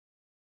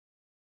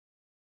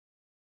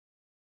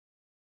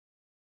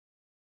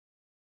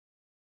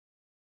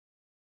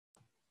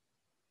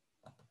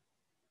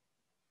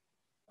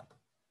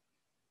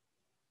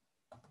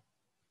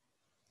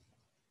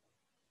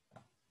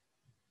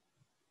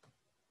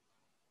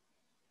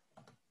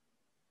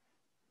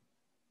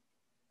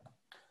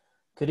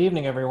Good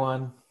evening,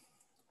 everyone.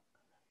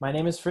 My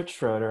name is Fritz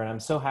Schroeder, and I'm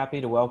so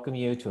happy to welcome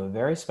you to a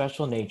very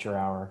special Nature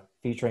Hour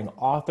featuring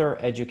author,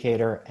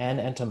 educator, and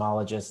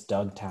entomologist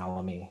Doug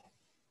Tallamy.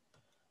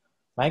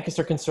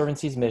 Lancaster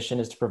Conservancy's mission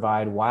is to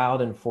provide wild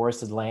and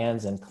forested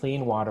lands and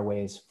clean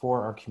waterways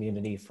for our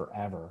community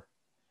forever.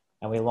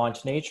 And we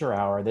launched Nature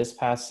Hour this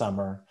past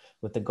summer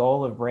with the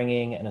goal of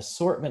bringing an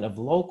assortment of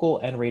local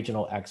and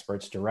regional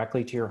experts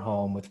directly to your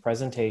home with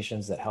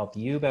presentations that help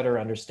you better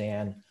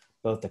understand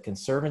both the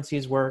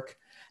Conservancy's work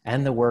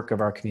and the work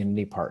of our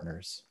community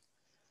partners.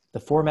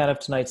 The format of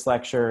tonight's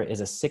lecture is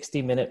a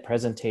 60-minute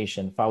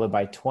presentation followed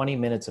by 20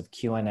 minutes of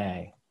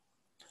Q&A.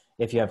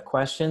 If you have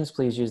questions,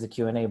 please use the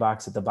Q&A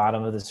box at the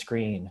bottom of the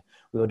screen.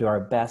 We will do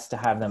our best to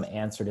have them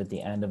answered at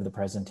the end of the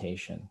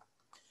presentation.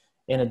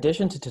 In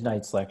addition to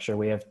tonight's lecture,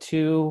 we have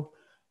two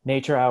additional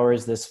Nature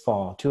Hours this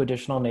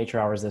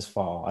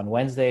fall. On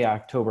Wednesday,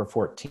 October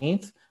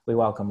 14th, we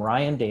welcome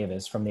Ryan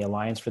Davis from the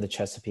Alliance for the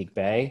Chesapeake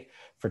Bay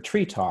for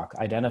Tree Talk,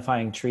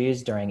 identifying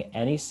trees during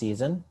any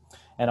season.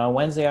 And on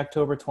Wednesday,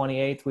 October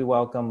 28th, we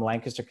welcome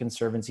Lancaster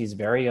Conservancy's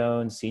very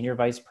own Senior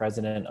Vice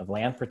President of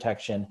Land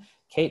Protection,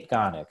 Kate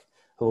Gonick,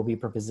 who will be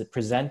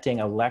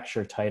presenting a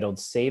lecture titled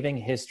Saving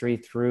History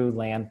Through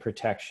Land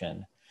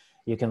Protection.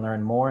 You can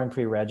learn more and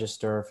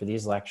pre-register for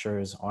these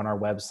lectures on our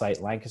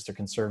website,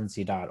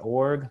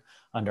 lancasterconservancy.org,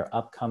 under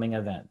upcoming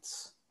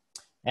events.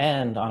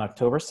 And on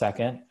October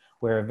 2nd,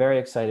 we're very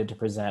excited to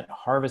present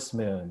Harvest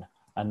Moon,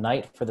 a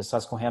night for the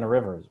Susquehanna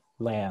River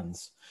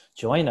lands.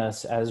 Join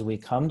us as we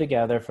come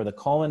together for the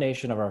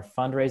culmination of our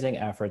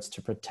fundraising efforts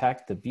to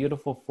protect the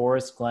beautiful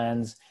forest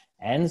glens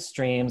and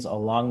streams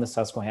along the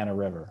Susquehanna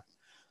River.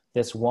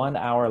 This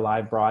 1-hour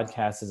live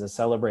broadcast is a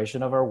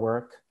celebration of our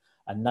work,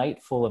 a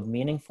night full of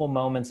meaningful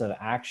moments of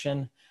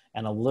action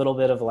and a little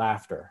bit of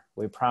laughter.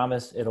 We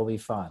promise it'll be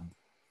fun.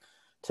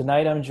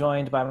 Tonight, I'm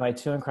joined by my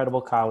two incredible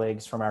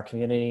colleagues from our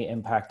Community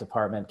Impact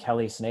Department,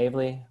 Kelly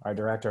Snavely, our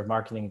Director of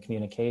Marketing and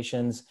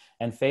Communications,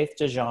 and Faith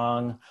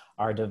DeJong,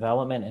 our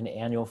Development and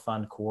Annual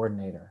Fund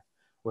Coordinator.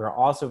 We're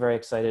also very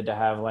excited to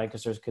have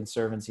Lancaster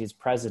Conservancy's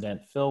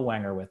President, Phil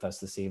Wenger, with us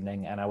this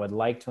evening, and I would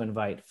like to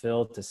invite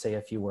Phil to say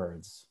a few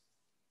words.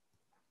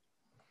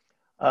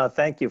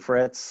 Thank you,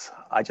 Fritz.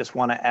 I just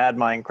want to add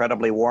my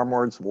incredibly warm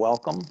words of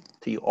welcome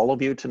to all of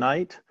you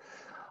tonight.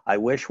 I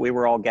wish we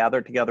were all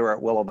gathered together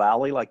at Willow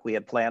Valley like we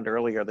had planned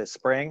earlier this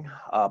spring,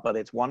 but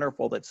it's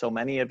wonderful that so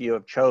many of you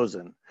have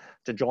chosen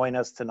to join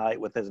us tonight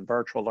with this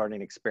virtual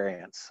learning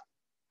experience.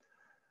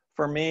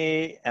 For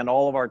me and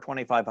all of our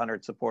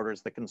 2,500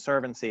 supporters, the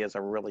Conservancy is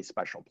a really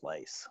special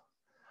place.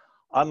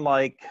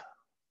 Unlike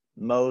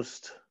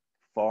most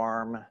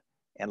farm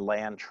and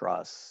land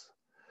trusts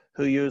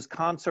who use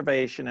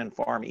conservation and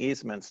farm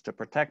easements to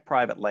protect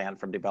private land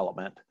from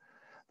development,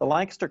 the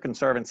Lancaster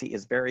Conservancy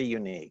is very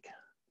unique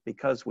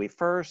because we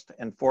first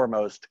and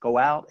foremost go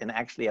out and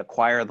actually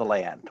acquire the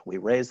land. We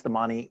raise the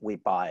money, we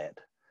buy it.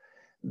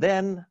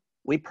 Then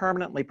we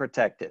permanently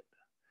protect it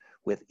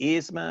with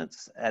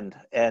easements and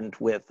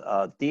with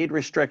deed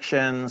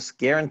restrictions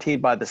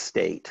guaranteed by the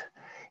state.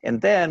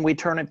 And then we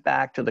turn it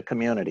back to the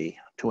community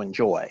to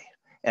enjoy.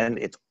 And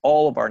it's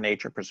all of our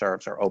nature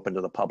preserves are open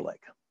to the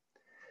public.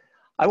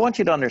 I want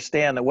you to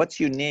understand that what's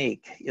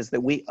unique is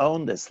that we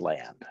own this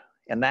land,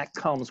 and that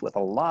comes with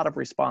a lot of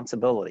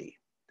responsibility.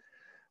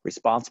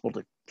 Responsible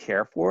to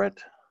care for it,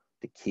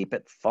 to keep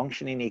it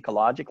functioning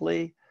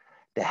ecologically,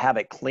 to have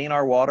it clean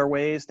our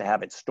waterways, to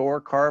have it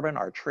store carbon,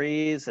 our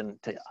trees, and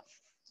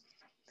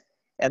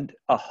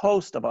a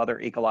host of other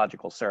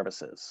ecological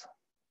services.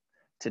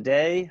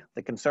 Today,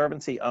 the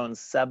Conservancy owns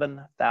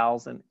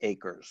 7,000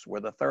 acres. We're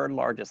the third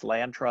largest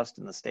land trust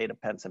in the state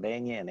of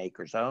Pennsylvania in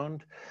acres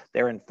owned.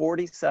 They're in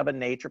 47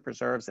 nature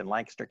preserves in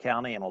Lancaster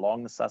County and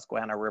along the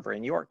Susquehanna River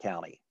in York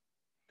County.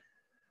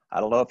 I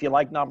don't know if you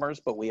like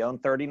numbers, but we own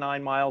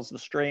 39 miles of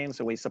streams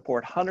and we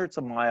support hundreds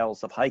of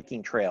miles of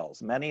hiking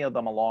trails, many of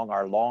them along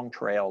our long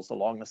trails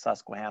along the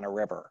Susquehanna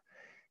River.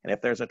 And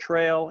if there's a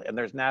trail and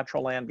there's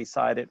natural land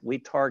beside it, we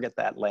target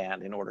that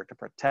land in order to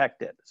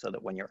protect it so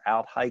that when you're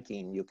out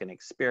hiking, you can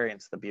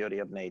experience the beauty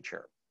of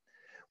nature.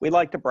 We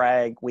like to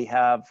brag, we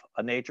have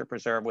a nature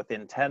preserve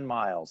within 10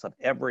 miles of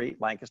every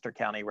Lancaster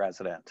County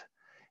resident.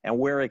 And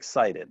we're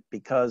excited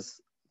because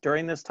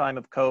during this time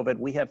of COVID,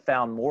 we have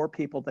found more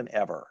people than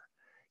ever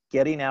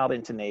getting out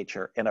into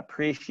nature and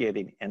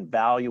appreciating and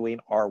valuing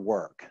our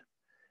work.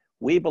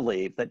 We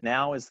believe that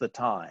now is the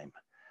time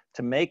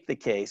to make the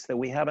case that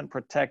we haven't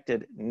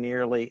protected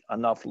nearly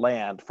enough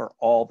land for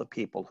all the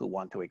people who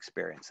want to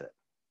experience it.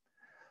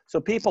 So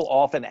people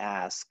often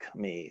ask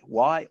me,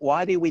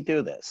 why do we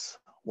do this?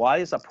 Why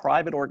is a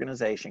private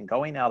organization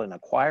going out and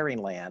acquiring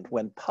land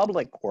when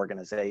public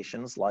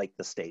organizations like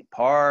the state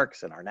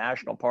parks and our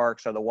national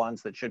parks are the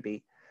ones that should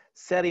be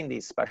setting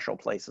these special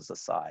places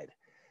aside?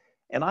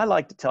 And I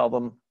like to tell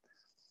them,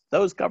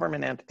 those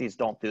government entities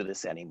don't do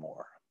this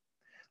anymore.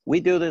 We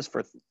do this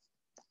for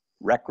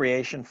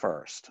recreation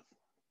first.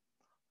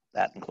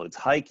 That includes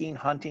hiking,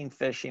 hunting,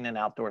 fishing, and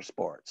outdoor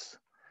sports.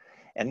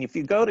 And if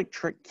you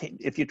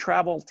if you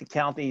travel to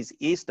counties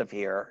east of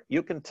here,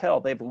 you can tell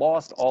they've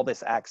lost all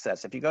this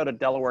access. If you go to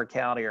Delaware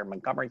County or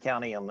Montgomery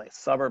County in the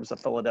suburbs of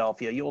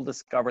Philadelphia, you'll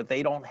discover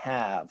they don't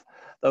have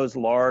those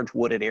large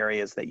wooded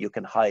areas that you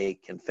can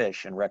hike and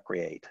fish and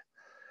recreate.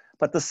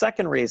 But the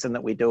second reason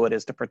that we do it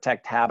is to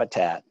protect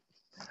habitat.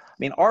 I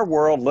mean, our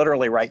world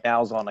literally right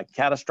now is on a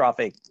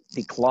catastrophic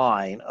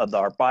decline of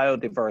our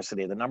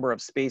biodiversity. The number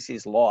of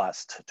species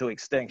lost to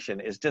extinction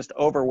is just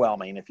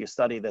overwhelming if you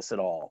study this at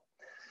all.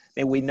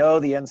 I mean, we know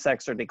the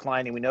insects are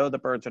declining. We know the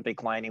birds are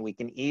declining. We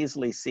can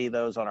easily see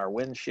those on our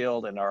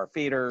windshield and our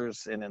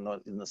feeders and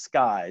in the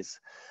skies.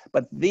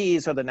 But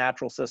these are the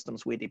natural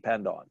systems we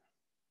depend on.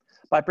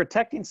 By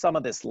protecting some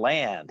of this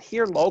land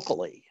here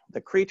locally, the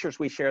creatures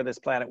we share this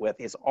planet with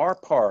is our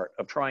part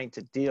of trying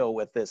to deal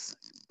with this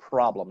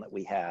problem that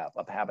we have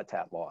of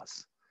habitat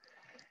loss.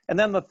 And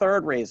then the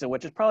third reason,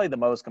 which is probably the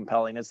most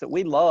compelling, is that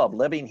we love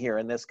living here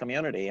in this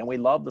community and we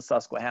love the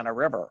Susquehanna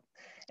River.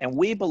 And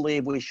we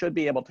believe we should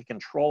be able to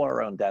control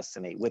our own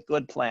destiny with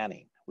good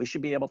planning. We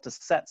should be able to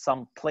set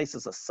some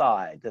places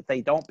aside that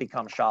they don't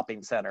become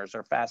shopping centers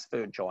or fast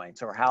food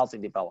joints or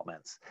housing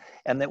developments,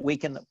 and that we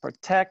can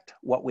protect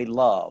what we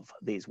love,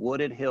 these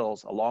wooded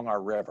hills along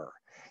our river.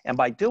 And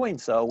by doing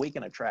so, we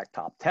can attract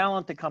top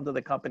talent to come to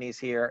the companies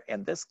here,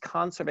 and this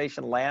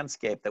conservation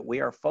landscape that we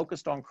are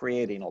focused on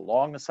creating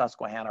along the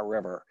Susquehanna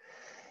River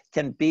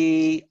can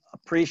be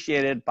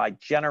appreciated by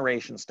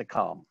generations to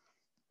come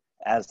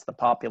as the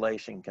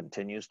population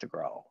continues to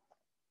grow.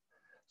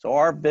 So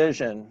our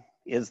vision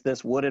is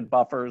this wooded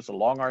buffers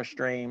along our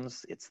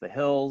streams, it's the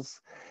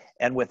hills,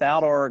 and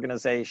without our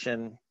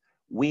organization,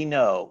 we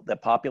know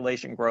that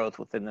population growth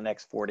within the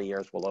next 40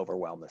 years will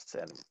overwhelm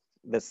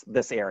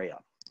this area.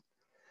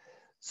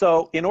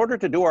 So in order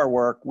to do our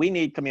work, we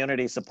need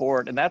community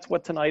support, and that's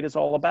what tonight is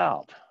all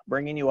about.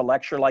 Bringing you a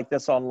lecture like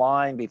this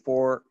online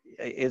before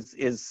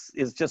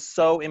is just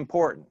so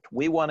important.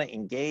 We want to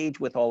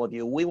engage with all of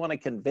you. We want to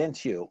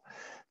convince you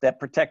that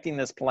protecting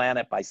this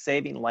planet by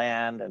saving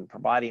land and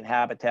providing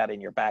habitat in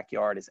your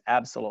backyard is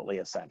absolutely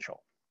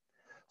essential.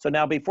 So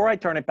now, before I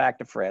turn it back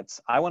to Fritz,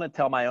 I want to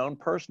tell my own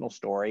personal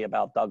story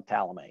about Doug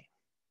Tallamy.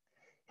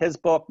 His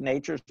book,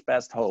 Nature's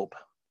Best Hope,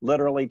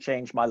 literally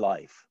changed my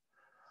life.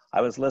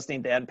 I was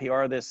listening to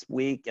NPR this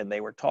week and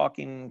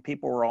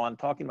people were on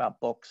talking about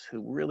books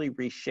who really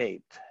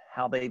reshaped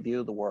how they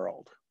view the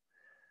world.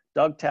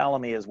 Doug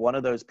Tallamy is one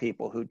of those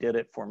people who did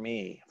it for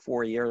me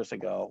 4 years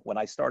ago when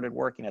I started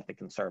working at the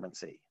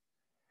Conservancy.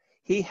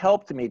 He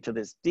helped me to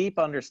this deep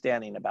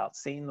understanding about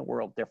seeing the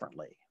world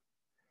differently,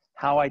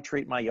 how I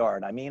treat my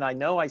yard. I mean, I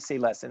know I see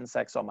less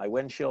insects on my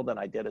windshield than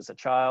I did as a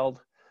child,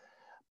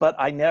 but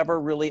I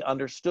never really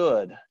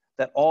understood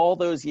that all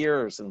those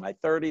years in my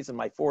 30s and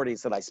my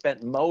 40s that I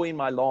spent mowing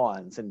my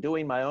lawns and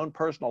doing my own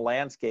personal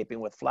landscaping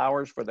with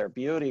flowers for their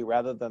beauty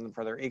rather than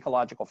for their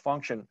ecological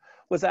function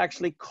was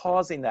actually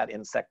causing that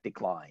insect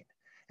decline.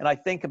 And I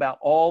think about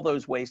all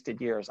those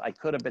wasted years, I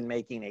could have been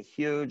making a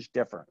huge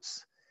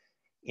difference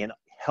in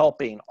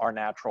helping our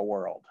natural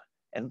world.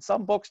 And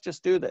some books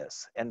just do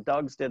this, and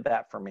Doug's did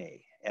that for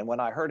me. And when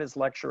I heard his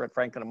lecture at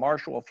Franklin and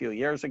Marshall a few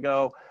years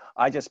ago,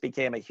 I just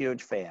became a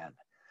huge fan.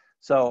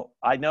 So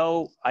I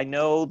know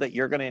that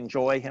you're going to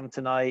enjoy him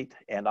tonight,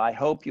 and I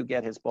hope you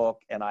get his book,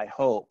 and I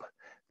hope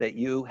that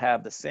you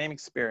have the same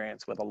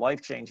experience with a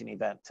life-changing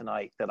event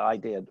tonight that I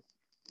did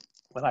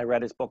when I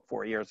read his book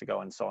 4 years ago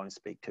and saw him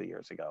speak 2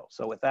 years ago.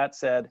 So with that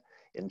said,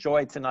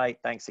 enjoy tonight.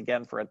 Thanks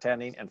again for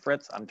attending. And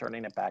Fritz, I'm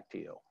turning it back to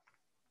you.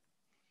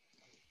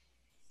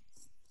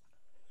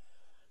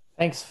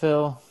 Thanks,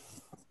 Phil.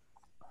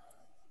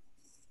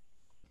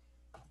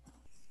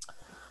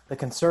 The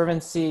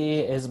Conservancy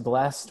is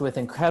blessed with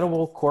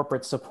incredible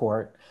corporate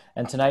support,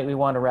 and tonight we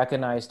want to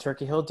recognize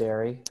Turkey Hill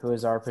Dairy, who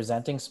is our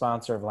presenting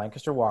sponsor of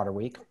Lancaster Water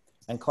Week,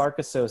 and Clark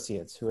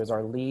Associates, who is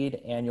our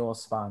lead annual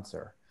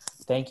sponsor.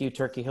 Thank you,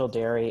 Turkey Hill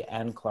Dairy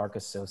and Clark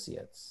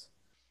Associates.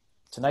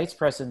 Tonight's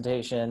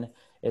presentation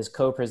is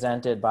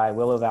co-presented by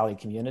Willow Valley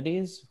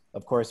Communities.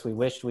 Of course, we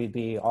wished we'd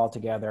be all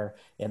together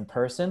in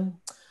person,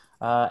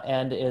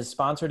 and is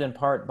sponsored in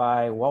part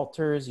by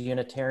Walters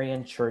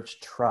Unitarian Church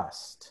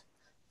Trust.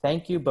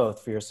 Thank you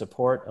both for your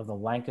support of the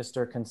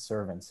Lancaster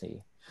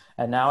Conservancy.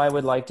 And now I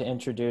would like to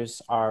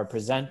introduce our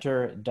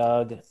presenter,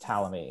 Doug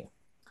Tallamy.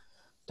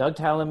 Doug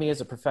Tallamy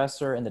is a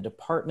professor in the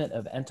Department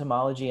of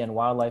Entomology and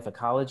Wildlife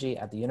Ecology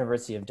at the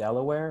University of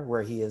Delaware,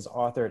 where he has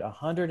authored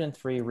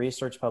 103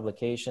 research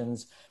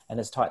publications and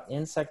has taught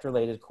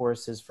insect-related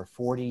courses for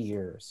 40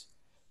 years.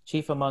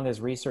 Chief among his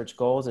research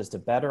goals is to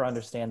better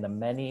understand the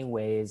many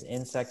ways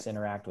insects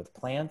interact with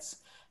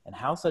plants and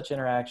how such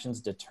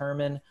interactions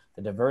determine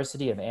the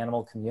diversity of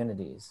animal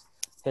communities.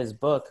 His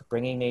book,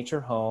 Bringing Nature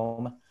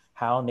Home,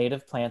 How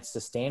Native Plants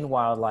Sustain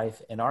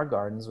Wildlife in Our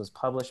Gardens, was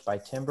published by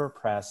Timber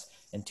Press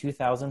in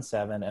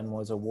 2007 and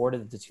was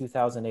awarded the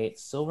 2008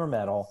 Silver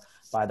Medal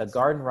by the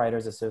Garden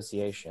Writers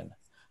Association.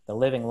 The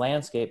Living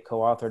Landscape,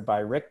 co-authored by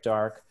Rick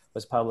Dark,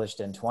 was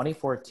published in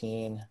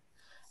 2014,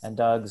 and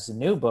Doug's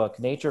new book,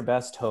 Nature's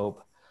Best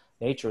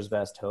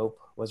Hope,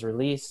 was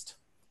released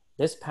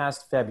this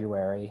past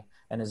February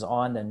and is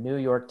on the New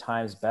York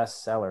Times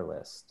bestseller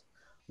list.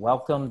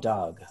 Welcome,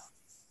 Doug.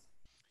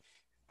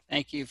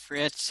 Thank you,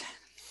 Fritz.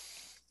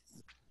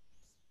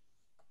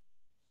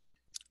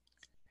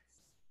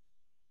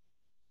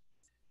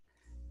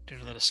 Do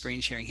a little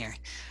screen sharing here.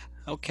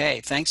 Okay,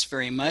 thanks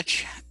very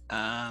much.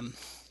 I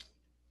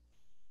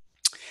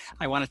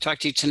want to talk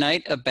to you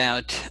tonight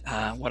about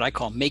what I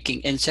call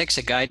Making Insects,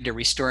 a guide to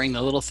restoring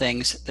the little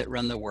things that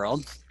run the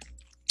world.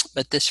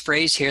 But this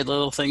phrase here, the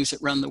little things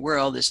that run the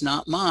world, is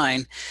not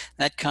mine.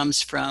 That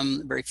comes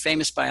from very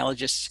famous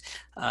biologist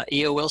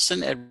E.O.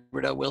 Wilson,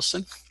 Edward O.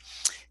 Wilson.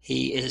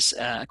 He is,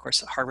 of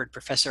course, a Harvard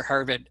professor,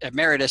 Harvard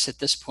emeritus at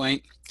this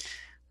point.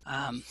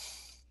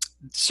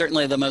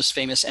 Certainly the most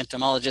famous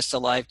entomologist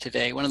alive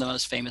today, one of the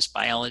most famous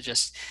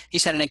biologists.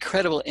 He's had an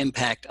incredible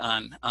impact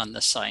on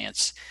the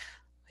science.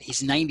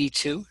 He's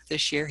 92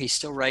 this year. He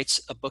still writes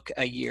a book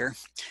a year.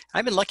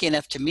 I've been lucky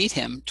enough to meet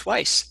him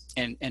twice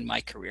in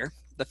my career.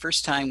 The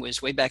first time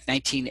was way back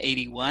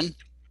 1981.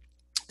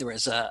 There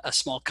was a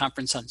small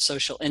conference on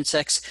social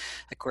insects.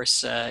 Of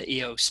course,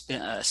 EO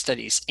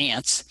studies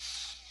ants.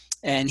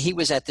 And he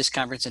was at this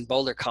conference in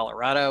Boulder,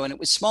 Colorado, and it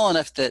was small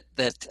enough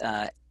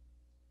that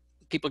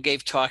people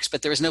gave talks,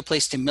 but there was no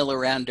place to mill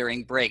around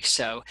during breaks,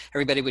 so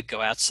everybody would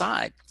go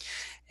outside.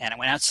 And I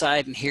went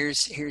outside, and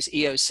here's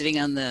EO sitting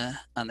on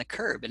the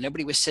curb, and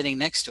nobody was sitting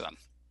next to him.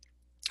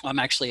 Well, I'm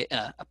actually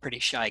a pretty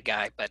shy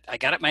guy, but I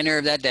got up my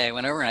nerve that day. I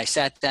went over and I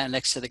sat down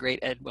next to the great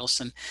Ed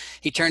Wilson.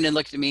 He turned and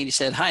looked at me and he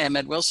said, "Hi, I'm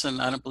Ed Wilson.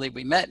 I don't believe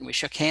we met." And we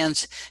shook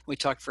hands. We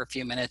talked for a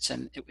few minutes,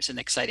 and it was an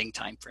exciting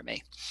time for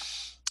me.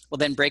 Well,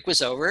 then break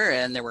was over,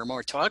 and there were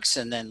more talks,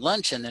 and then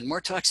lunch, and then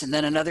more talks, and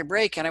then another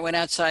break. And I went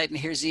outside, and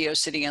here's EO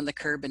sitting on the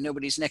curb, and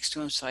nobody's next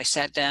to him. So I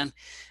sat down.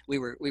 We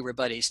were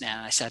buddies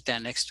now. I sat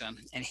down next to him,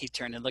 and he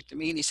turned and looked at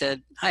me, and he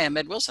said, "Hi, I'm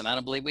Ed Wilson. I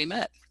don't believe we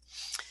met."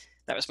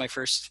 That was my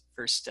first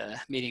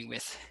meeting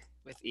with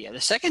EO.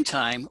 The second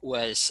time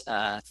was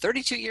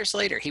 32 years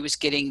later. He was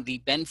getting the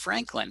Ben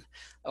Franklin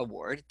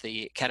Award at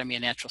the Academy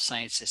of Natural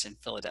Sciences in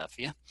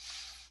Philadelphia.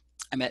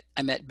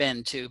 I met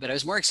Ben too, but I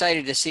was more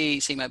excited to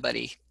see my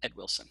buddy Ed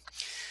Wilson.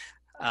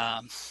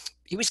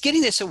 He was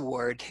getting this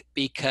award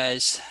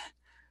because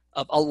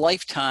of a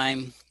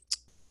lifetime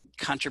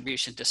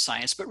contribution to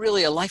science, but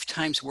really a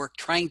lifetime's work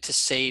trying to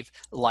save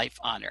life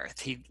on Earth.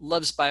 He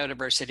loves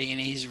biodiversity,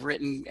 and he's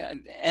written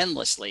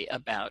endlessly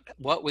about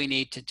what we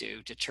need to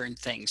do to turn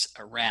things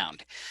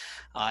around.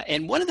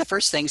 And one of the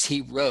first things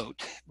he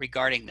wrote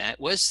regarding that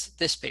was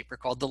this paper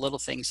called The Little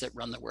Things That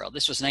Run the World.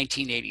 This was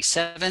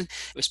 1987.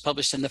 It was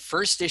published in the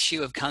first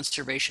issue of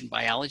Conservation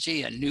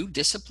Biology, a new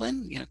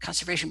discipline. You know,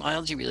 conservation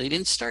biology really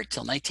didn't start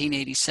till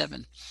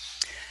 1987.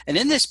 And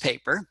in this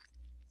paper,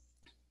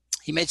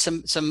 he made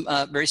some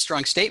very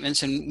strong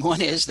statements, and one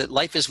is that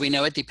life as we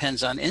know it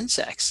depends on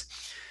insects.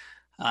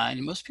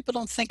 And most people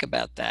don't think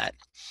about that.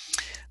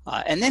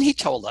 And then he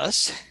told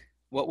us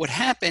what would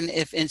happen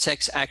if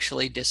insects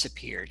actually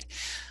disappeared.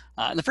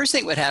 And the first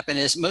thing that would happen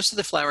is most of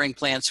the flowering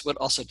plants would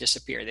also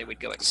disappear. They would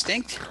go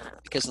extinct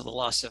because of the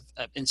loss of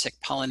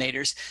insect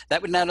pollinators.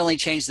 That would not only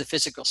change the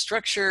physical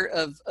structure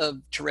of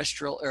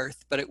terrestrial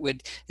Earth, but it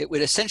would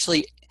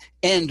essentially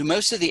end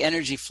most of the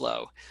energy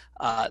flow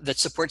that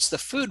supports the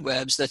food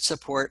webs that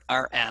support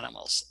our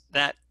animals.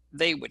 That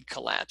they would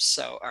collapse.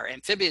 So our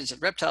amphibians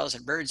and reptiles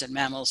and birds and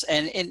mammals,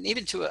 and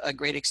even to a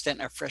great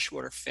extent, our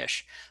freshwater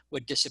fish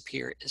would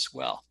disappear as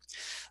well.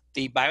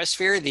 The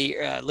biosphere,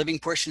 the living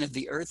portion of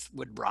the Earth,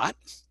 would rot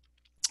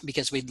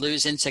because we'd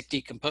lose insect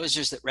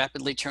decomposers that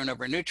rapidly turn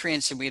over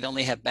nutrients, and we'd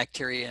only have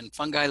bacteria and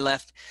fungi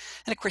left.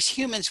 And of course,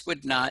 humans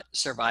would not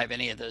survive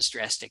any of those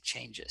drastic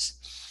changes.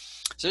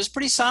 So it was a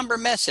pretty somber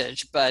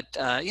message, but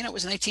you know, it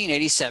was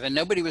 1987.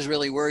 Nobody was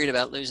really worried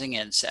about losing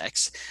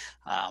insects,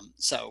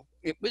 so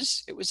it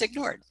was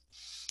ignored.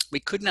 We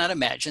could not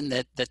imagine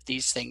that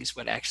these things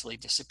would actually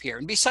disappear.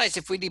 And besides,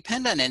 if we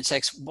depend on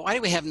insects, why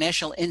do we have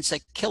National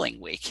Insect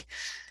Killing Week?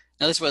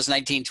 Now, this was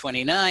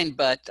 1929,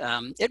 but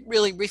it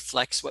really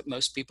reflects what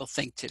most people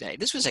think today.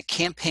 This was a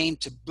campaign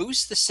to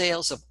boost the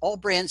sales of all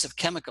brands of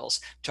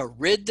chemicals to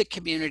rid the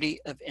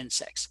community of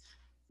insects.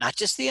 Not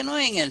just the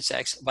annoying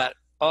insects, but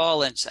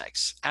all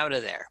insects out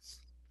of there.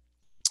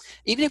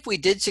 Even if we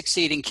did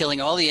succeed in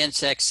killing all the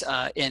insects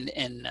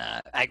in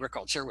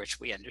agriculture, which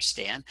we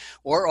understand,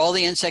 or all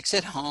the insects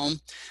at home,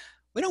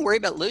 we don't worry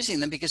about losing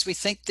them because we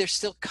think they're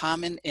still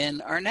common in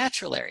our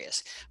natural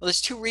areas. Well,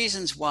 there's two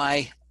reasons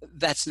why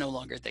that's no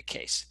longer the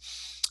case.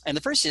 And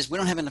the first is we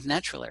don't have enough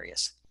natural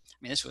areas. I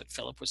mean, this is what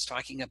Philip was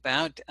talking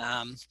about.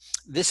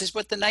 This is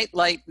what the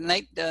night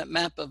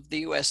map of the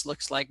US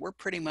looks like. We're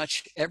pretty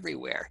much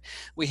everywhere.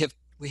 We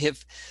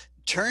have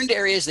turned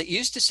areas that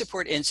used to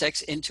support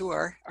insects into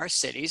our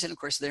cities, and of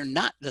course they're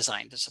not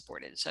designed to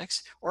support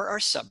insects, or our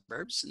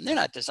suburbs, and they're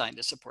not designed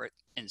to support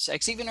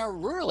insects. Even our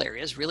rural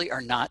areas really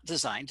are not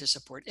designed to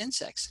support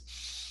insects.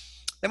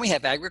 Then we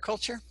have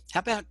agriculture. How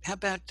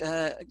about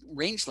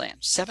rangeland?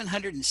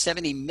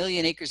 770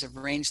 million acres of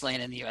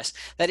rangeland in the US.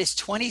 That is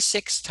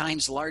 26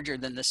 times larger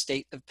than the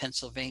state of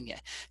Pennsylvania,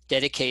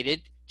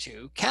 dedicated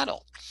to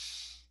cattle.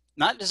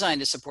 not designed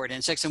to support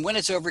insects. And when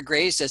it's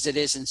overgrazed, as it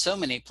is in so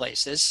many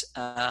places,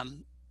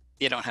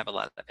 you don't have a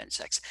lot of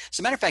insects. As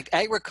a matter of fact,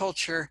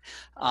 agriculture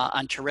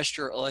on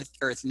terrestrial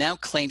Earth now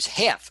claims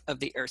half of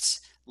the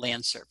Earth's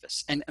land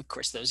surface. And of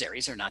course, those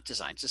areas are not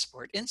designed to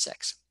support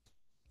insects.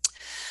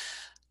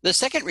 The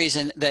second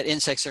reason that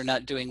insects are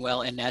not doing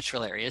well in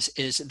natural areas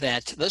is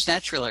that those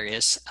natural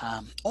areas,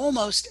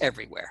 almost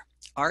everywhere,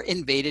 are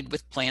invaded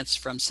with plants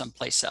from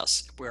someplace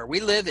else. Where we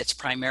live, it's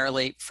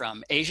primarily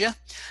from Asia.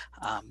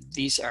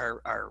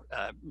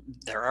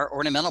 There are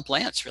ornamental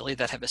plants really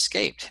that have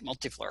escaped.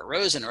 Multiflora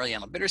rose and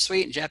Oriental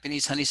bittersweet and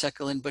Japanese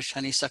honeysuckle and bush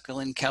honeysuckle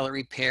and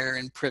Callery pear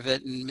and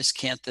privet and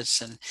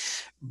miscanthus and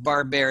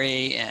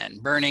barberry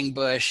and burning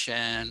bush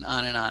and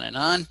on and on and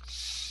on.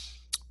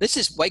 This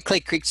is White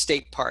Clay Creek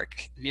State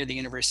Park near the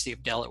University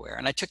of Delaware.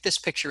 And I took this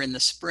picture in the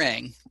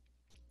spring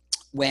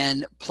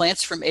when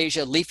plants from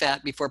Asia leaf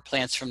out before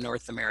plants from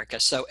North America.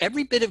 So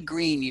every bit of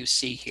green you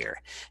see here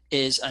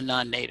is a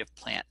non-native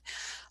plant.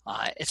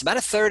 It's about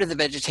a third of the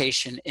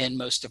vegetation in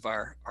most of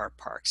our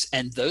parks.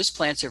 And those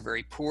plants are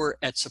very poor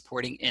at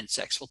supporting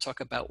insects. We'll talk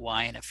about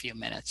why in a few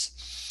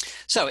minutes.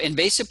 So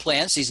invasive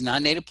plants, these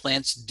non-native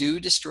plants, do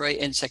destroy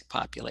insect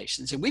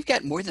populations. And we've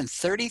got more than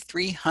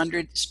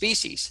 3,300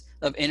 species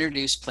of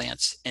introduced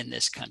plants in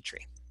this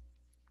country.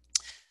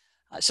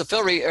 So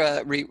Phil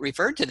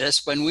referred to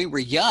this. When we were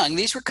young,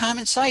 these were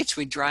common sights.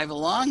 We'd drive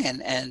along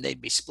and they'd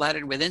be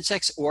splattered with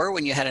insects, or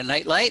when you had a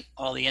night light,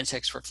 all the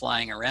insects were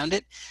flying around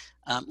it.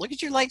 Look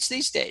at your lights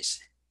these days.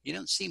 You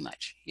don't see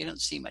much. You don't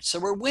see much. So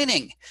we're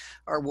winning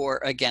our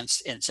war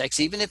against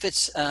insects, even if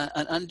it's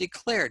an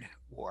undeclared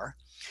war.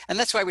 And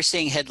that's why we're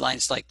seeing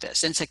headlines like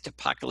this: insect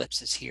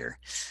apocalypse is here.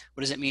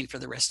 What does it mean for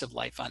the rest of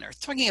life on Earth?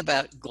 Talking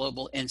about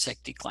global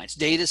insect declines.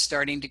 Data is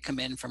starting to come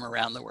in from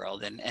around the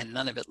world, and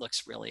none of it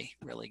looks really,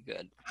 really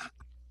good.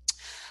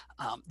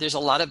 There's a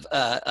lot of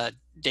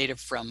data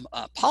from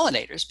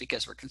pollinators,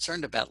 because we're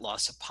concerned about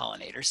loss of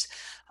pollinators.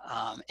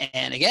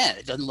 And again,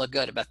 it doesn't look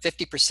good. About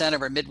 50%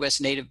 of our Midwest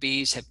native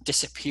bees have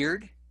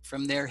disappeared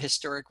from their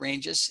historic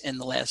ranges in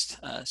the last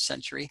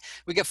century.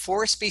 We got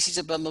 4 species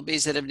of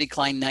bumblebees that have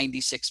declined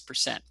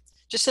 96%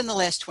 just in the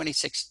last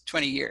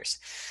 20 years.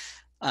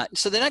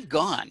 So they're not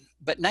gone,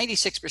 but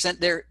 96%,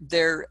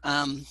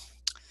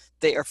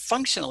 they are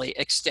functionally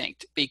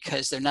extinct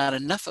because there are not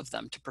enough of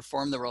them to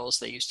perform the roles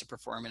they used to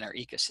perform in our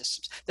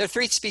ecosystems. There are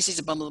 3 species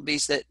of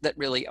bumblebees that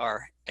really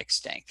are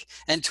extinct,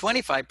 and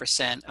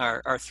 25%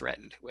 are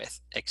threatened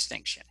with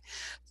extinction.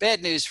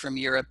 Bad news from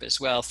Europe as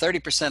well.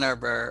 30%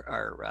 of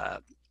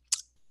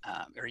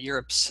or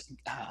Europe's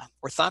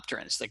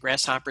orthopterans, the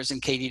grasshoppers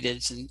and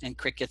katydids and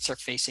crickets, are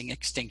facing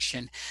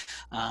extinction.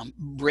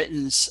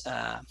 Britain's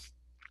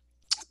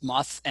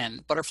moth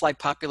and butterfly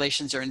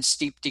populations are in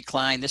steep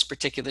decline. This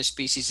particular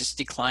species has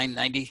declined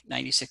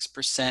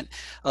 96%.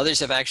 Others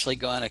have actually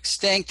gone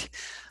extinct.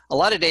 A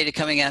lot of data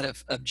coming out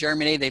of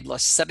Germany. They've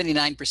lost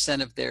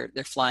 79% of their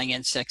flying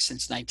insects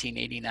since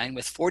 1989,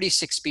 with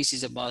 46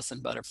 species of moths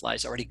and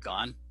butterflies already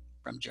gone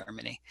from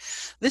Germany.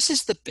 This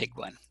is the big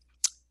one.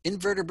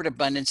 Invertebrate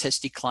abundance has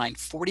declined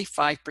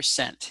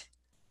 45%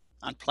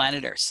 on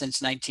planet Earth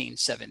since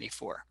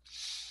 1974.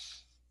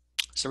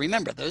 So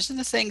remember, those are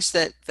the things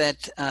that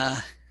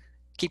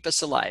keep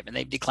us alive, and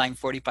they've declined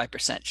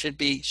 45%.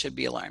 Should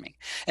be alarming.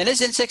 And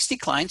as insects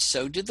decline,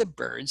 so do the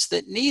birds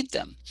that need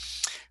them.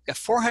 We've got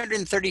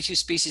 432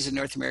 species of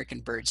North American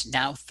birds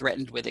now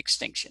threatened with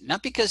extinction.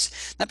 Not because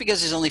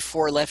there's only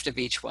 4 left of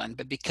each one,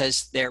 but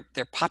because their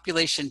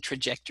population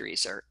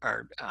trajectories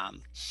are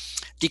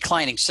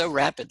declining so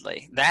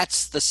rapidly.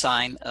 That's the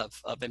sign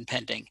of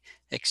impending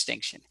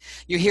extinction.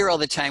 You hear all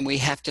the time, we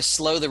have to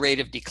slow the rate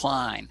of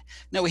decline.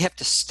 No, we have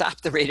to stop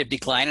the rate of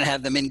decline and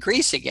have them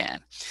increase again.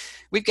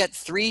 We've got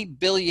 3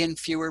 billion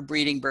fewer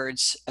breeding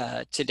birds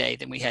today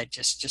than we had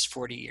just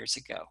 40 years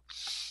ago.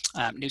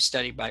 New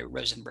study by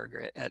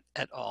Rosenberger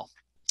et al.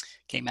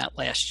 Came out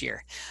last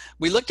year.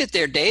 We looked at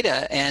their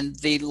data, and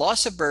the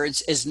loss of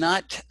birds is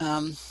not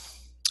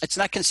it's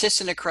not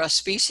consistent across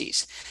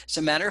species. As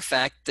a matter of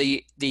fact,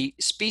 the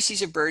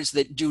species of birds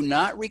that do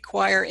not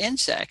require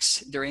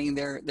insects during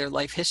their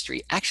life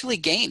history actually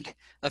gained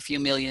a few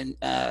million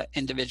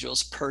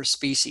individuals per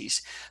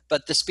species.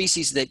 But the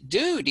species that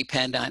do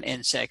depend on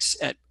insects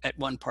at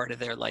one part of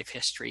their life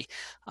history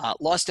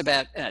lost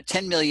about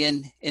 10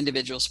 million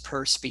individuals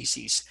per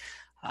species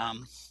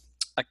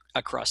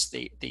across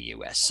the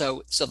US.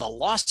 So the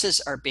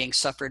losses are being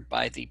suffered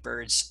by the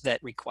birds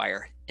that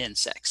require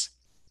insects.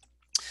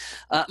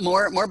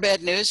 More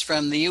bad news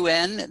from the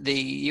UN.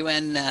 The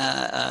UN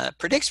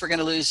predicts we're going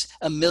to lose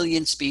 1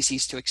 million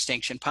species to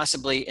extinction,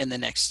 possibly in the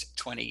next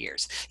 20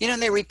 years. You know,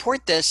 and they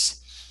report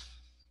this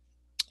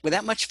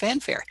without much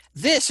fanfare.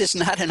 This is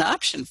not an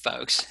option,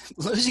 folks.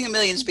 Losing 1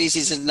 million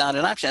species is not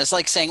an option. It's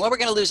like saying, well, we're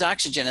going to lose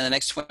oxygen in the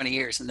next 20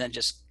 years and then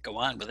just go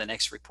on with the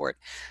next report.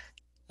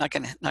 Not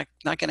going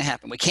to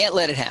happen. We can't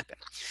let it happen.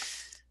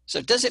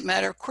 So does it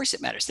matter? Of course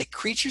it matters. The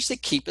creatures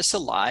that keep us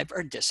alive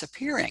are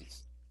disappearing.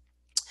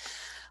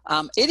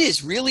 It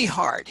is really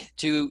hard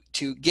to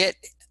get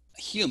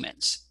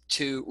humans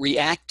to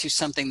react to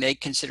something they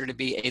consider to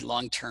be a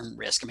long-term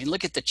risk. I mean,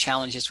 look at the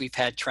challenges we've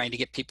had trying to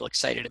get people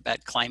excited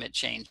about climate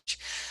change.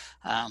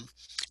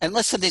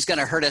 Unless something's going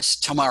to hurt us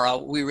tomorrow,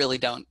 we really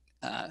don't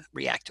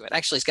react to it.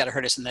 Actually, it's got to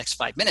hurt us in the next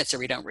 5 minutes or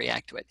we don't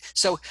react to it.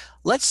 So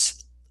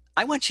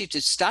I want you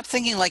to stop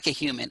thinking like a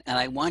human, and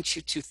I want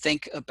you to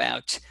think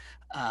about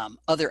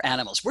other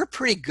animals. We're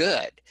pretty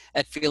good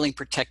at feeling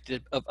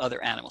protected of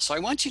other animals. So I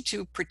want you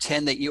to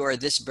pretend that you are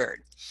this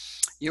bird.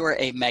 You are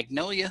a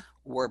magnolia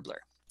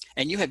warbler,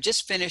 and you have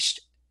just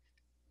finished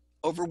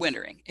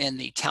overwintering in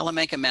the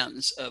Tallamy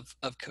Mountains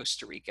of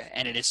Costa Rica,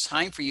 and it is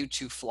time for you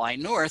to fly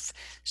north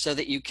so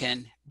that you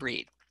can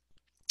breed,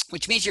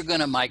 which means you're going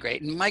to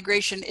migrate. And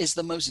migration is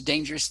the most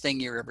dangerous thing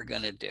you're ever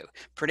going to do.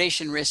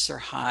 Predation risks are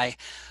high.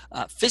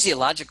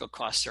 Physiological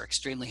costs are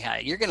extremely high.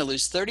 You're going to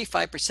lose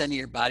 35% of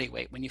your body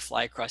weight when you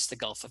fly across the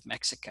Gulf of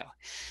Mexico.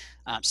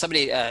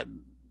 Somebody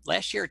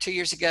last year or 2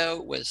 years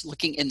ago was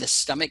looking in the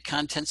stomach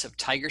contents of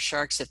tiger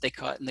sharks that they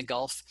caught in the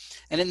Gulf.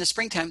 And in the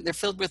springtime, they're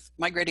filled with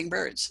migrating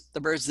birds, the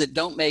birds that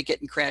don't make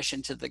it and crash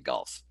into the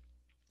Gulf.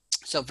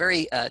 So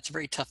it's a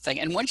very tough thing.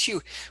 And once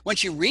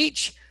you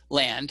reach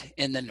land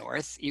in the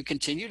north, you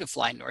continue to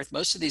fly north.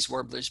 Most of these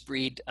warblers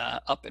breed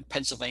up in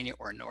Pennsylvania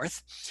or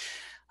north.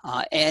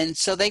 And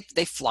so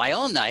they fly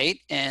all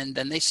night, and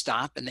then they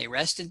stop and they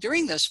rest. And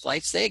during those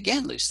flights, they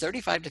again lose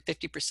 35 to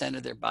 50%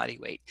 of their body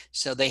weight.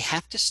 So they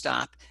have to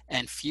stop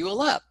and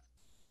fuel up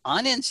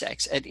on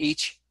insects at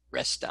each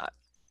rest stop.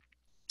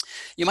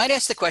 You might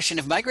ask the question,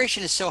 if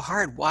migration is so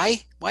hard,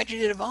 why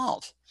did it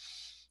evolve?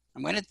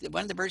 And why did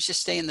the birds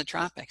just stay in the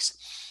tropics?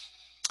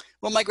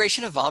 Well,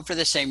 migration evolved for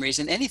the same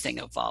reason anything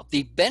evolved.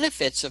 The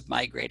benefits of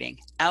migrating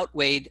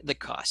outweighed the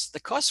costs.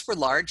 The costs were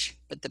large,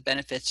 but the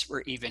benefits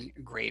were even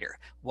greater.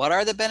 What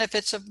are the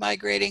benefits of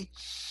migrating?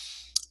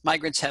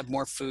 Migrants have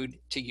more food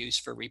to use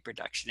for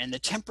reproduction. In the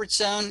temperate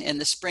zone, in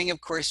the spring,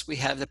 of course, we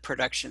have the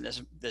production,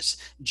 this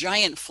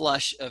giant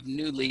flush of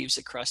new leaves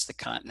across the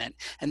continent,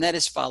 and that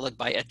is followed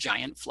by a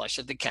giant flush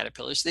of the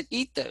caterpillars that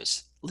eat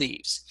those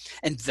leaves.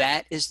 And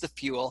that is the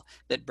fuel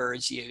that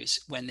birds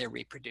use when they're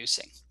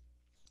reproducing.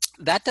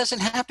 That doesn't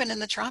happen in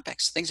the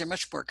tropics. Things are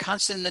much more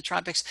constant in the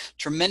tropics.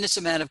 Tremendous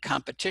amount of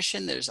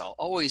competition. There's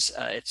always,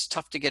 it's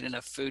tough to get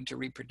enough food to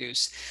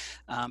reproduce.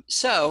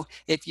 So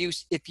if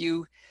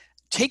you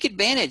take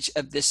advantage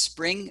of this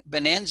spring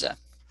bonanza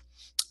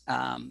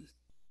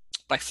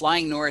by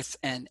flying north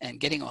and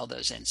getting all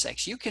those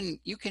insects, you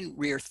can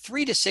rear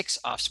 3 to 6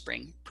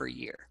 offspring per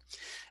year.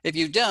 If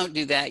you don't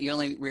do that, you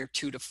only rear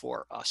 2 to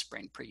 4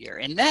 offspring per year.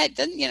 And that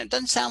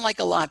doesn't sound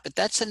like a lot, but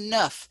that's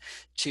enough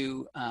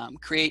to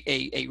create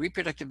a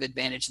reproductive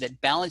advantage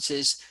that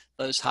balances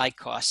those high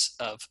costs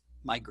of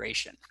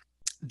migration.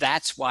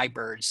 That's why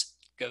birds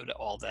go to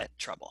all that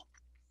trouble.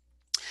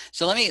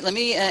 So let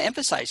me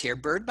emphasize here,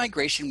 bird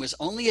migration was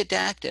only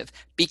adaptive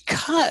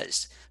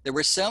because there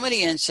were so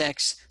many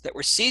insects that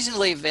were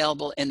seasonally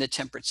available in the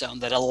temperate zone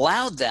that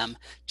allowed them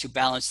to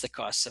balance the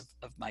costs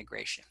of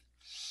migration.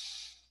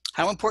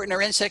 How important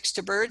are insects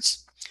to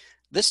birds?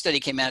 This study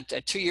came out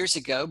 2 years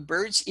ago.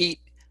 Birds eat,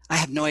 I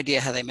have no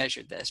idea how they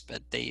measured this,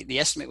 but the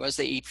estimate was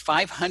they eat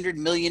 500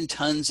 million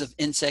tons of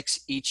insects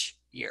each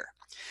year.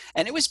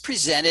 And it was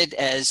presented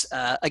as,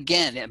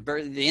 again,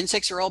 the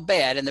insects are all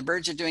bad and the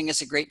birds are doing us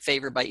a great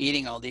favor by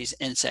eating all these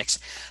insects.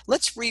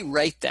 Let's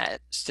rewrite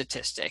that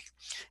statistic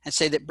and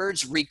say that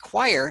birds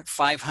require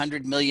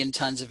 500 million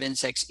tons of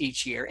insects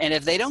each year. And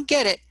if they don't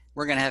get it,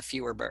 we're going to have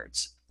fewer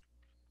birds.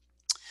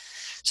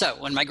 So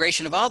when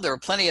migration evolved, there were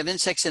plenty of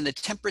insects in the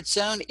temperate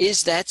zone.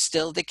 Is that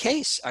still the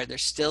case? Are there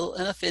still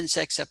enough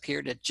insects up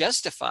here to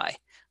justify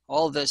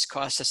all those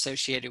costs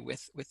associated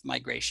with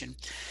migration?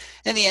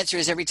 And the answer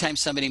is, every time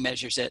somebody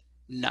measures it,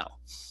 no.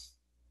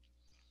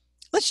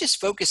 Let's just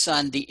focus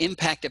on the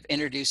impact of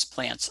introduced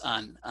plants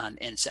on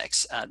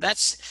insects.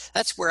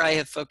 That's where I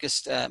have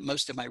focused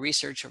most of my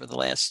research over the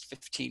last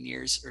 15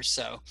 years or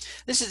so.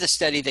 This is a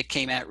study that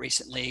came out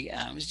recently.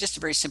 It was just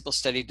a very simple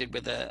study did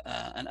with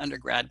an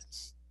undergrad,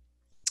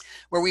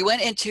 where we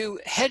went into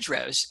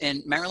hedgerows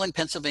in Maryland,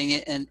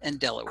 Pennsylvania, and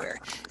Delaware,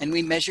 and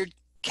we measured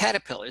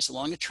caterpillars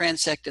along a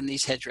transect in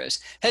these hedgerows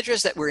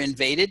that were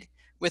invaded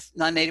with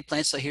non-native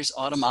plants. So here's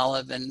autumn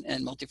olive and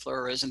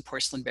multiflora rose and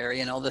porcelain berry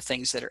and all the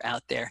things that are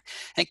out there,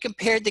 and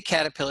compared the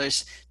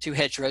caterpillars to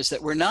hedgerows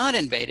that were not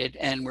invaded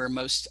and were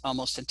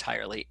almost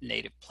entirely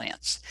native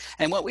plants.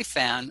 And what we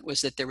found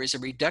was that there was a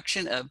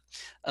reduction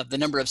of the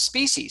number of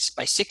species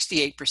by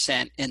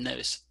 68% in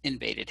those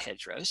invaded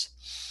hedgerows.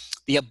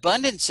 The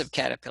abundance of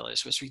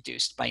caterpillars was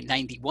reduced by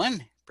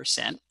 91%,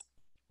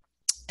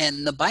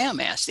 and the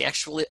biomass, the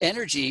actual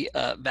energy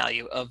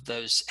value of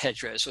those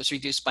hedgerows, was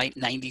reduced by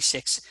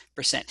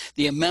 96%.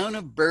 The amount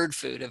of bird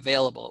food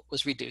available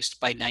was reduced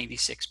by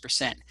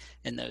 96%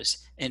 in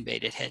those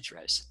invaded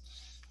hedgerows.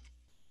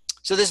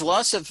 So this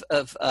loss of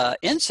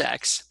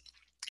insects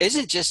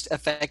isn't just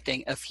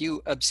affecting a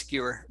few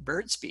obscure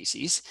bird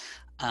species.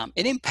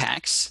 It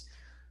impacts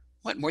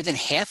more than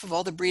half of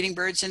all the breeding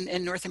birds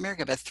in North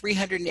America. About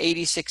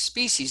 386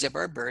 species of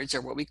our birds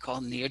are what we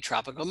call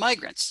neotropical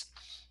migrants.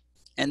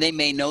 and they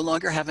may no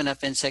longer have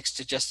enough insects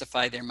to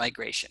justify their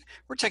migration.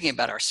 We're talking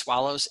about our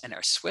swallows and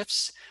our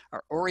swifts,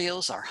 our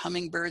orioles, our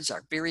hummingbirds,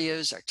 our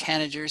vireos, our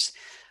tanagers,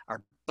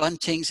 our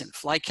buntings and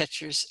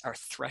flycatchers, our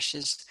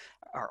thrushes,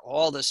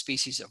 all those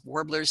species of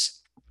warblers.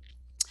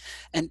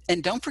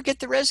 And don't forget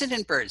the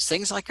resident birds,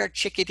 things like our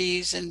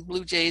chickadees and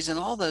blue jays and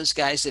all those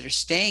guys that are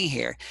staying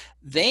here.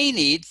 They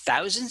need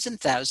thousands and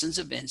thousands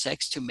of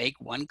insects to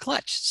make one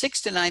clutch,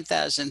 6,000 to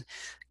 9,000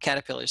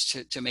 caterpillars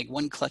to make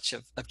one clutch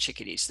of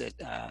chickadees,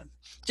 that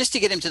just to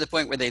get them to the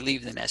point where they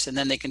leave the nest, and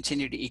then they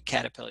continue to eat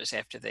caterpillars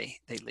after they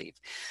leave.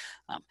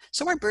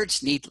 So our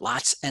birds need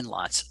lots and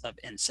lots of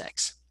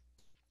insects.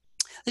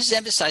 This is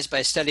emphasized by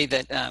a study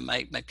that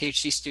my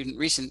PhD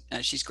student,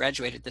 she's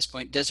graduated at this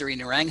point, Desiree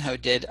Naranjo,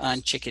 did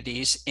on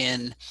chickadees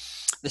in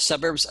the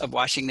suburbs of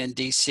Washington,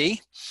 D.C.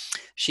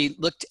 She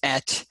looked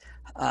at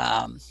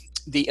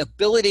the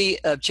ability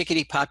of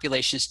chickadee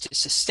populations to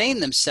sustain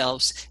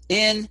themselves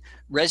in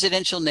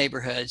residential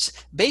neighborhoods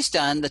based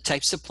on the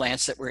types of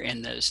plants that were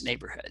in those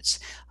neighborhoods.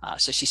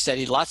 So she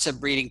studied lots of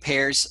breeding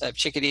pairs of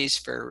chickadees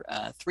for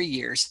 3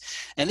 years.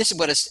 And this is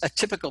what a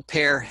typical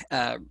pair,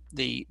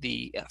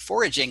 the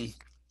foraging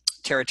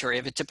territory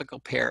of a typical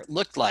pair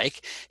looked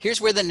like. Here's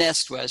where the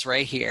nest was,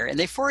 right here. And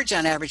they forage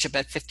on average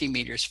about 50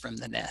 meters from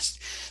the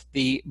nest.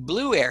 The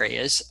blue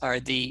areas are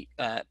the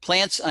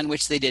plants on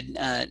which they did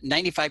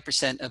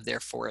 95% of their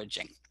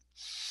foraging.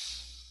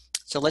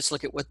 So let's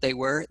look at what they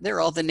were.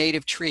 They're all the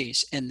native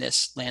trees in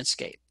this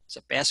landscape.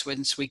 So basswood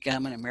and sweet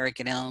gum, and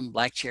American elm,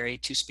 black cherry,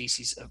 2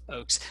 species of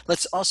oaks.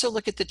 Let's also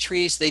look at the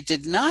trees they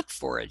did not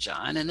forage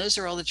on, and those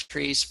are all the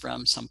trees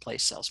from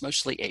someplace else,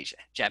 mostly Asia.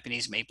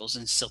 Japanese maples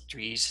and silk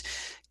trees,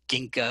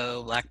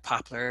 ginkgo, black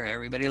poplar.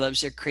 Everybody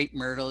loves their crepe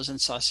myrtles and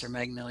saucer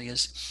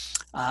magnolias.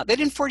 They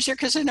didn't forage there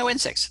because there are no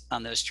insects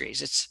on those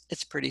trees.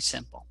 It's pretty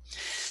simple.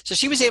 So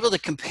she was able to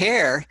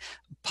compare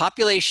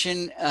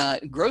population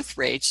growth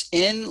rates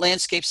in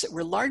landscapes that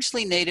were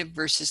largely native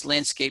versus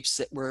landscapes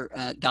that were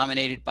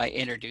dominated by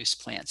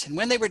introduced plants. And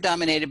when they were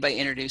dominated by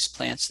introduced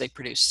plants, they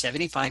produced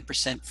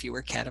 75%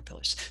 fewer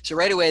caterpillars. So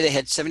right away, they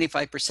had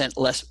 75%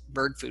 less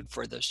bird food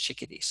for those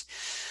chickadees.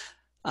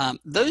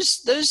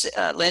 Those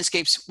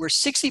landscapes were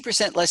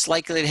 60% less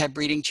likely to have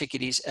breeding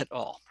chickadees at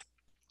all.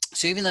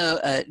 So even though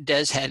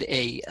Des had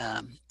a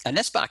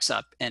nest box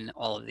up in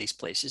all of these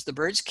places, the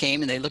birds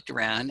came and they looked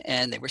around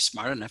and they were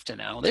smart enough to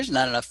know there's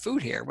not enough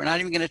food here. We're not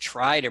even going to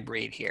try to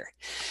breed here.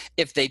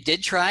 If they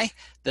did try,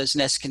 those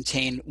nests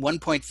contained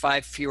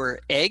 1.5 fewer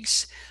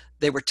eggs.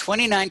 They were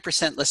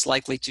 29% less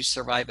likely to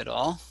survive at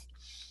all.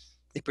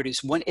 They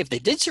produce if they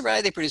did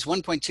survive, they produce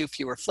 1.2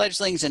 fewer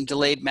fledglings and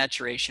delayed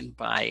maturation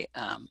by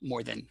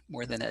more than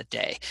a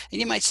day. And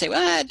you might say,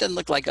 well, it doesn't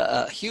look like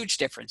a huge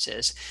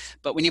differences.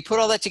 But when you put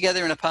all that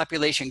together in a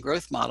population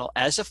growth model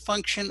as a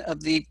function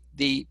of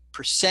the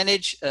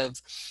percentage of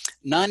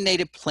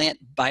non-native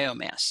plant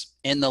biomass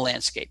in the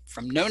landscape,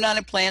 from no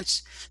native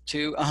plants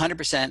to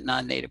 100%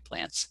 non-native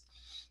plants,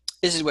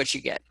 this is what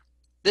you get.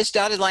 This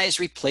dotted line is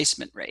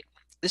replacement rate.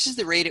 This is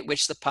the rate at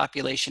which the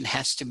population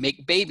has to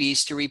make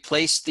babies to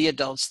replace the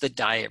adults that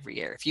die every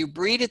year. If you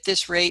breed at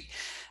this rate,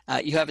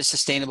 you have a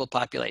sustainable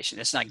population.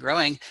 It's not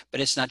growing, but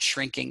it's not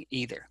shrinking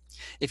either.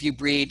 If you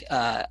breed,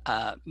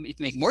 you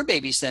make more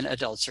babies than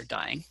adults are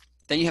dying,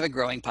 then you have a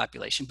growing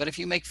population. But if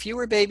you make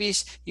fewer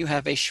babies, you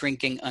have a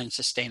shrinking,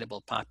 unsustainable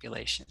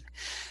population.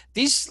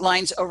 These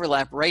lines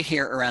overlap right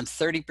here around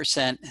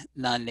 30%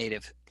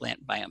 non-native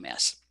plant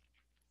biomass.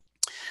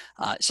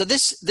 So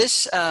this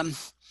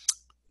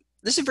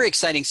is a very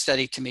exciting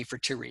study to me for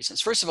 2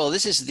 reasons. First of all,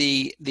 this is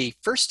the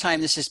first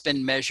time this has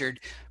been measured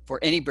for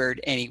any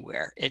bird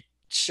anywhere. It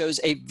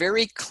shows a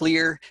very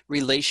clear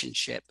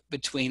relationship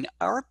between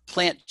our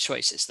plant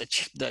choices,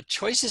 the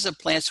choices of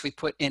plants we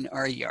put in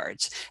our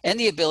yards, and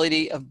the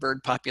ability of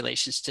bird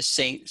populations to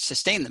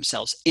sustain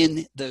themselves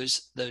in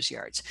those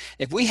yards.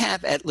 If we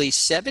have at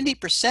least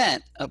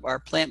 70% of our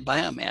plant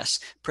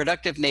biomass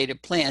productive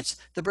native plants,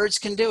 the birds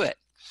can do it.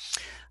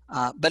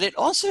 But it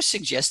also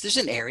suggests there's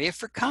an area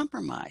for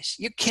compromise.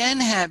 You can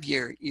have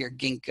your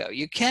ginkgo,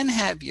 you can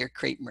have your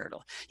crepe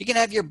myrtle, you can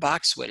have your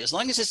boxwood. As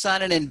long as it's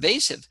not an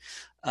invasive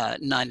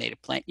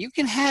non-native plant, you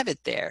can have it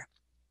there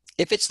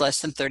if it's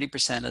less than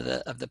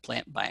 30% of the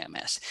plant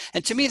biomass.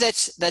 And to me,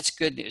 that's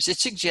good news. It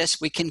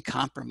suggests we can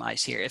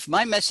compromise here. If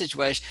my message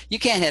was, you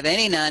can't have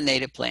any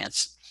non-native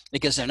plants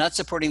because they're not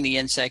supporting the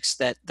insects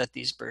that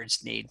these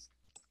birds need,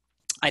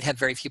 I'd have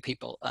very few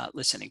people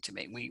listening to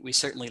me. We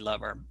certainly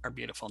love our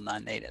beautiful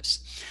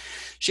non-natives.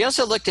 She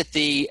also looked at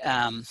the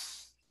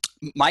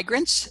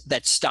migrants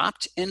that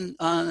stopped in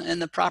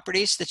the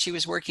properties that she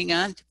was working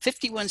on.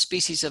 51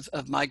 species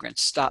of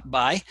migrants stopped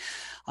by.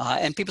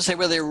 And people say,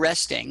 well, they're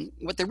resting.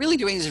 What they're really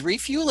doing is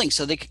refueling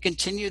so they can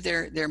continue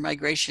their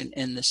migration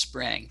in the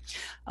spring.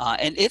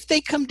 And if they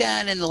come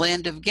down in the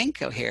land of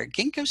ginkgo here,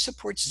 ginkgo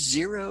supports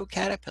 0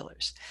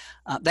 caterpillars.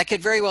 That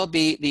could very well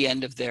be the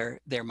end of their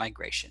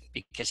migration,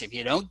 because if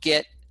you don't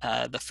get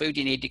the food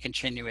you need to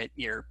continue it,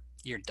 you're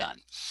done.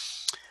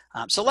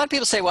 So a lot of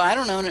people say, well, I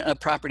don't own a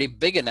property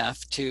big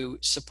enough to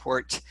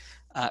support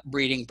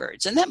breeding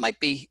birds. And that might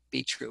be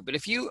true, but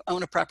if you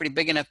own a property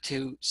big enough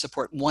to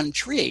support one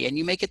tree and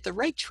you make it the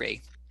right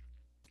tree,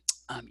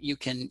 you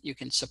can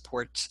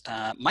support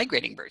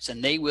migrating birds,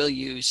 and they will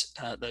use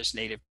those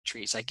native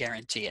trees, I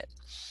guarantee it.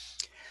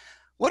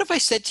 What if I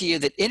said to you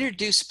that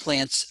introduced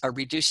plants are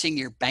reducing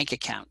your bank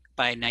account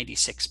by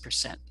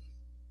 96%?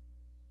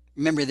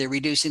 Remember, they're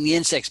reducing the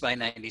insects by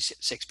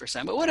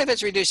 96%, but what if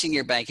it's reducing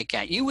your bank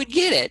account? You would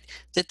get it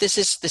that this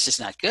is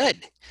not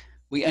good.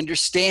 We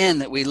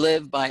understand that we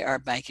live by our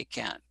bank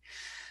account.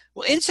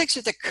 Well, insects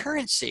are the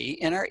currency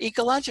in our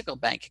ecological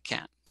bank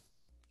account.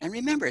 And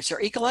remember, it's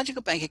our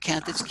ecological bank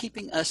account that's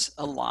keeping us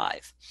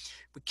alive.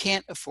 We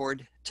can't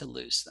afford to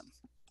lose them.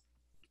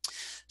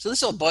 So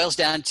this all boils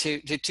down to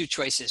two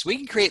choices. We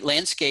can create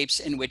landscapes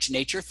in which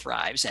nature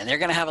thrives, and they're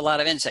going to have a lot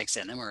of insects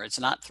in them, or it's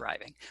not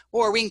thriving.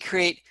 Or we can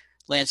create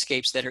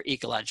landscapes that are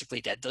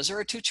ecologically dead. Those are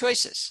our two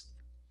choices.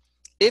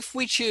 If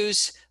we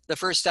choose the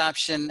first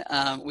option,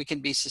 we can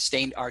be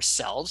sustained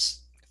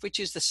ourselves. If we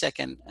choose the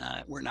second,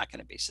 we're not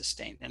going to be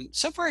sustained. And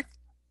so far,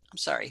 I'm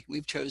sorry,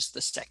 we've chose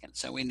the second,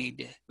 so we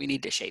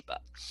need to shape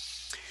up.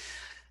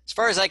 As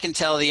far as I can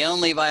tell, the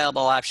only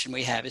viable option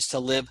we have is to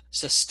live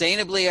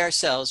sustainably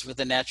ourselves with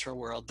the natural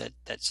world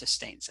that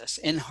sustains us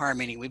in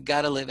harmony. We've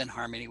got to live in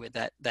harmony with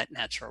that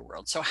natural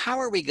world. So how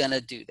are we going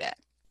to do that?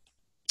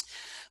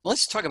 Well,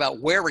 let's talk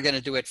about where we're going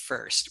to do it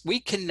first. We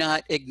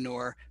cannot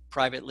ignore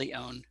privately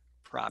owned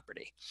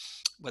property,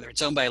 whether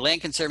it's owned by a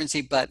land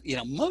conservancy, but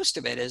most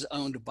of it is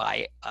owned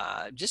by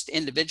just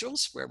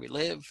individuals where we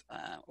live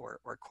or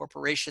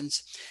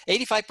corporations.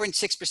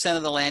 85.6%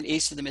 of the land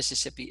east of the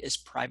Mississippi is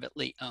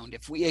privately owned.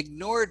 If we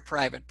ignored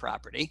private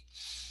property,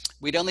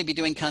 we'd only be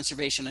doing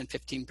conservation on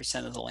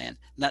 15% of the land,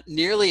 not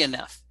nearly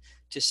enough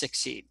to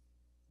succeed,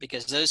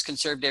 because those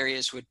conserved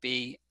areas would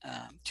be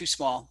too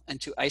small and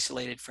too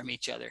isolated from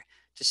each other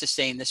to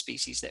sustain the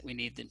species that we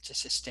need them to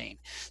sustain.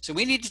 So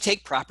we need to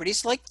take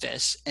properties like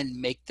this and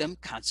make them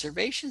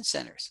conservation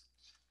centers.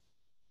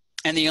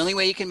 And the only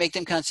way you can make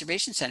them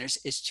conservation centers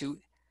is to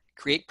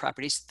create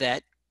properties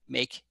that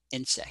make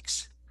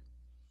insects.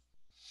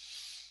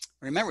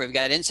 Remember, we've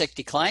got insect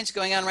declines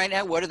going on right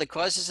now. What are the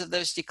causes of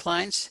those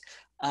declines?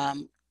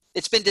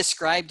 It's been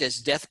described as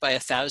death by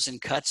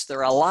 1,000 cuts. There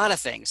are a lot of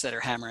things that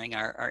are hammering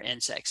our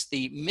insects.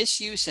 The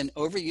misuse and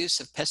overuse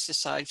of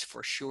pesticides,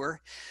 for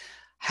sure.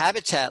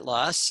 Habitat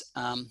loss,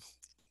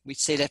 we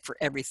say that for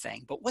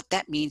everything, but what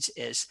that means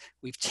is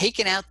we've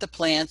taken out the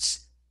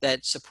plants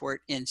that support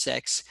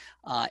insects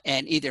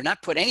and either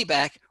not put any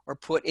back or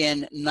put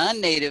in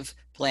non-native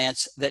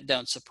plants that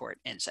don't support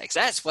insects.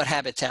 That's what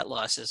habitat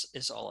loss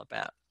is all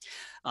about.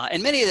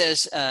 And many of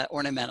those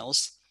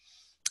ornamentals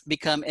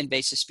become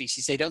invasive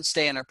species. They don't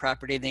stay on our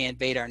property, they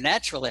invade our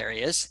natural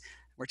areas.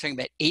 We're talking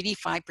about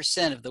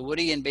 85% of the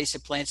woody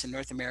invasive plants in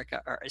North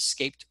America are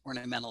escaped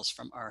ornamentals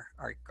from our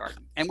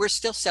garden. And we're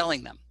still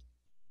selling them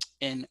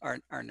in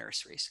our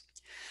nurseries.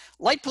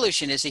 Light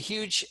pollution is it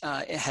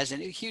has a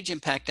huge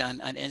impact on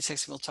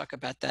insects. We'll talk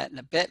about that in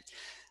a bit.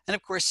 And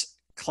of course,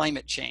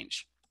 climate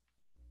change.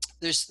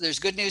 There's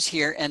good news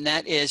here, and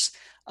that is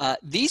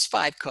these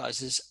 5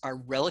 causes are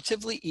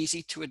relatively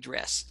easy to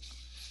address.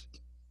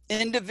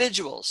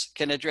 Individuals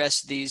can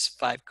address these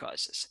 5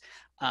 causes.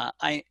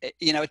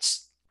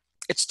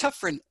 It's tough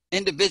for an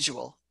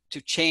individual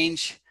to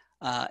change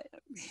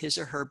his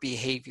or her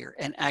behavior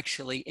and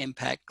actually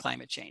impact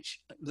climate change.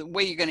 The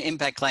way you're going to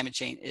impact climate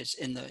change is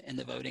in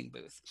the voting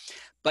booth.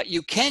 But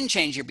you can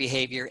change your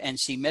behavior and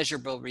see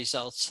measurable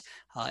results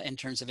in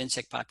terms of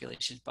insect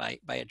populations by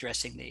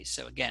addressing these.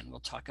 So again,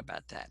 we'll talk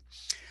about that.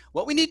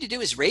 What we need to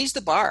do is raise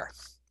the bar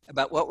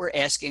about what we're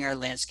asking our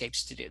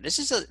landscapes to do. This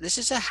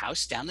is a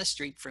house down the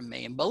street from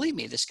me, and believe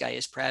me, this guy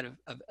is proud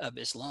of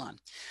his lawn.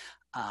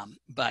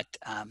 But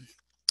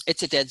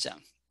it's a dead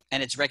zone,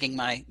 and it's wrecking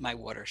my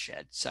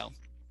watershed. So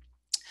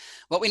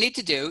what we need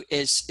to do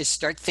is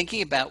start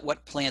thinking about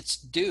what plants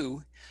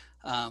do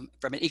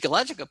from an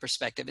ecological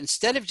perspective,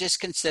 instead of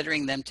just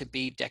considering them to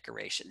be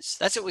decorations.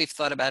 That's what we've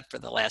thought about for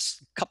the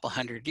last couple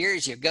hundred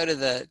years. You go to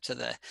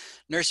the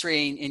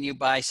nursery and you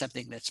buy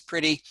something that's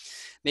pretty.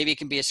 Maybe it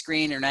can be a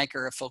screen or an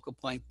anchor or a focal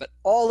point, but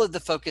all of the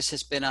focus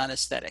has been on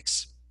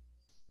aesthetics,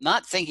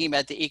 not thinking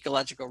about the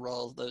ecological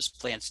role those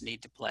plants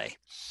need to play.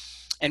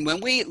 And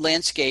when we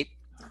landscape,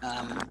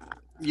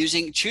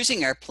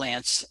 choosing our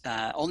plants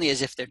only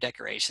as if they're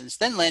decorations,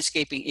 then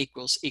landscaping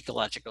equals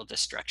ecological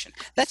destruction.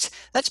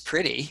 That's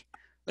pretty,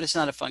 but it's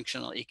not a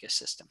functional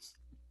ecosystem.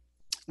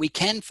 We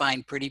can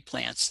find pretty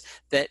plants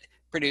that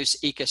produce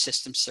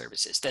ecosystem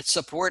services, that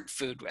support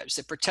food webs,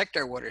 that protect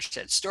our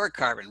watershed, store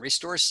carbon,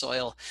 restore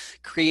soil,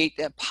 create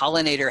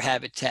pollinator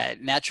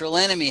habitat, natural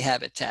enemy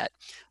habitat.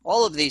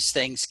 All of these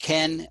things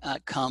can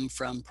come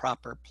from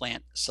proper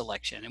plant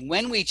selection. And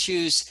when we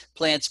choose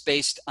plants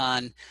based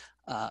on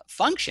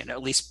function,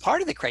 at least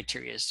part of the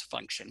criteria is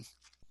function,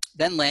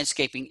 then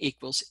landscaping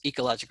equals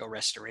ecological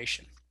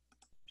restoration.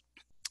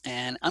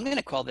 And I'm going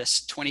to call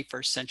this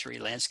 21st century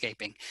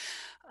landscaping.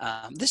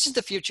 This is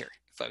the future.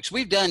 folks.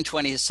 We've done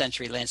 20th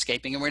century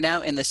landscaping and we're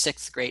now in the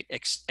 6th great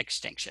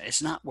extinction.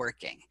 It's not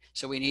working.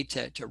 So we need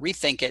to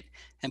rethink it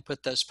and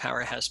put those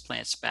powerhouse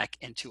plants back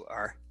into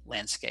our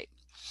landscape.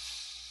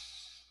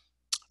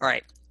 All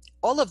right.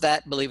 All of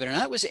that, believe it or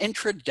not, was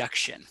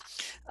introduction.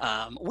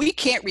 We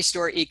can't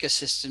restore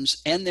ecosystems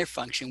and their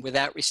function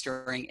without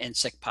restoring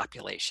insect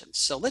populations.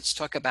 So let's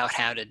talk about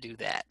how to do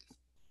that.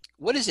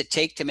 What does it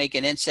take to make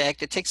an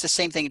insect? It takes the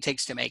same thing it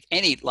takes to make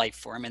any life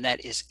form, and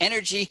that is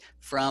energy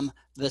from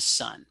the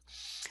sun.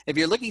 If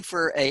you're looking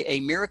for a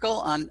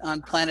miracle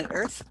on planet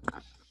Earth,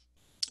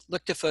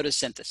 look to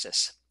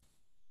photosynthesis.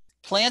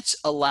 Plants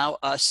allow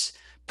us,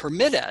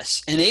 permit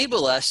us,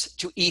 enable us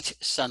to eat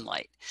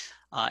sunlight.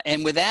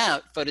 And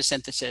without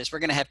photosynthesis, we're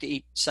going to have to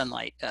eat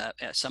sunlight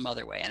some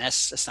other way, and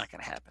that's not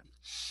going to happen.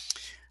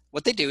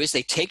 What they do is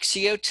they take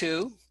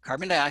CO2,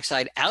 carbon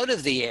dioxide, out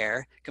of the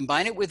air,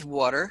 combine it with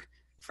water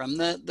from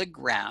the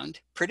ground,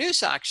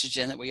 produce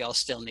oxygen that we all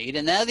still need,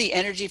 and now the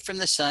energy from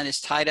the sun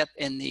is tied up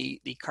in the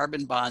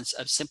carbon bonds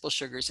of simple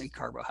sugars and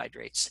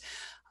carbohydrates.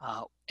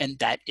 And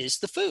that is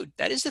the food.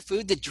 That is the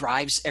food that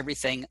drives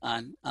everything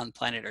on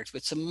planet Earth,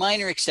 with some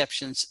minor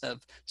exceptions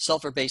of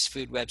sulfur-based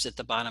food webs at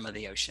the bottom of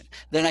the ocean.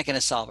 They're not going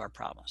to solve our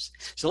problems.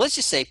 So let's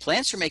just say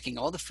plants are making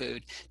all the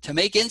food. To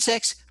make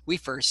insects, we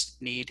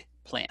first need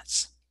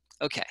plants.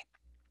 Okay.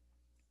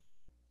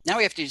 Now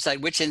we have to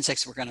decide which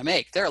insects we're going to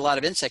make. There are a lot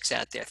of insects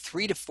out there,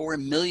 3 to 4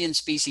 million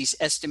species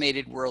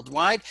estimated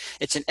worldwide.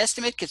 It's an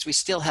estimate because we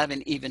still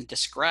haven't even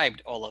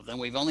described all of them.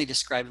 We've only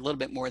described a little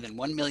bit more than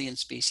 1 million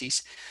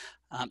species.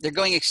 They're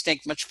going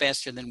extinct much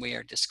faster than we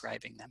are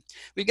describing them.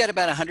 We've got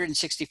about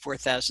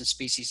 164,000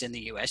 species in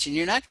the US, and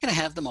you're not going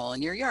to have them all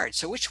in your yard.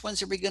 So which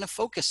ones are we going to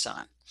focus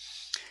on?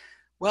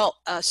 Well,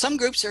 some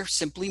groups are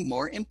simply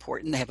more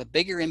important. They have a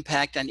bigger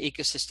impact on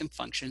ecosystem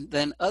function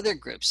than other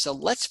groups. So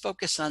let's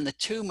focus on the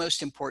 2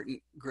 most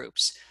important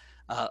groups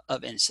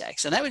of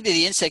insects. And that would be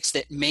the insects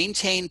that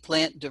maintain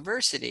plant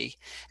diversity,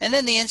 and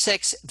then the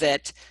insects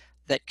that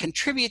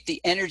contribute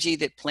the energy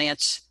that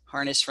plants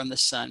harness from the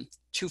sun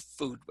to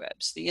food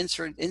webs, the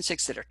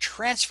insects that are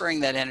transferring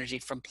that energy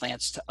from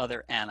plants to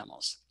other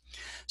animals.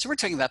 So we're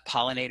talking about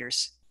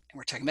pollinators, and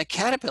we're talking about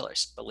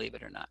caterpillars, believe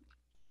it or not.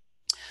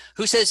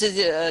 Who says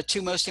the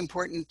 2 most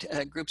important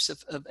groups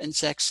of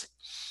insects?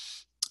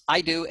 I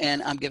do,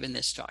 and I'm giving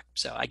this talk,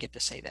 so I get to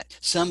say that.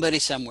 Somebody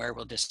somewhere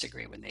will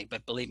disagree with me,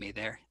 but believe me,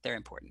 they're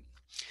important.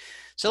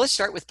 So let's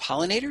start with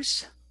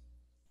pollinators.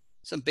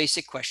 Some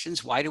basic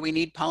questions. Why do we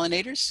need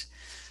pollinators?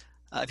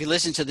 If you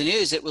listen to the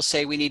news, it will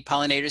say we need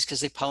pollinators because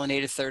they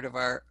pollinate 1/3 of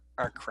our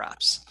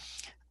crops.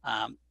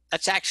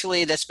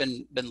 That's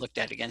been looked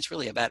at again. It's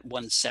really about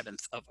 1/7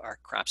 of our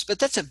crops, but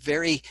that's a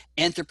very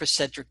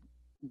anthropocentric,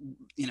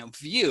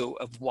 view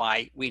of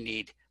why we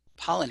need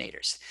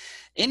pollinators.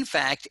 In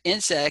fact,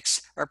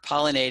 insects are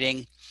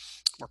pollinating,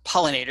 or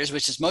pollinators,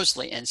 which is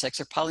mostly insects,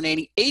 are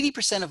pollinating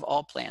 80% of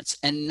all plants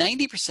and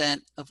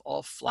 90% of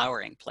all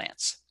flowering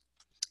plants.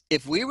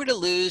 If we were to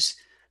lose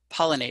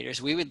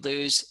pollinators, we would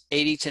lose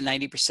 80 to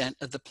 90%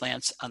 of the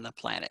plants on the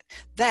planet.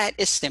 That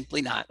is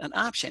simply not an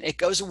option. It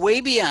goes way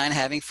beyond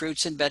having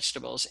fruits and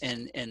vegetables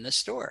in the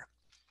store.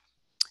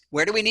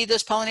 Where do we need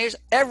those pollinators?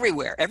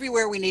 Everywhere.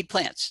 Everywhere we need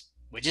plants,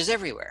 which is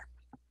everywhere.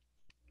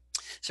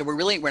 So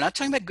we're not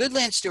talking about good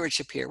land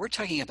stewardship here. We're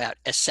talking about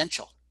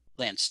essential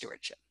land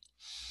stewardship.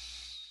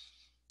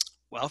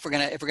 Well, if we're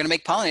gonna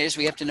make pollinators,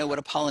 we have to know what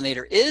a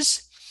pollinator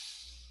is.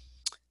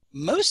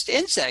 Most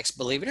insects,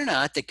 believe it or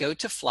not, that go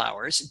to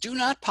flowers do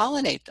not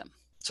pollinate them.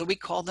 So we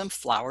call them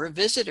flower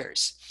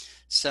visitors.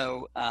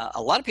 So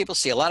a lot of people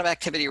see a lot of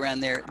activity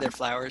around their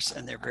flowers,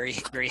 and they're very,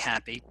 very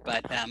happy.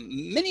 But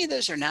many of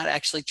those are not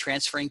actually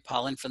transferring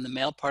pollen from the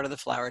male part of the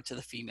flower to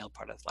the female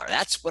part of the flower.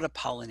 That's what a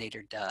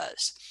pollinator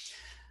does.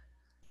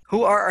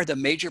 Who are the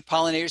major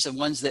pollinators, the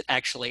ones that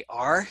actually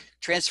are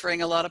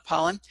transferring a lot of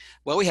pollen?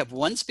 Well, we have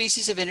 1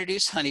 species of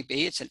introduced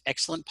honeybee. It's an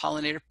excellent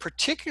pollinator,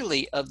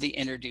 particularly of the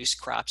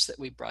introduced crops that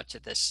we brought to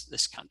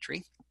this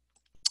country.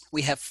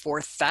 We have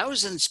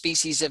 4,000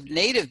 species of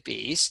native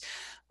bees,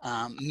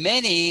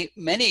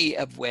 many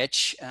of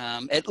which,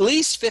 at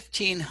least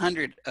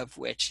 1,500 of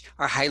which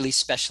are highly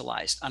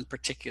specialized on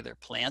particular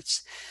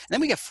plants. And then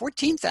we have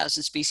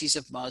 14,000 species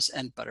of moths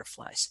and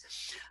butterflies.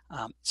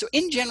 So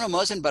in general,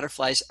 moths and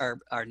butterflies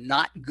are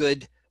not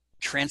good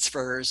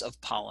transfers of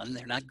pollen.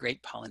 They're not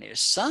great pollinators.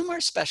 Some are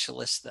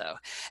specialists though,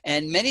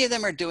 and many of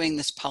them are doing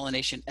this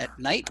pollination at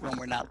night when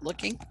we're not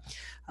looking.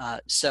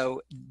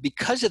 So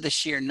because of the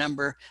sheer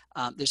number,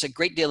 there's a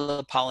great deal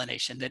of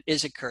pollination that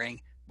is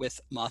occurring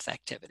with moth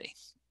activity.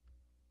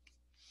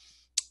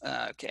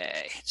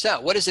 Okay,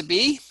 so what is a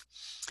bee?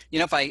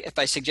 If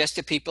I suggest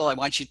to people, I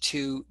want you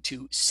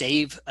to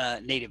save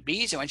native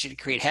bees, I want you to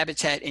create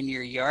habitat in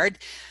your yard.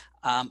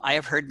 I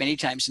have heard many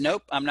times,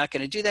 nope, I'm not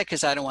going to do that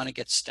because I don't want to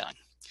get stung.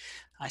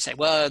 I say,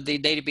 well, the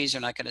native bees are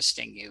not going to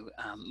sting you.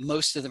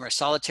 Most of them are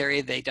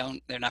solitary.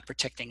 They're not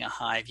protecting a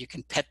hive. You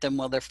can pet them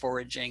while they're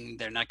foraging.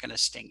 They're not going to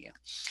sting you.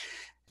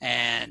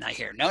 And I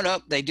hear,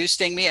 no, they do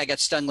sting me. I got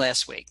stung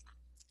last week.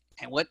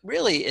 And what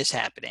really is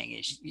happening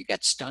is you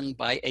got stung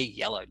by a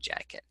yellow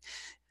jacket.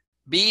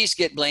 Bees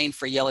get blamed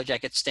for yellow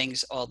jacket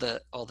stings all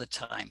the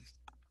time.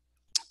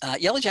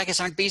 Yellow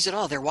jackets aren't bees at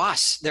all. They're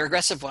wasps. They're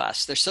aggressive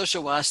wasps. They're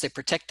social wasps. They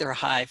protect their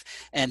hive.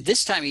 And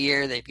this time of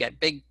year, they've got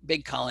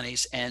big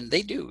colonies, and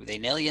they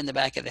nail you in the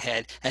back of the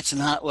head. That's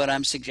not what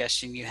I'm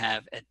suggesting you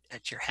have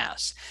at your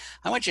house.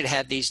 I want you to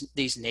have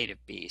these native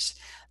bees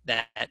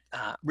that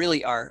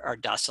really are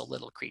docile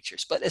little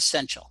creatures, but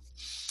essential.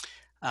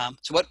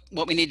 So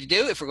what we need to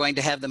do if we're going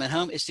to have them at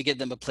home is to give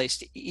them a place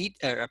to eat,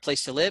 or a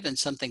place to live and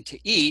something to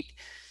eat.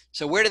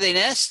 So where do they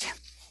nest?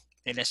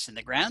 They nest in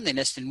the ground, they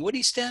nest in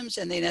woody stems,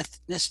 and they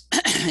nest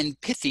in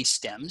pithy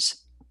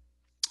stems.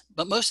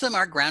 But most of them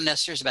are ground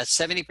nesters. About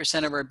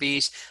 70% of our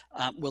bees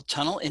will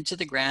tunnel into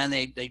the ground.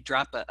 They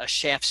drop a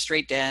shaft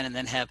straight down and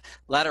then have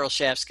lateral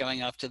shafts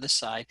going off to the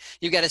side.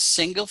 You've got a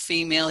single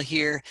female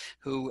here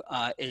who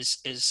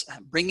is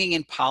bringing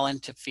in pollen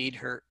to feed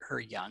her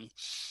young.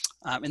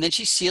 And then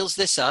she seals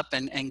this up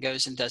and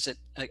goes and does it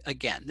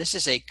again. This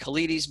is a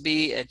Calides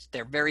bee.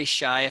 They're very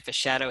shy. If a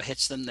shadow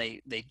hits them,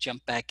 they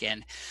jump back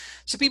in.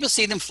 So people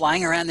see them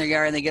flying around their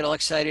yard and they get all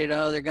excited.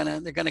 Oh, they're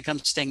gonna come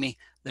sting me.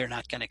 They're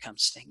not gonna come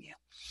sting you.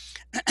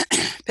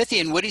 Pithy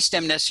and woody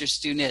stem nesters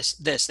do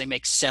this. They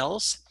make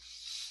cells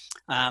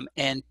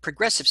and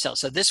progressive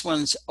cells. So this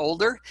one's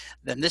older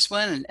than this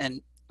one,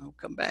 and I'll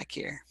come back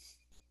here.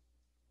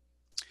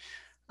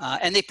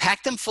 And they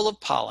pack them full of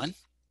pollen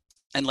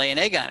and lay an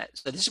egg on it.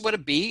 So this is what a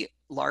bee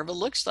larva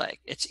looks like.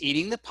 It's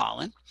eating the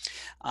pollen.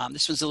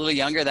 This one's a little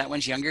younger, that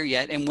one's younger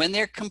yet. And when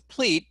they're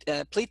complete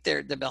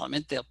their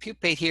development, they'll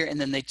pupate here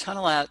and then they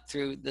tunnel out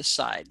through the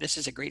side. This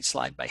is a great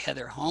slide by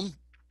Heather Holm,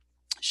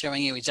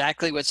 showing you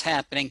exactly what's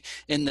happening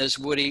in those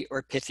woody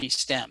or pithy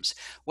stems.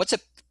 What's a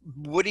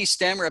woody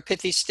stem or a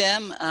pithy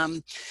stem?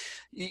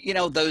 You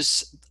know,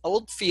 those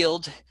old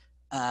field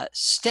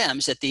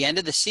stems at the end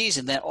of the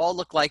season that all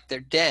look like they're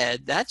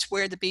dead, that's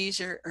where the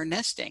bees are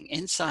nesting,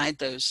 inside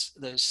those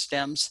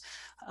stems.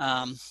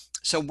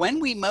 So when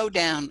we mow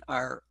down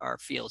our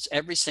fields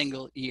every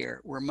single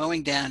year, we're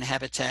mowing down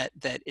habitat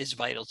that is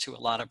vital to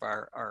a lot of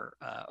our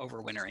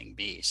overwintering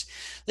bees.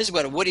 This is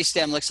what a woody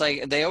stem looks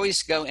like. They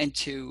always go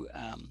into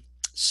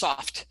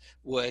soft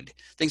wood,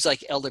 things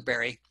like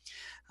elderberry.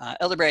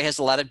 Elderberry has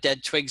a lot of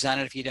dead twigs on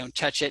it if you don't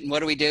touch it. And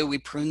what do? We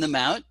prune them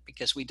out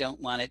because we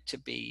don't want it to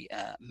be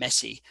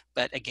messy.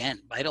 But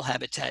again, vital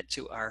habitat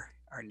to our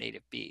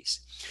native bees.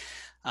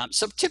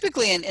 So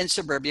typically in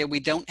suburbia, we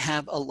don't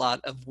have a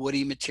lot of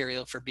woody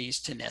material for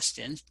bees to nest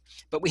in,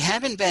 but we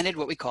have invented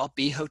what we call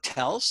bee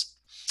hotels.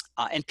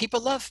 And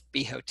people love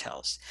bee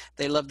hotels.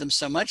 They love them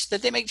so much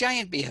that they make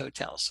giant bee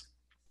hotels.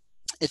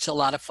 It's a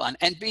lot of fun,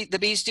 and the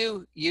bees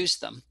do use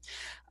them.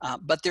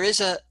 But there is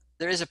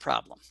a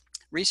problem.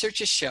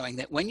 Research is showing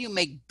that when you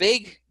make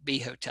big bee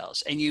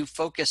hotels and you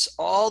focus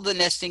all the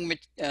nesting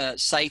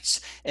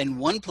sites in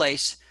one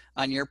place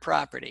on your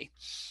property,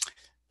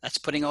 that's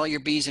putting all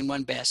your bees in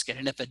one basket.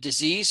 And if a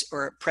disease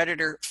or a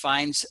predator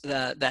finds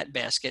that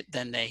basket,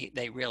 then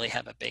they really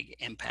have a big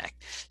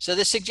impact. So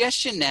the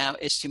suggestion now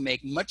is to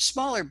make much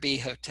smaller bee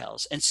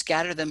hotels and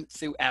scatter them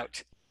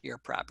throughout your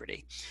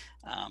property.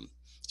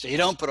 So you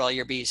don't put all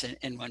your bees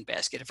in one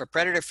basket. If a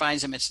predator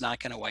finds them, it's not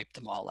going to wipe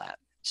them all out.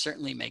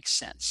 Certainly makes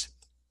sense.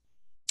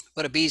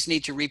 What do bees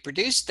need to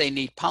reproduce? They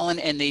need pollen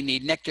and they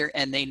need nectar,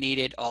 and they need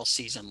it all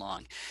season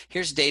long.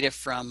 Here's data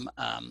from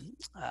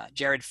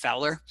Jared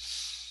Fowler,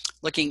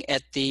 looking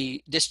at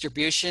the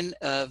distribution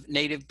of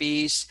native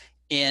bees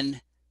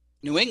in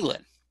New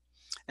England.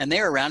 And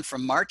they're around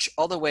from March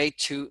all the way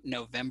to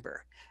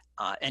November.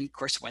 And of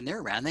course, when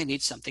they're around, they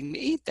need something to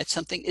eat. That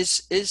something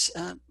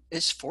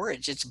is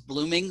forage. It's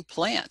blooming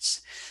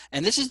plants.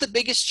 And this is the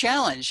biggest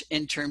challenge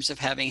in terms of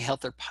having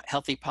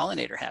healthy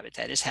pollinator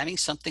habitat, is having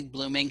something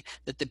blooming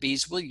that the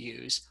bees will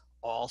use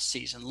all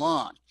season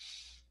long.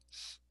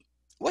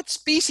 What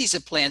species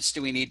of plants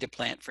do we need to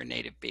plant for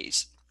native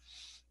bees?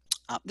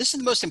 This is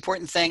the most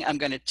important thing I'm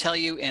going to tell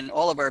you in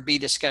all of our bee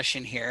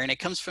discussion here, and it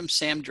comes from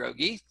Sam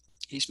Droege.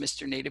 He's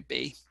Mr. Native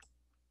Bee.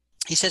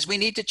 He says we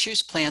need to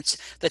choose plants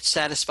that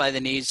satisfy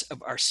the needs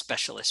of our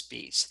specialist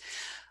bees.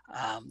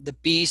 The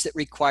bees that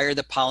require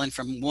the pollen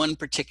from one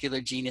particular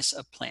genus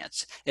of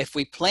plants. If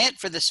we plant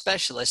for the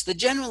specialists, the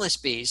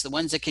generalist bees, the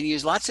ones that can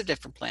use lots of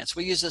different plants,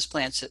 we use those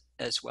plants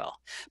as well.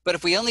 But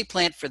if we only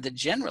plant for the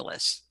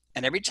generalists,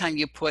 and every time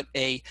you put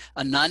a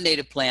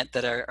non-native plant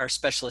that our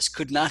specialists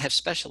could not have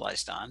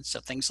specialized on, so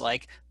things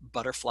like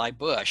butterfly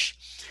bush,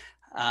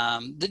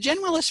 the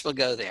generalists will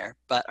go there,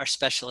 but our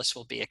specialists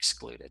will be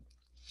excluded.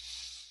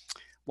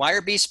 Why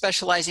are bees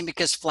specializing?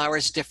 Because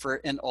flowers differ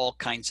in all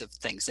kinds of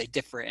things. They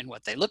differ in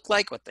what they look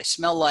like, what they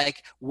smell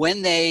like,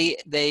 when they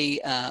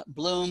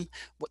bloom.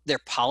 Their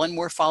pollen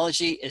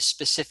morphology is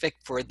specific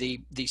for the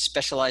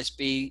specialized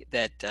bee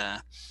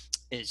that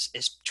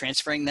is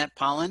transferring that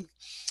pollen.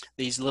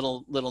 These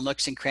little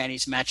nooks and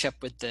crannies match up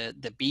with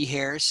the bee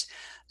hairs.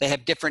 They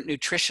have different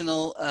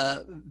nutritional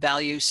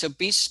values. So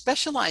bees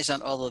specialize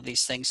on all of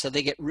these things, so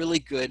they get really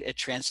good at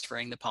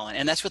transferring the pollen.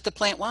 And that's what the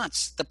plant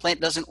wants. The plant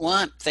doesn't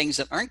want things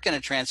that aren't going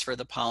to transfer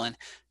the pollen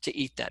to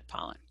eat that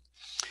pollen.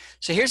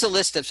 So here's a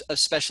list of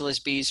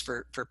specialist bees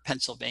for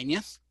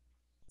Pennsylvania.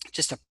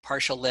 just a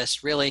partial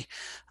list, really.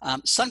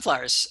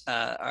 Sunflowers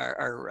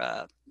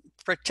are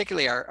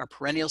particularly our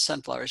perennial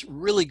sunflowers,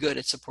 really good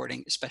at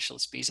supporting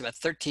specialist bees. About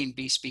 13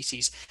 bee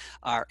species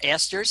are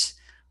asters.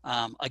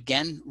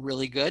 Again,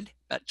 really good.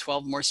 About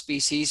 12 more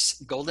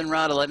species.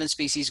 Goldenrod, 11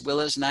 species.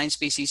 Willows, 9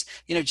 species.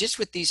 You know, just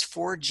with these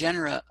 4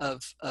 genera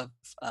of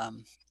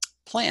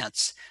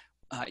plants,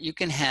 you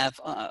can have,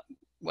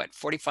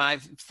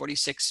 45,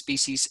 46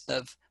 species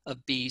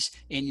of bees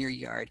in your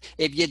yard.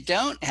 If you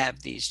don't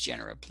have these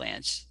genera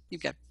plants,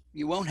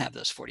 you won't have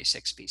those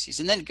 46 species.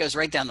 And then it goes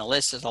right down the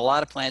list. There's a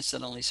lot of plants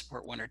that only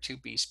support 1 or 2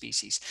 bee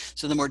species.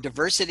 So the more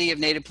diversity of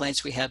native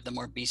plants we have, the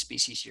more bee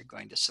species you're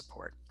going to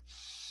support.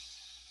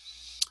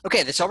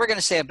 Okay, that's all we're going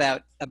to say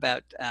about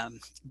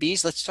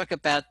bees. Let's talk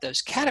about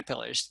those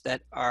caterpillars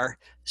that are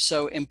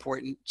so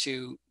important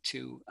to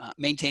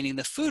maintaining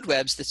the food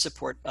webs that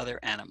support other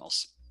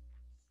animals.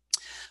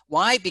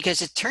 Why?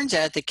 Because it turns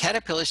out that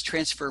caterpillars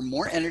transfer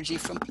more energy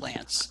from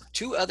plants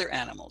to other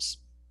animals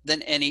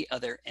than any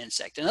other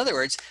insect. In other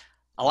words,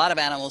 a lot of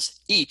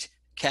animals eat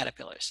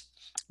caterpillars,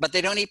 but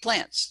they don't eat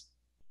plants.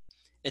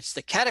 It's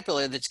the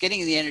caterpillar that's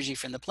getting the energy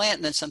from the plant,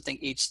 and then something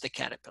eats the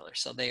caterpillar.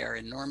 So they are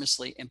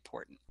enormously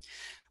important,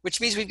 which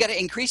means we've got to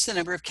increase the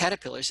number of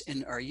caterpillars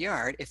in our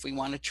yard if we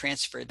want to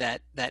transfer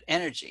that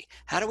energy.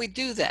 How do we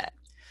do that?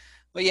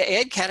 Well, you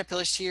add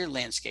caterpillars to your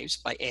landscapes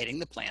by adding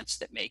the plants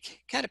that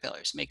make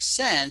caterpillars. Makes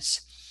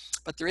sense,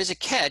 but there is a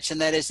catch,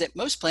 and that is that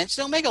most plants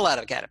don't make a lot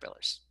of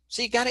caterpillars.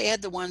 So you got to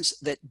add the ones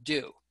that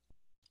do,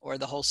 or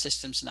the whole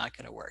system's not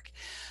going to work.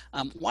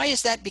 Why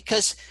is that?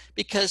 Because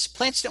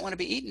plants don't want to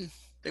be eaten.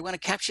 They want to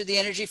capture the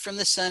energy from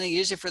the sun and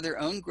use it for their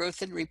own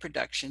growth and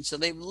reproduction. So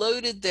they've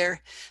loaded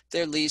their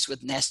leaves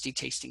with nasty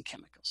tasting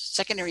chemicals,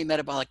 secondary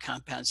metabolic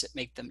compounds that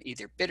make them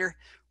either bitter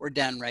or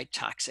downright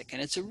toxic.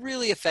 And it's a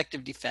really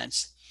effective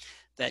defense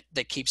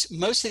that keeps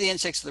most of the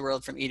insects of the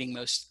world from eating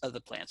most of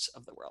the plants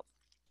of the world.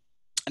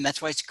 And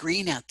that's why it's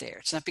green out there.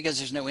 It's not because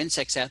there's no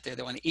insects out there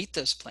that want to eat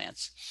those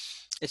plants.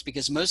 It's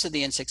because most of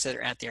the insects that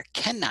are out there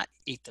cannot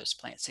eat those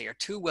plants. They are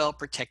too well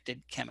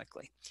protected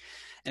chemically.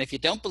 And if you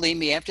don't believe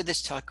me, after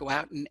this talk, go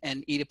out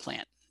and eat a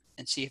plant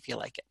and see if you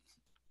like it.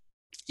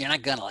 You're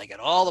not going to like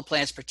it. All the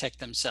plants protect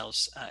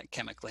themselves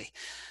chemically.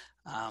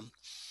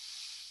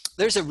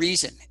 There's a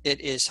reason it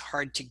is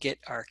hard to get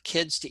our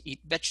kids to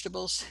eat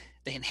vegetables.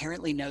 They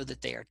inherently know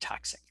that they are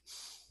toxic.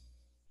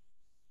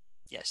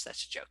 Yes,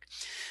 that's a joke.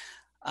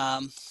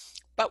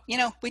 But you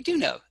know, we do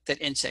know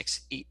that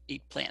insects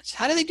eat plants.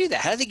 How do they do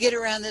that? How do they get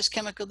around those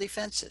chemical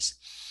defenses?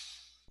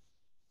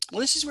 Well,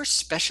 this is where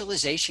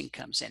specialization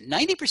comes in.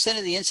 90%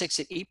 of the insects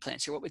that eat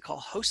plants are what we call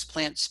host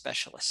plant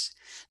specialists.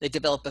 They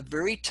develop a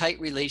very tight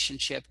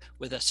relationship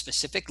with a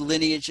specific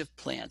lineage of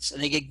plants,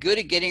 and they get good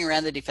at getting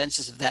around the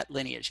defenses of that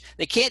lineage.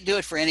 They can't do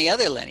it for any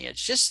other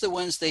lineage, just the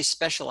ones they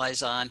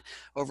specialize on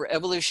over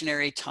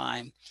evolutionary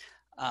time,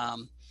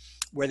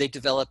 where they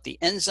develop the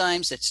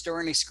enzymes that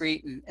store and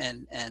excrete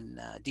and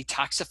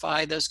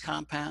detoxify those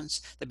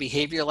compounds, the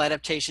behavioral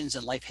adaptations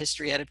and life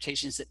history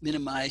adaptations that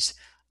minimize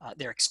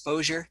their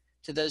exposure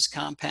to those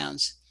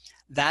compounds.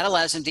 That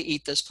allows them to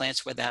eat those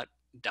plants without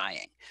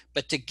dying.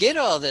 But to get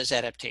all those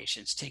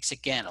adaptations takes,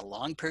 again, a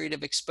long period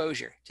of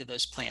exposure to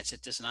those plants.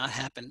 It does not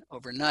happen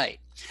overnight.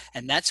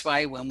 And that's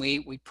why when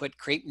we put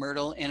crepe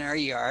myrtle in our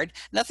yard,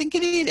 nothing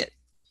can eat it.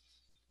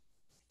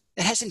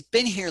 It hasn't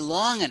been here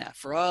long enough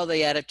for all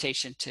the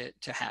adaptation to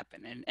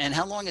happen. And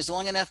how long is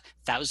long enough?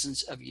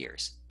 Thousands of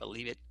years,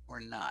 believe it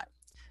or not.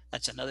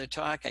 That's another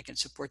talk. I can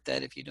support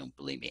that if you don't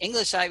believe me.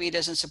 English ivy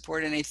doesn't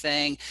support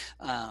anything,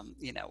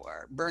 you know,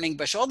 or burning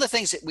bush, all the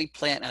things that we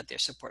plant out there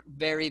support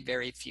very,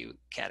 very few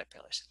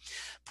caterpillars.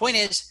 Point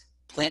is,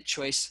 plant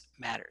choice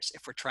matters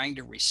if we're trying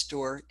to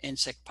restore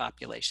insect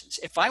populations.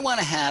 If I want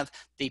to have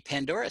the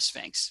Pandora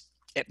Sphinx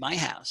at my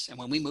house, and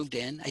when we moved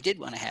in, I did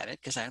want to have it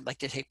because I like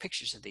to take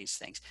pictures of these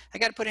things. I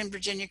got to put in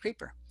Virginia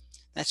creeper.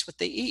 That's what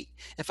they eat.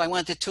 If I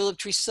want the tulip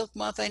tree silk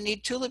moth, I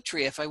need tulip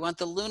tree. If I want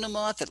the Luna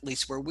moth, at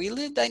least where we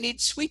lived, I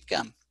need sweet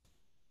gum.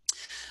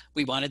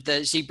 We wanted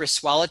the zebra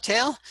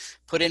swallowtail,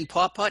 put in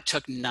pawpaw. It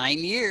took 9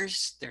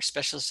 years. They're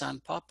specialists on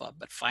pawpaw,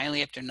 but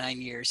finally after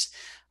 9 years,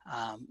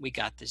 we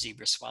got the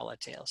zebra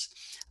swallowtails.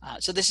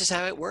 So this is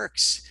how it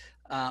works.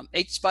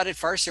 Eight-spotted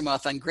forester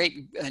moth on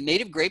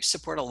native grapes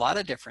support a lot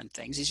of different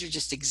things. These are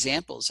just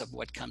examples of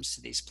what comes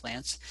to these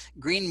plants.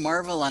 Green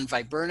marvel on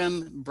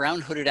viburnum, brown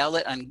hooded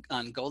owlet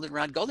on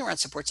goldenrod. Goldenrod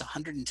supports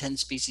 110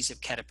 species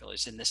of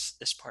caterpillars in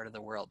this part of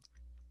the world.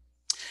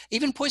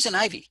 Even poison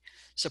ivy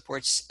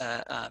supports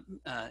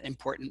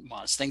important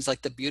moths, things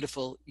like the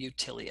beautiful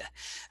Utilia.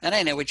 And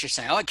I know what you're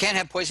saying. Oh, I can't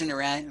have poison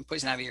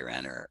ivy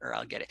around or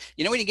I'll get it.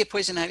 You know when you get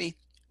poison ivy?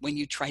 When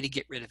you try to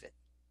get rid of it.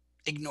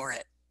 Ignore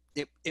it.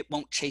 It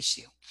won't chase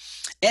you.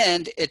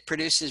 And it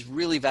produces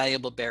really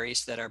valuable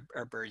berries that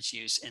our birds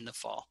use in the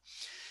fall.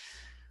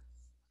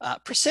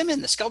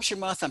 Persimmon, the sculpture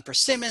moth on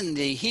persimmon,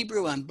 the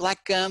Hebrew on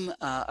black gum,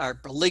 our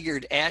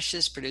beleaguered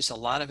ashes produce a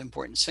lot of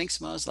important sphinx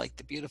moths like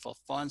the beautiful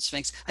fawn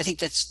sphinx. I think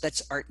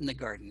that's art in the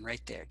garden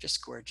right there,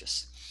 just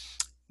gorgeous.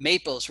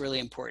 Maples, really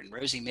important.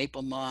 Rosy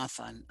maple moth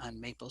on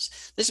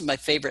maples. This is my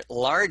favorite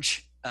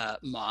large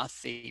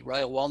moth, the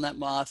royal walnut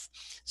moth.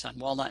 It's on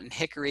walnut and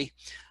hickory.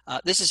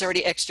 This is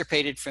already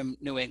extirpated from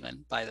New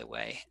England, by the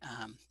way,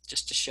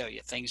 just to show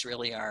you things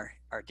really are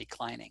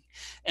declining.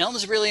 Elm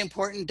is really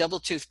important, double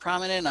tooth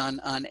prominent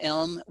on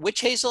elm.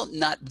 Witch hazel,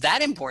 not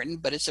that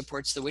important, but it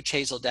supports the witch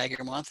hazel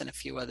dagger moth and a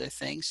few other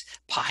things.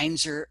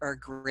 Pines are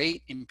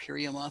great,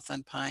 imperial moth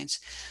on pines.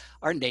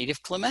 Our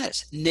native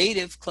clematis.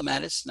 Native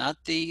clematis, not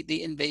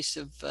the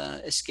invasive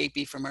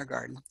escapee from our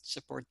garden.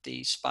 Support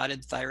the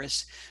spotted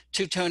thyrus,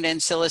 two-toned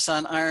ancillus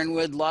on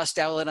ironwood, lost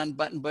owlet on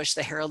buttonbush,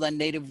 the herald on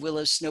native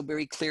willow,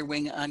 snowberry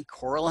clearwing on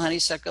coral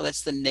honeysuckle.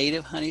 That's the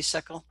native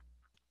honeysuckle.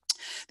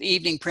 The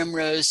evening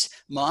primrose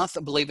moth,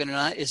 believe it or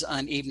not, is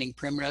on evening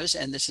primrose,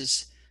 and this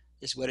is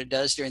what it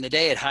does during the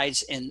day. It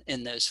hides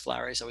in those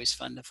flowers. Always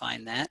fun to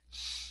find that.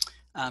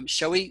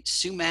 Showy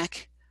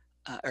sumac,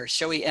 or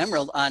showy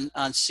emerald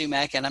on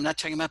sumac, and I'm not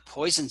talking about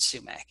poison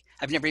sumac.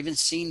 I've never even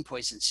seen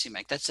poison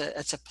sumac. That's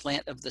a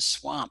plant of the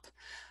swamp.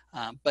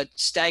 But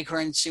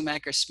staghorn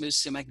sumac or smooth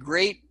sumac,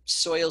 great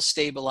soil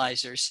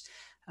stabilizers.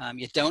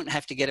 You don't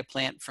have to get a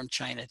plant from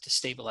China to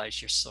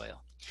stabilize your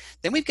soil.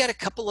 Then we've got a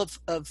couple of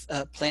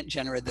plant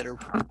genera that are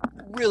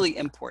really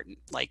important,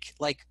 like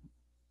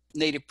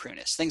native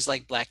prunus, things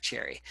like black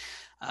cherry,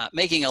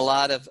 making a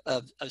lot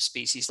of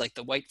species like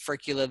the white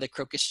furcula, the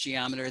crocus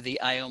geometer,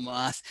 the Io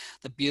moth,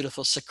 the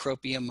beautiful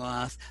cecropia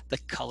moth, the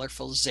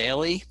colorful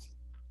zale,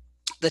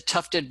 the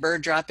tufted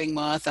bird dropping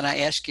moth. And I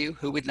ask you,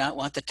 who would not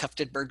want the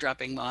tufted bird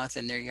dropping moth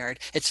in their yard?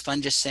 It's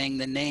fun just saying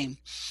the name.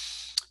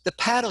 The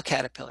paddle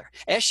caterpillar.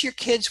 Ask your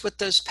kids what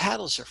those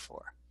paddles are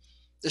for.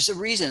 There's a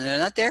reason. They're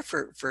not there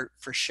for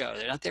show.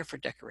 They're not there for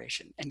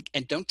decoration.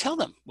 And don't tell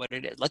them what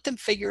it is. Let them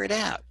figure it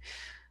out.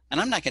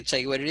 And I'm not going to tell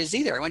you what it is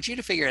either. I want you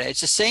to figure it out.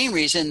 It's the same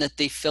reason that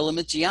the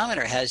filament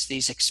geometer has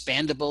these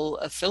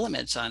expandable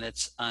filaments on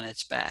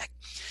its back.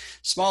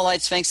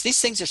 Small-eyed sphinx. These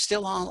things are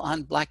still all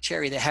on black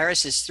cherry. The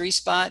Harris's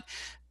three-spot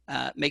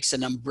makes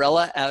an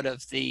umbrella out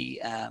of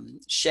the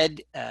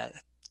shed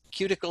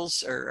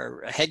cuticles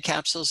or head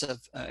capsules of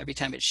every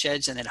time it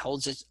sheds, and then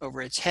holds it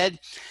over its head.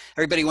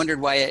 Everybody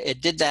wondered why it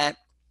did that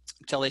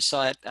until they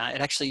saw it. It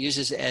actually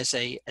uses it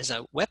as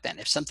a weapon.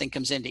 If something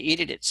comes in to eat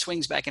it, it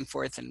swings back and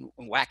forth and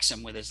whacks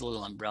them with its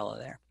little umbrella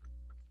there.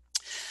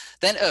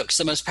 Then oaks,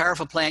 the most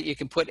powerful plant you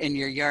can put in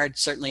your yard,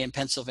 certainly in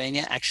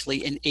Pennsylvania,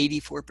 actually in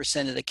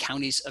 84% of the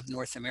counties of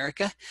North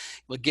America.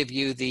 Will give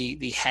you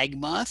the hag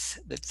moth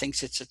that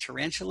thinks it's a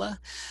tarantula,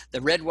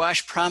 the red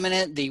wash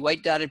prominent, the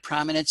white dotted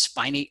prominent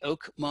spiny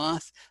oak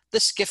moth, the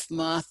skiff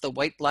moth, the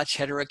white blotch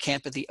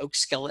heterocampa, the oak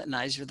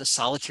skeletonizer, the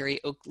solitary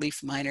oak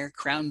leaf miner,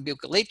 crown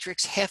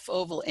buccalatrix, half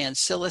oval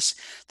ancillus,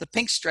 the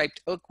pink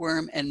striped oak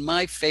worm, and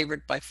my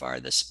favorite by far,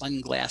 the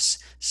spun glass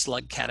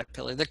slug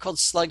caterpillar. They're called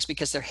slugs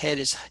because their head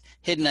is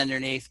hidden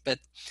underneath, but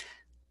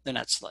they're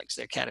not slugs.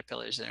 They're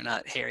caterpillars. They're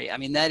not hairy. I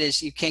mean, that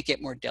is, you can't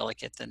get more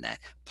delicate than that.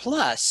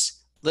 Plus,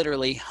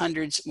 literally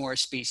hundreds more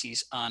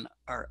species on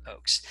our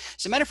oaks.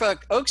 As a matter of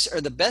fact, oaks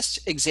are the best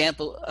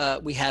example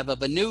we have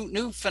of a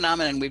new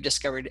phenomenon we've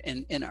discovered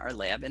in our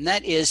lab, and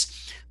that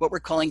is what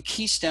we're calling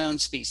keystone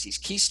species,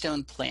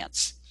 keystone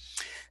plants.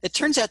 It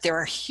turns out there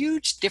are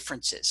huge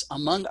differences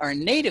among our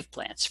native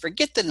plants,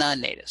 forget the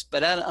non-natives,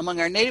 but among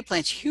our native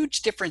plants,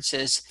 huge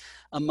differences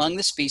among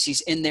the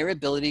species in their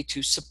ability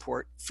to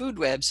support food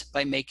webs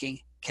by making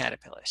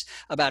caterpillars.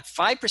 About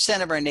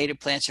 5% of our native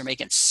plants are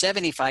making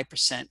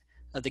 75%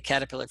 of the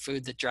caterpillar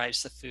food that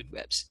drives the food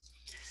webs.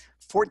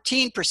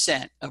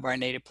 14% of our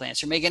native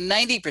plants are making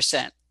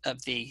 90%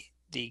 of the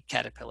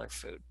caterpillar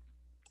food,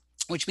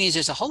 which means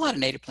there's a whole lot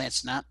of native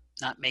plants not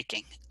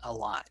making a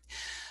lot.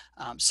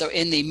 So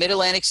in the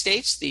mid-Atlantic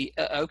states, the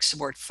oaks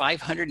support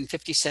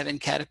 557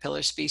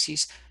 caterpillar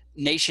species.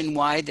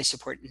 Nationwide, they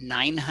support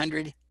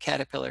 900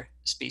 caterpillar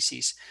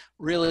species.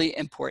 Really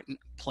important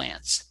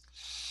plants.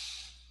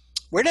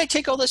 Where did I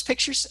take all those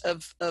pictures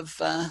of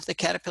the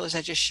caterpillars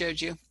I just showed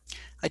you?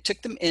 I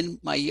took them in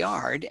my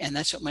yard, and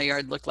that's what my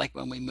yard looked like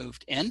when we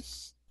moved in.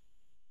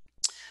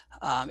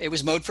 It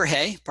was mowed for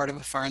hay, part of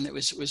a farm that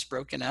was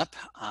broken up,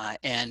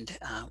 and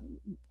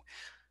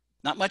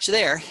not much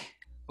there.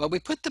 Well, we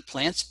put the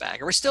plants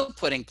back, or we're still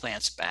putting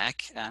plants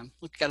back.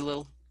 We've got a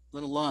little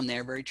lawn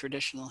there, very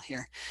traditional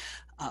here.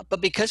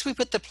 But because we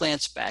put the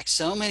plants back,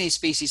 so many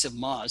species of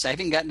moths, I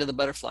haven't gotten to the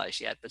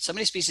butterflies yet, but so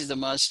many species of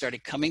moths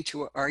started coming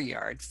to our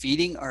yard,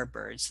 feeding our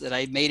birds, that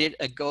I made it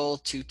a goal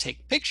to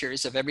take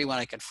pictures of everyone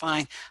I could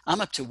find.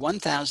 I'm up to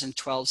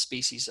 1,012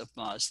 species of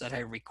moths that I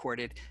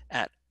recorded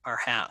at our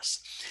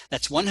house.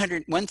 That's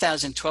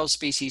 1,012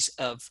 species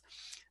of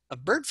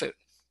bird food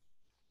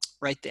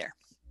right there.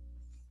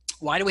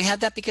 Why do we have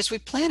that? Because we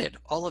planted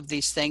all of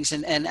these things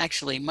and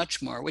actually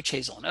much more, witch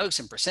hazel and oaks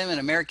and persimmon,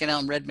 American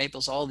elm, red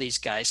maples, all these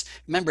guys.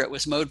 Remember, it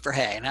was mowed for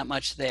hay, not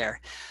much there.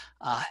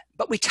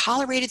 But we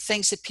tolerated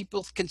things that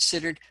people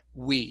considered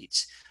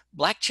weeds.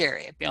 Black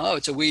cherry, oh,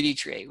 it's a weedy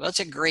tree. Well,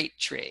 it's a great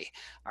tree.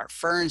 Our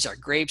ferns, our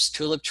grapes,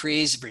 tulip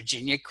trees,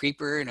 Virginia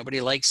creeper,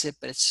 nobody likes it,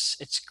 but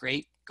it's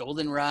great.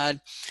 Goldenrod,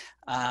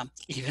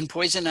 even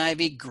poison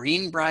ivy,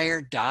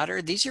 greenbrier,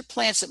 dodder. These are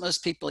plants that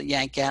most people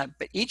yank out,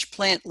 but each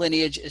plant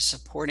lineage is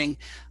supporting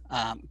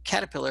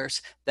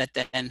caterpillars that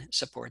then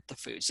support the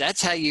foods.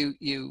 That's how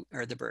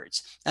or the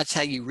birds. That's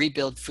how you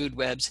rebuild food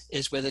webs,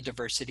 is with a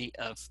diversity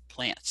of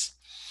plants.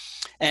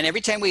 And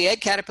every time we add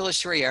caterpillars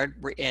to our yard,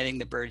 we're adding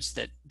the birds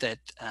that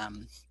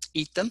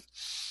eat them.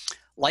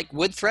 Like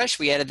wood thrush,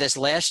 we added this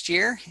last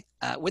year.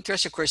 Wood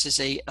thrush, of course, is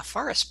a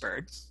forest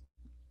bird.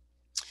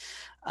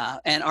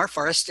 And our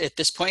forest at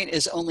this point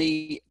is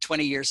only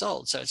 20 years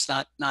old, so it's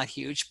not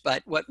huge.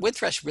 But what wood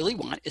thrush really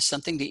want is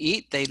something to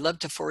eat. They love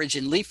to forage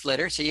in leaf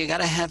litter, so you got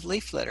to have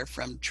leaf litter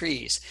from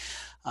trees.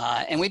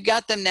 And we've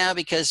got them now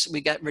because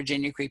we got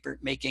Virginia creeper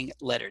making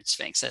lettered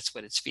sphinx. That's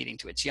what it's feeding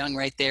to its young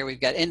right there.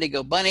 We've got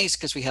indigo bunnies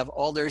because we have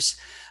alders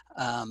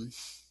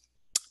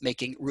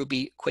making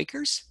ruby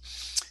quakers.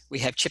 We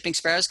have chipping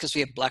sparrows because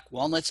we have black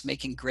walnuts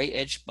making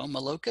gray-edged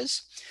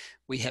bomolokas.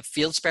 We have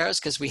field sparrows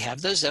because we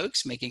have those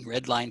oaks making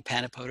red-lined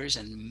panapoters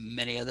and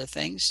many other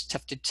things.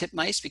 Tufted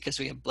titmice because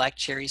we have black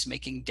cherries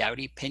making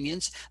dowdy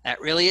pinions.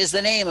 That really is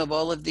the name of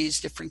all of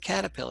these different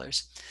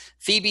caterpillars.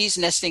 Phoebes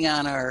nesting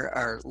on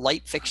our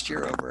light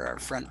fixture over our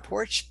front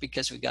porch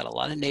because we've got a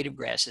lot of native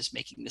grasses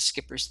making the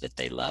skippers that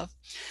they love.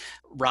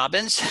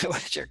 Robins,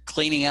 which are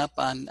cleaning up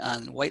on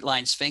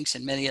white-lined sphinx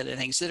and many other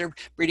things that are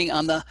breeding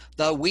on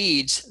the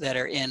weeds that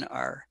are in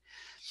our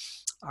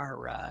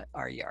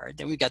yard.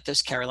 Then we've got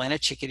those Carolina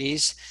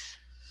chickadees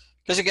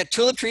because we've got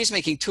tulip trees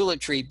making tulip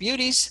tree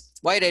beauties,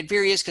 white-eyed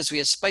vireas because we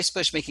have spice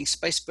bush making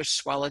spice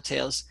bush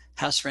swallowtails,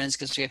 house wrens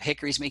because we have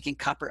hickories making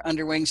copper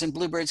underwings, and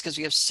bluebirds because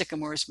we have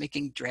sycamores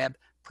making drab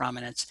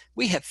prominence.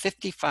 We have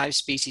 55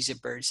 species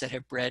of birds that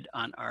have bred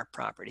on our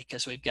property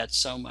because we've got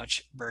so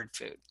much bird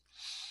food.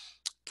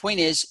 Point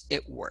is,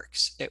 it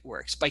works. It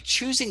works. By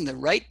choosing the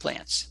right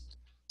plants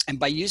and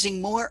by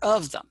using more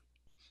of them,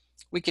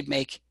 we could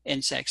make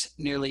insects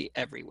nearly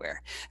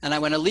everywhere. And I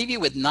want to leave you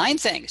with 9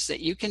 things that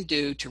you can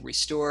do to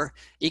restore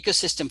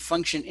ecosystem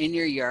function in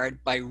your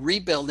yard by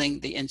rebuilding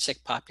the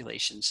insect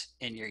populations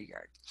in your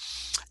yard.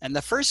 And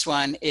the first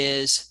one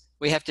is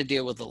we have to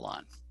deal with the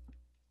lawn.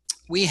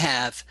 We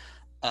have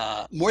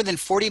more than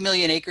 40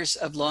 million acres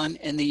of lawn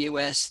in the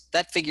US.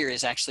 That figure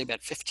is actually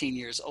about 15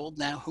 years old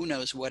now. Who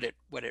knows what it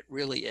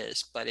really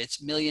is, but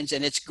it's millions,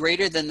 and it's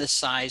greater than the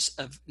size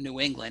of New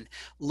England.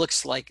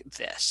 Looks like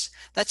this.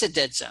 That's a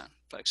dead zone,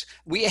 folks.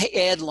 We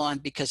add lawn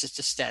because it's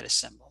a status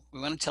symbol.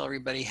 We want to tell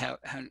everybody how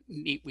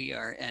neat we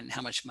are and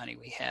how much money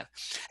we have.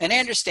 And I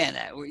understand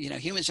that.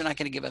 Humans are not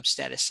going to give up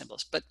status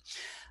symbols, but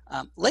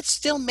let's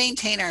still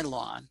maintain our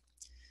lawn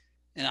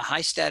in a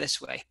high status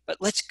way, but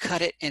let's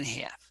cut it in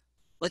half.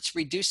 Let's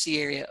reduce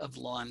the area of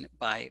lawn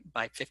by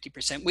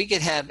 50%. We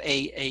could have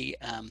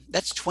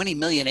that's 20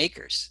 million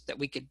acres that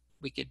we could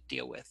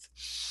deal with.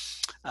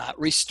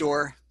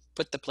 Restore,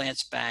 put the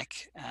plants back.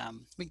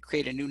 We can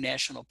create a new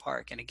national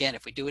park. And again,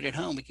 if we do it at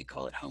home, we could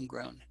call it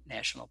Homegrown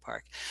National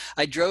Park.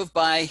 I drove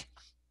by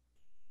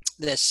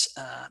this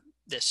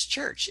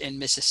church in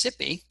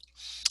Mississippi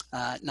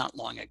not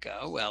long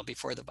ago, well,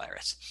 before the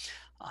virus.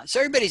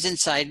 So everybody's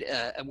inside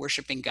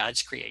worshiping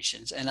God's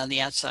creations, and on the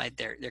outside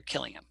they're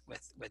killing them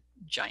with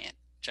giant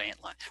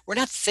lawn. We're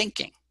not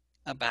thinking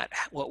about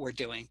what we're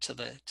doing to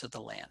the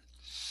land.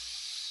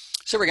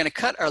 So we're going to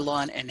cut our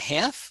lawn in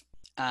half.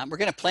 We're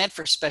going to plant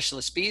for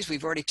specialist bees.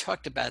 We've already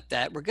talked about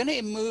that. We're going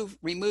to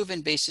remove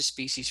invasive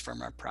species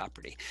from our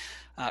property.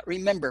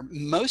 Remember,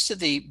 most of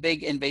the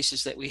big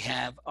invasives that we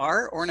have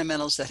are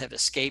ornamentals that have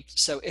escaped.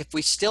 So if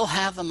we still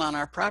have them on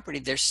our property,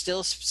 they're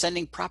still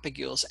sending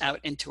propagules out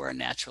into our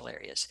natural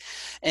areas.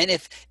 And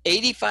if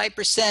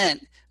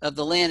 85% of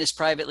the land is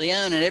privately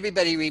owned and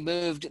everybody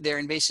removed their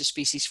invasive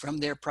species from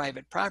their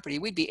private property,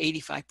 we'd be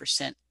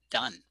 85%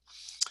 done.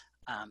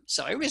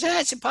 So everybody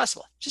says, it's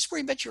impossible. Just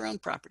worry about your own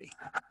property.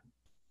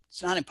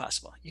 It's not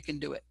impossible. You can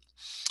do it.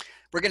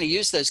 We're going to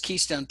use those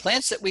keystone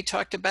plants that we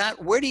talked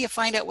about. Where do you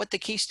find out what the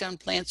keystone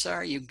plants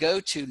are? You go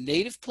to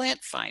Native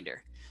Plant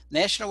Finder,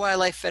 National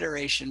Wildlife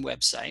Federation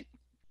website,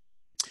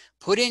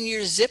 put in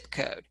your zip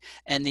code,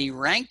 and the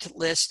ranked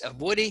list of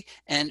woody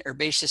and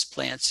herbaceous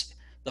plants,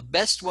 the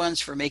best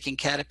ones for making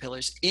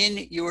caterpillars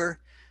in your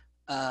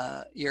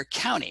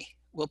county,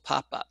 will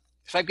pop up.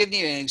 If I've given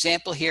you an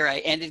example here, I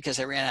ended because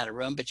I ran out of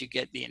room, but you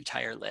get the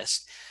entire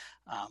list.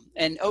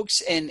 And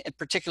oaks, and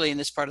particularly in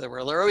this part of the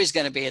world, are always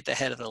going to be at the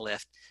head of the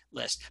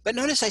list. But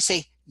notice I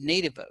say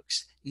native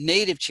oaks,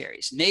 native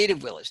cherries,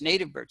 native willows,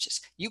 native birches.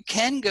 You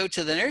can go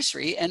to the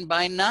nursery and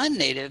buy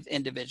non-native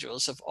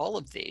individuals of all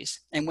of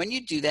these. And when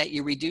you do that,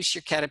 you reduce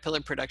your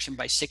caterpillar production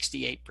by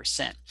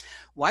 68%.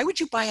 Why would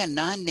you buy a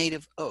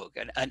non-native oak,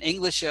 an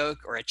English oak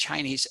or a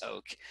Chinese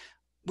oak?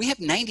 We have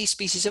 90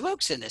 species of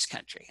oaks in this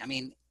country. I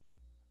mean,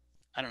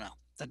 I don't know.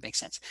 That makes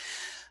sense.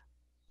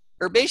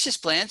 Herbaceous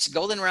plants,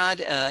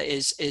 goldenrod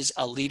is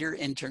a leader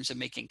in terms of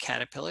making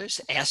caterpillars.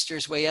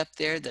 Aster's way up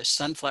there, the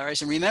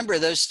sunflowers. And remember,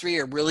 those 3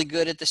 are really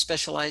good at the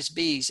specialized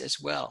bees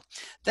as well.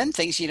 Then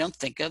things you don't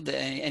think of,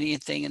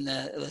 anything in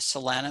the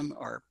solanum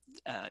or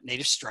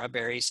native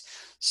strawberries,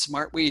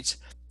 smartweeds.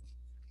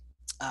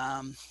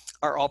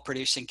 are all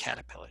producing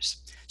caterpillars.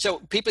 So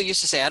people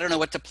used to say, I don't know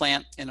what to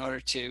plant in order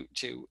to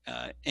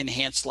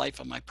enhance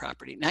life on my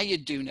property. Now you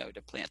do know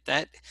to plant.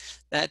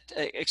 That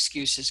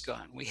excuse is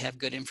gone. We have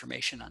good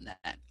information on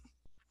that.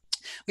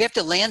 We have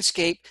to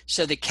landscape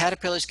so the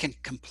caterpillars can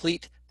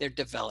complete their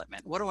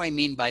development. What do I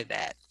mean by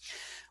that?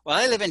 Well,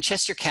 I live in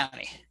Chester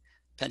County,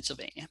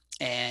 Pennsylvania,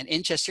 and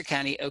in Chester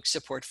County, oaks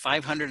support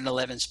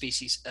 511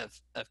 species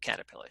of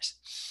caterpillars.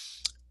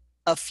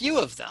 A few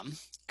of them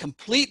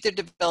complete their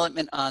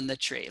development on the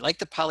tree, like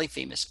the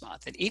polyphemus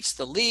moth. It eats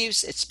the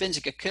leaves, it spins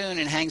a cocoon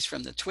and hangs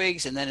from the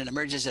twigs, and then it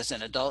emerges as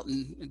an adult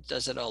and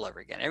does it all over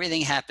again.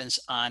 Everything happens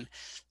on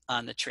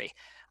the tree.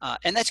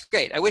 And that's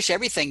great. I wish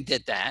everything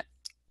did that,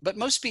 but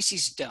most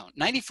species don't.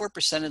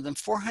 94% of them,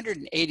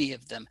 480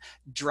 of them,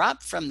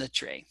 drop from the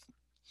tree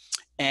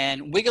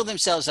and wiggle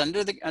themselves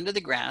under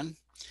the ground.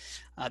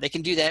 They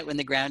can do that when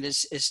the ground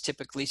is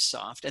typically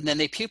soft, and then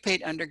they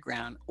pupate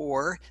underground,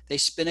 or they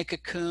spin a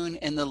cocoon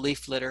in the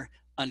leaf litter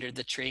under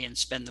the tree and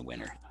spend the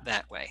winter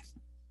that way.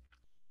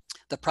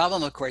 The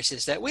problem, of course,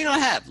 is that we don't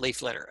have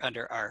leaf litter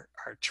under our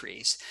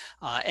trees,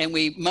 and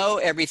we mow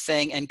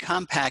everything and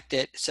compact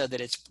it so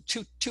that it's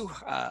too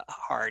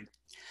hard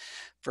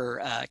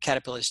for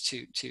caterpillars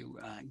to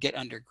get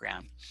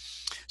underground.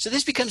 So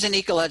this becomes an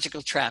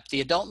ecological trap. The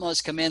adult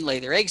moths come in, lay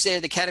their eggs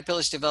there, the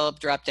caterpillars develop,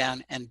 drop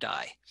down, and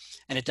die.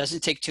 And it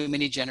doesn't take too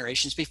many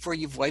generations before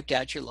you've wiped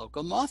out your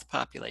local moth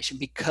population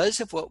because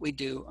of what we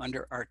do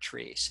under our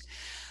trees.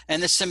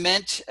 And the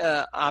cement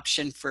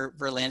option for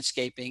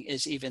landscaping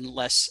is even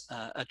less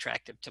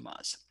attractive to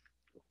moths.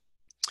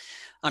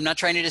 I'm not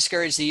trying to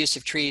discourage the use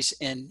of trees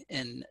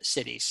in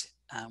cities.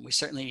 We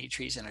certainly need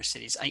trees in our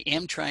cities. I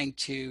am trying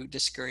to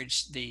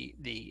discourage the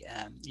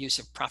use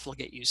of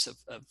profligate use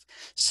of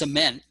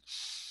cement,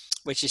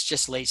 which is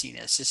just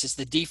laziness. This is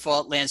the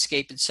default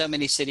landscape in so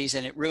many cities,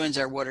 and it ruins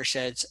our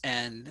watersheds,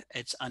 and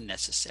it's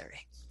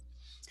unnecessary.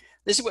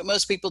 This is what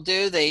most people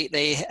do.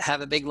 They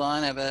have a big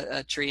lawn, have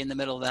a tree in the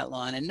middle of that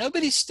lawn, and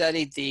nobody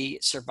studied the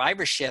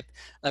survivorship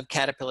of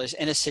caterpillars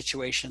in a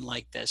situation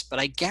like this. But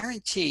I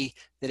guarantee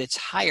that it's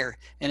higher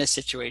in a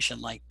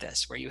situation like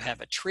this, where you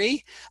have a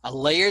tree, a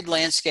layered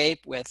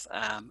landscape with,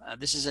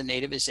 this is a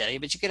native azalea,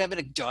 but you could have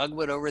a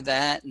dogwood over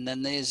that, and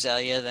then the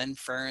azalea, then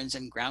ferns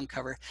and ground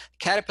cover.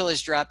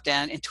 Caterpillars drop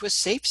down into a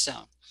safe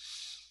zone.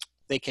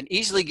 They can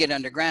easily get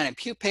underground and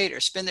pupate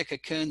or spin their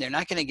cocoon. They're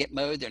not going to get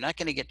mowed. They're not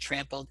going to get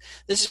trampled.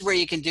 This is where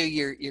you can do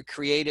your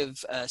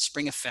creative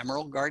spring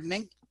ephemeral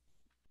gardening.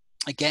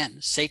 Again,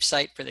 safe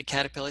site for the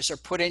caterpillars, or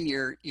put in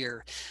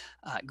your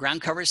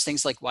ground covers,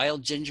 things like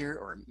wild ginger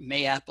or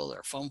mayapple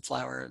or foam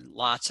flower,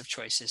 lots of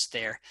choices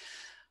there.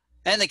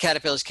 And the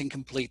caterpillars can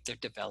complete their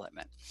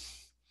development.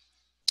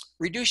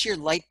 Reduce your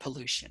light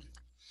pollution.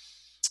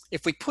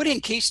 If we put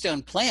in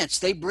keystone plants,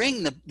 they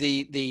bring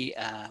the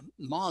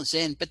moths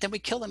in, but then we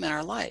kill them in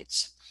our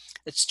lights.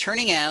 It's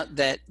turning out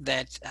that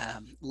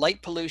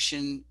light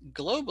pollution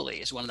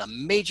globally is one of the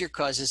major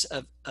causes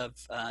of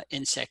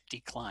insect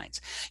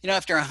declines. You know,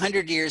 after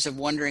 100 years of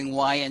wondering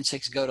why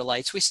insects go to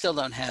lights, we still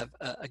don't have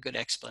a good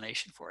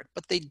explanation for it,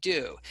 but they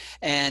do.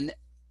 And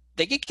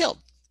they get killed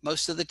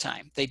most of the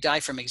time. They die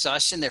from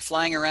exhaustion. They're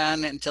flying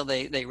around until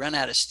they run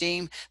out of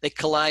steam. They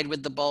collide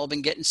with the bulb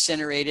and get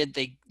incinerated.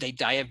 They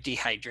die of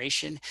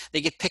dehydration.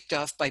 They get picked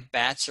off by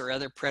bats or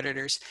other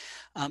predators.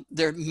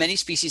 There are many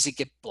species that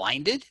get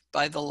blinded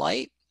by the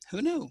light.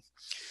 Who knew?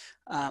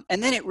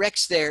 And then it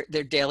wrecks their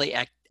daily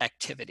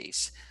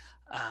activities.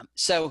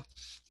 So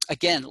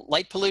again,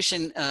 light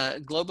pollution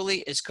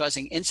globally is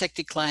causing insect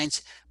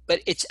declines,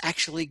 but it's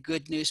actually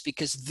good news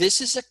because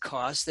this is a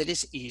cause that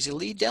is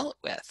easily dealt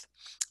with.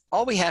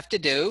 All we have to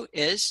do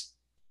is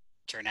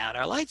turn out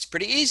our lights.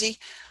 Pretty easy,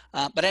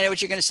 but I know what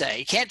you're going to say.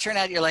 You can't turn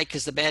out your light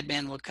because the bad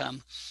man will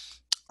come.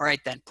 All right,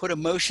 then put a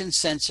motion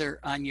sensor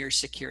on your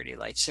security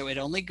light so it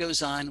only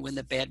goes on when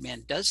the bad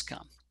man does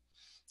come.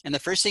 And the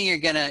first thing you're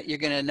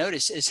gonna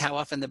notice is how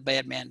often the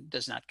bad man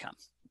does not come.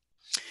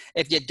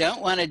 If you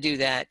don't want to do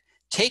that,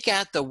 take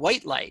out the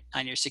white light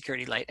on your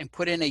security light and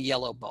put in a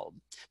yellow bulb,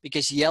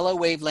 because yellow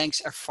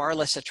wavelengths are far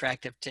less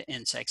attractive to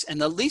insects,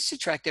 and the least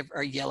attractive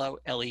are yellow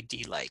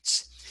LED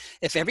lights.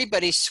 If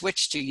everybody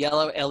switched to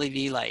yellow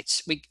LED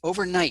lights,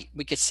 overnight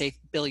we could save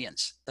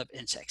billions of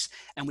insects,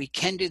 and we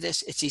can do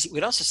this. It's easy.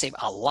 We'd also save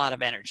a lot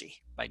of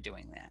energy by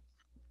doing that.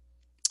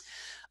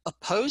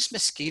 Oppose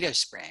mosquito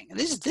spraying. And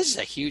this is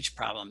a huge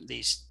problem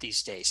these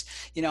days.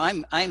 You know,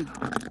 I'm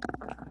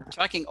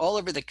talking all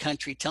over the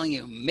country telling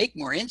you make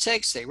more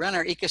insects. They run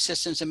our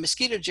ecosystems, and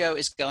Mosquito Joe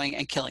is going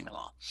and killing them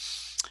all.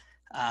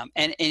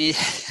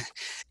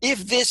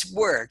 If this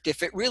worked,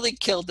 if it really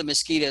killed the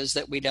mosquitoes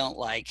that we don't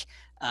like,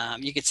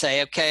 you could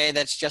say, okay,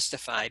 that's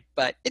justified,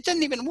 but it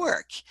doesn't even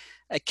work.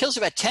 It kills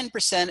about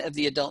 10% of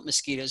the adult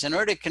mosquitoes. In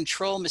order to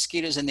control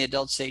mosquitoes in the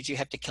adult stage, you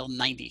have to kill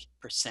 90%.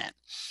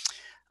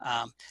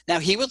 Now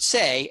he will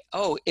say,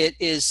 oh, it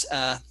is,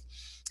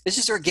 this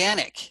is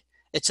organic.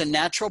 It's a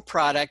natural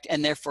product,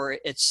 and therefore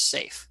it's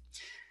safe.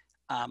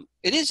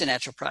 It is a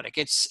natural product.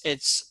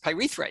 It's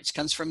pyrethroids,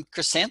 comes from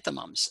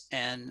chrysanthemums,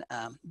 and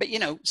but you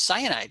know,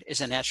 cyanide is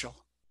a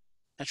natural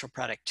natural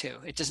product too.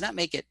 It does not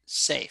make it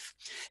safe.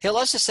 He'll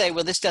also say,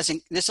 well,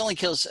 this only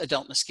kills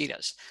adult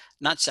mosquitoes.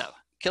 Not so.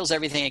 Kills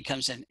everything it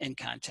comes in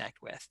contact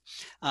with.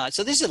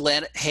 So this is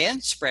a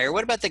hand sprayer.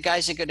 What about the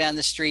guys that go down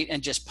the street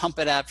and just pump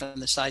it out from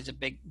the sides of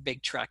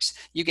big trucks?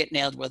 You get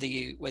nailed whether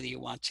you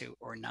want to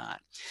or not.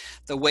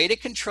 The way to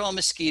control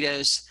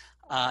mosquitoes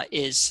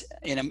is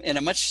in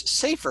a much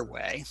safer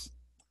way,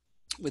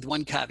 with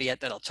one caveat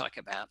that I'll talk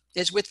about,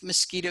 is with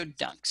mosquito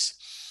dunks.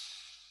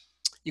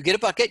 You get a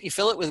bucket, you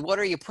fill it with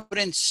water, you put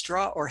in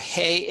straw or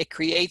hay. It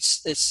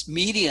creates this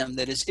medium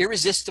that is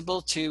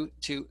irresistible to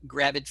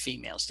gravid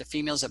females, to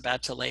females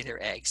about to lay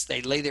their eggs.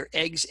 They lay their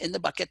eggs in the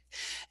bucket,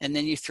 and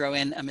then you throw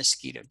in a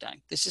mosquito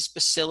dunk. This is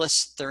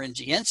Bacillus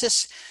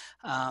thuringiensis,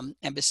 and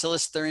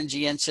Bacillus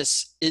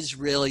thuringiensis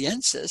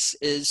israeliensis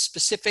is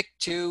specific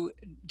to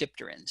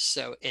dipterans.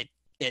 So it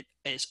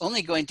is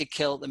only going to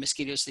kill the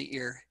mosquitoes that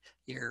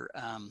you're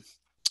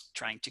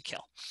trying to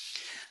kill.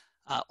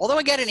 Although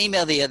I got an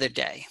email the other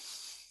day,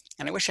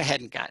 and I wish I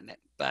hadn't gotten it,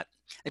 but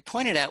I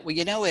pointed out,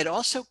 well, it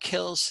also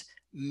kills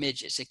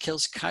midges. It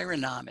kills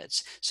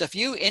chironomids. So if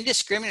you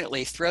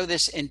indiscriminately throw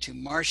this into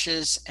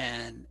marshes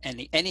and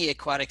any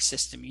aquatic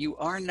system, you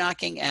are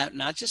knocking out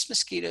not just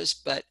mosquitoes,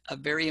 but a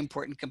very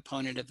important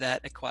component of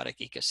that aquatic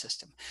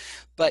ecosystem.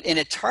 But in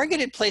a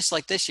targeted place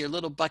like this, your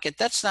little bucket,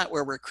 that's not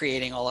where we're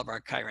creating all of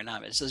our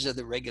chironomids. Those are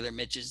the regular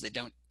midges. They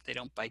don't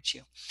bite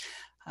you.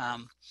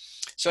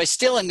 So I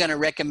still am going to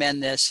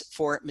recommend this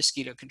for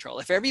mosquito control.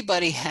 If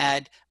everybody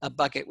had a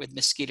bucket with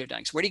mosquito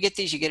dunks, where do you get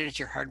these? You get it at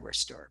your hardware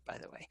store, by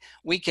the way.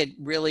 We could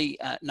really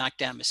knock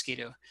down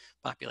mosquito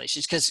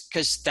populations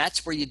because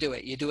that's where you do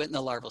it. You do it in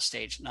the larval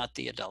stage, not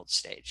the adult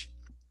stage.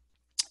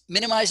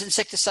 Minimize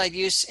insecticide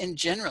use in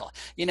general.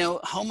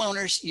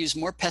 Homeowners use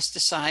more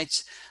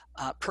pesticides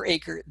per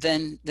acre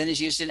than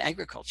is used in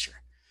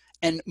agriculture.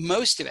 And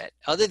most of it,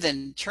 other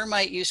than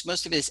termite use,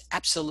 most of it is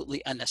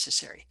absolutely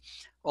unnecessary.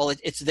 Well,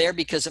 it's there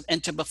because of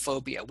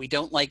entomophobia. We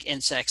don't like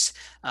insects,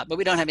 but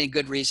we don't have any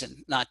good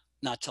reason not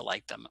to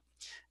like them.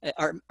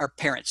 Our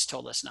parents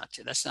told us not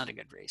to. That's not a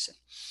good reason.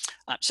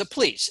 So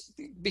please,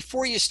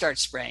 before you start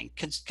spraying,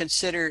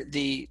 consider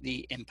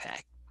the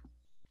impact.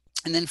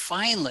 And then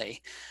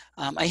finally,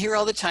 I hear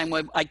all the time,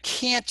 well, I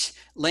can't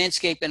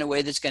landscape in a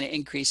way that's going to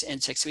increase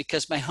insects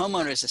because my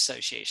homeowners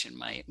association,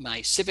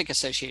 my civic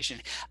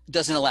association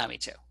doesn't allow me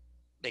to.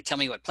 They tell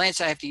me what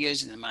plants I have to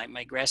use, and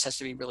my grass has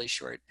to be really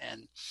short.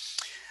 And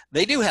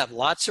they do have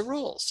lots of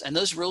rules. And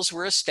those rules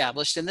were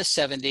established in the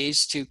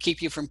 70s to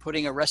keep you from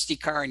putting a rusty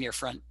car in your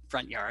front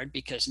yard,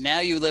 because now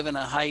you live in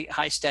a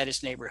high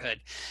status neighborhood.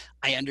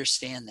 I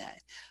understand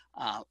that.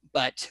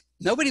 But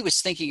nobody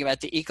was thinking about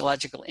the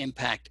ecological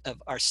impact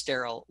of our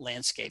sterile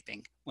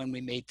landscaping when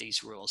we made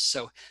these rules.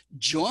 So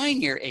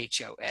join your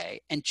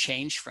HOA and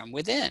change from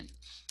within.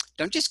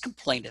 Don't just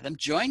complain to them.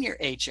 Join your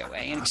HOA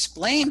and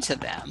explain to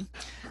them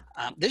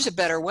there's a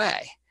better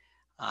way,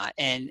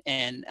 and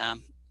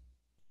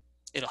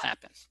it'll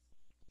happen.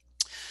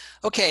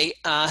 Okay,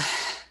 I'm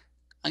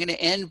going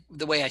to end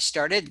the way I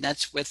started, and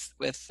that's with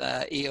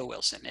E.O.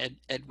 Wilson,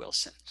 Ed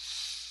Wilson.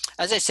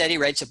 As I said, he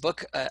writes a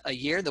book a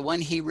year. The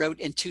one he wrote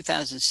in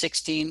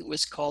 2016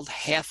 was called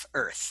Half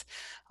Earth,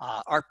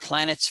 Our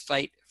Planet's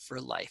Fight for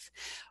Life.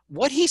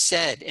 What he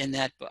said in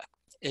that book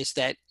is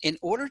that in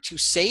order to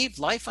save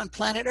life on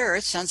planet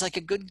Earth, sounds like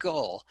a good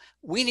goal,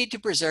 we need to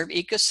preserve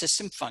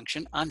ecosystem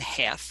function on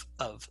half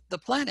of the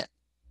planet.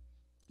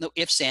 No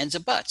ifs, ands, or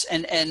buts.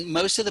 And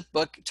most of the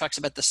book talks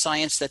about the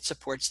science that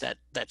supports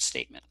that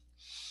statement.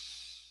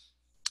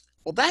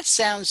 Well, that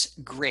sounds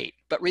great,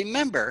 but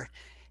remember,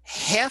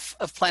 half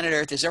of planet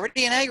Earth is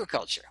already in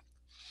agriculture.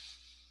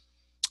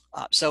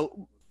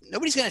 So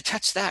nobody's going to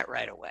touch that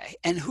right away.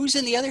 And who's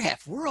in the other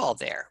half? We're all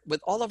there with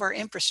all of our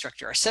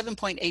infrastructure, our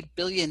 7.8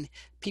 billion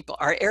people,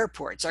 our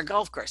airports, our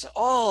golf courses,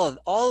 all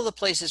of the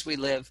places we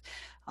live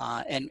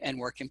and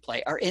work and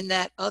play are in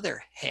that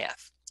other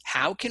half.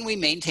 How can we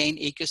maintain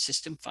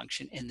ecosystem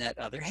function in that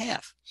other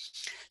half?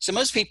 So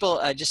most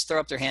people just throw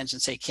up their hands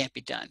and say it can't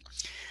be done.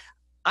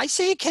 I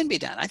say it can be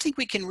done. I think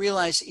we can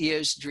realize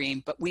EO's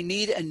dream, but we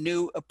need a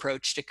new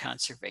approach to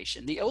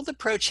conservation. The old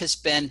approach has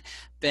been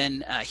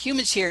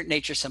humans here,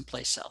 nature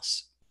someplace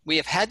else. We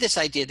have had this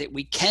idea that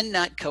we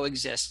cannot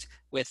coexist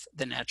with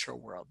the natural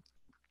world.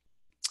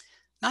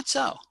 Not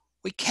so.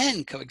 We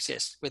can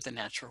coexist with the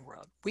natural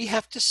world. We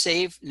have to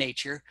save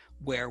nature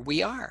where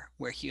we are,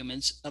 where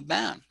humans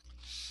abound.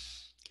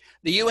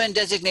 The UN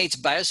designates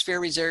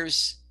biosphere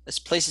reserves as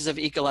places of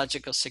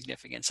ecological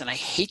significance. And I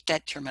hate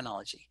that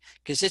terminology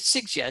because it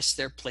suggests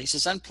there are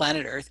places on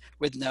planet Earth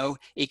with no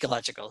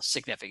ecological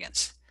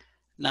significance.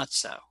 Not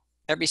so.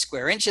 Every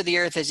square inch of the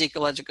Earth has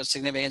ecological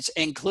significance,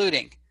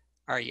 including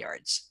our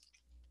yards.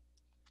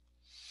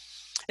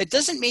 It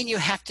doesn't mean you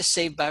have to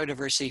save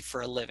biodiversity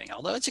for a living,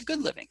 although it's a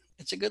good living.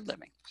 It's a good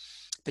living.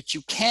 But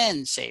you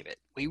can save it.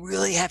 We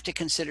really have to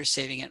consider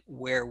saving it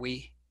where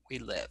we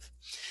live.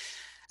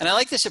 And I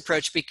like this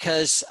approach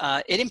because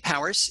it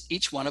empowers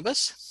each one of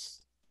us.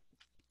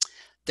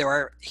 There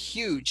are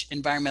huge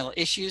environmental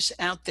issues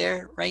out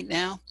there right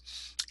now.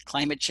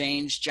 climate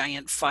change,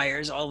 giant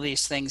fires, all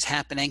these things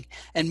happening.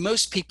 And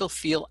most people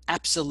feel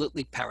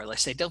absolutely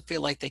powerless. They don't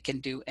feel like they can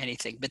do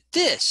anything. But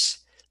this,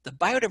 the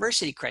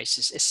biodiversity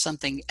crisis, is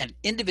something an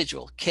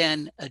individual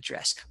can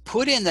address.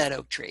 Put in that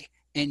oak tree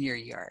in your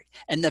yard.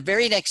 And the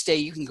very next day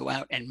you can go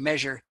out and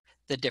measure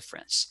the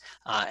difference,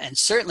 and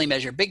certainly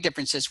measure big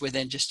differences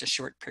within just a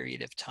short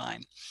period of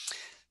time.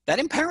 That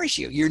empowers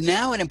you. You're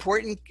now an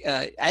important,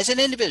 as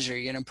an individual,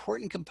 you're an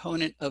important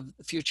component of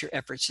future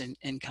efforts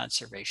in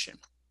conservation.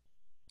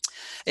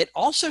 It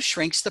also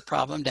shrinks the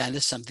problem down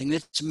to something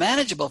that's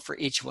manageable for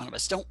each one of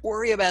us. Don't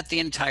worry about the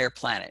entire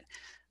planet.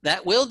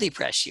 That will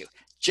depress you.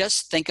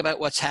 Just think about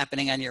what's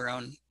happening on your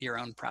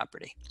own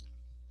property.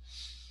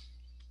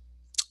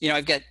 You know,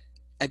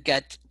 I've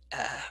got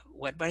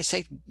what did I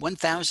say?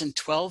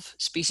 1,012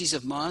 species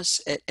of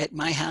moths at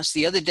my house.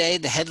 The other day,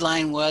 the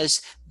headline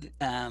was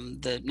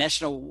the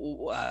National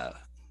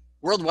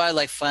World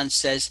Wildlife Fund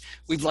says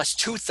we've lost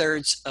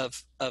 2/3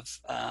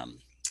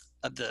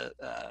 of the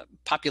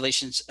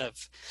populations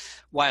of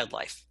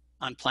wildlife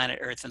on planet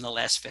Earth in the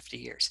last 50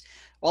 years.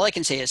 All I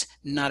can say is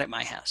not at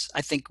my house.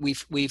 I think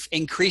we've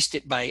increased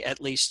it by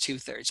at least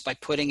 2/3 by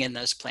putting in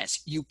those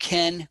plants. You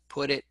can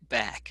put it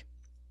back.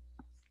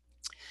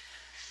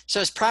 So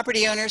as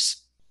property owners,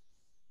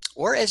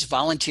 or as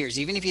volunteers,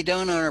 even if you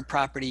don't own a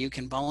property, you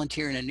can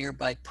volunteer in a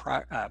nearby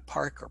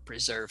park or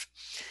preserve.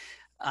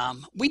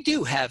 We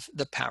do have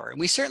the power, and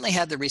we certainly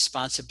have the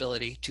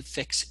responsibility to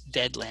fix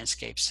dead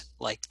landscapes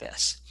like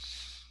this.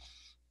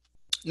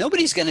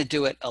 Nobody's going to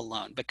do it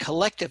alone, but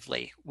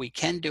collectively we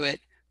can do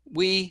it.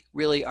 We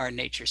really are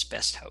nature's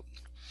best hope.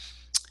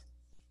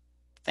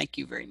 Thank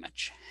you very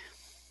much.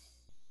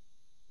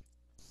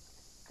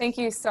 Thank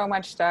you so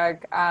much,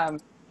 Doug.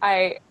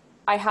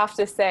 I have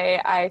to say,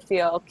 I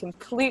feel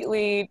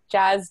completely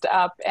jazzed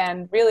up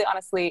and really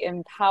honestly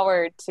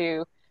empowered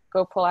to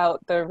go pull out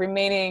the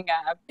remaining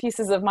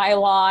pieces of my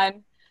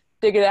lawn,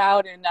 dig it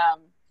out, and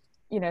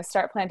you know,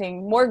 start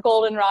planting more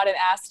goldenrod and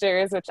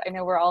asters, which I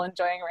know we're all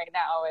enjoying right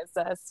now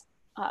as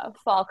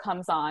fall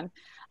comes on.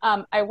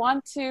 I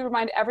want to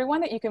remind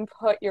everyone that you can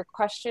put your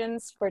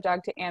questions for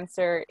Doug to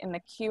answer in the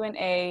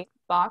Q&A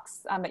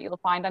box that you'll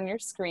find on your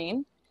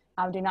screen.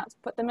 Do not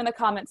put them in the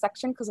comment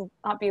section because we'll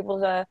not be able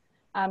to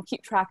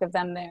keep track of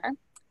them there.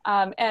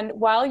 And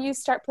while you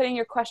start putting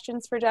your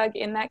questions for Doug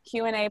in that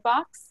Q&A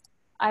box,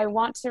 I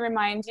want to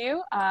remind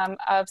you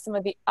of some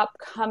of the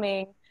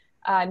upcoming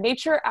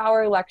Nature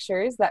Hour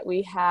lectures that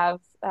we have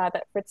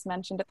that Fritz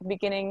mentioned at the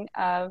beginning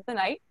of the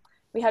night.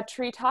 We have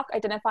Tree Talk,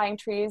 Identifying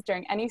Trees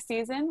During Any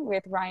Season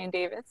with Ryan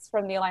Davis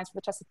from the Alliance for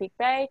the Chesapeake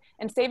Bay,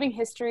 and Saving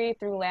History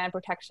Through Land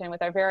Protection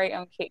with our very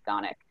own Kate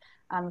Gonick.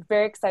 I'm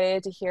very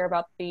excited to hear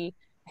about the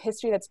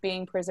history that's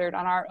being preserved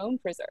on our own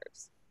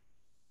preserves.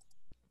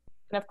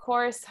 And of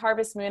course,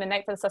 Harvest Moon, A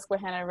Night for the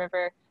Susquehanna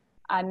River,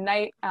 a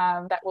night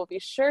that will be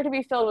sure to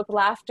be filled with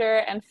laughter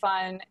and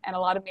fun and a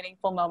lot of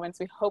meaningful moments.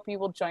 We hope you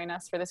will join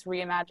us for this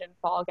reimagined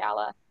fall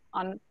gala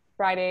on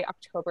Friday,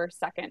 October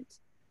 2nd.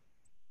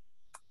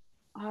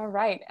 All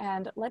right,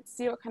 and let's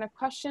see what kind of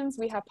questions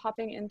we have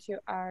popping into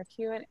our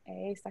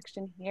Q&A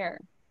section here.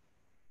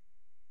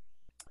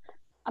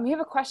 We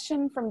have a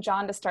question from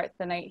John to start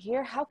the night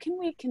here. How can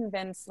we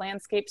convince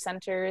landscape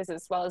centers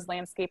as well as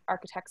landscape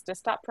architects to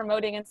stop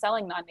promoting and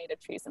selling non-native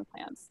trees and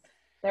plants?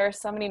 There are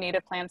so many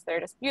native plants that are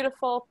just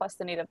beautiful, plus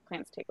the native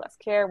plants take less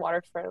care,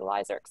 water,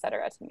 fertilizer, et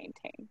cetera, to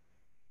maintain.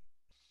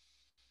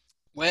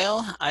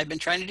 Well, I've been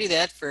trying to do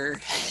that for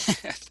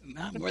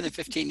more than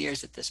 15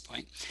 years at this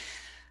point.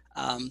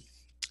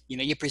 You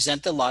know, you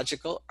present the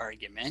logical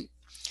argument.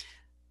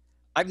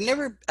 I've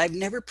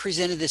never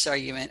presented this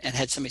argument and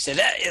had somebody say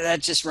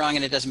that's just wrong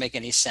and it doesn't make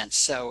any sense.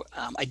 So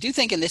I do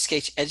think in this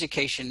case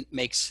education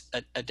makes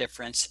a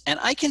difference, and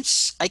I can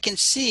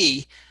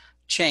see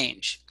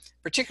change,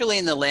 particularly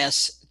in the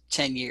last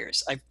 10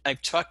 years.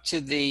 I've talked to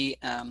the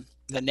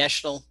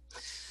national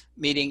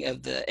meeting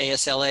of the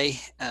ASLA,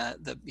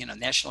 the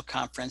national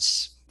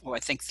conference, I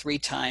think 3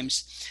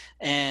 times,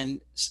 and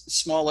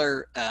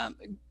smaller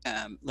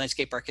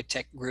landscape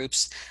architect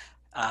groups.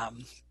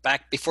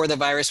 Back before the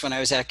virus, when I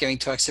was out giving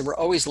talks, there were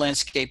always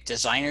landscape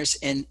designers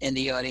in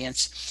the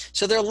audience.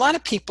 So there are a lot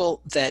of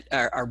people that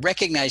are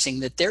recognizing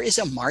that there is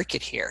a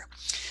market here.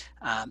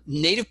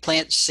 Native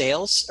plant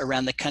sales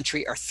around the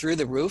country are through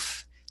the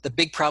roof. The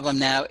big problem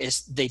now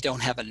is they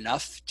don't have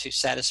enough to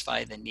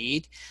satisfy the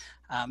need.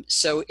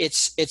 So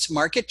it's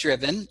market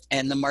driven,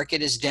 and the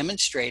market is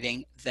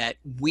demonstrating that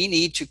we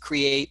need to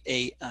create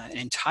an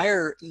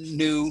entire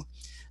new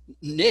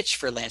niche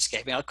for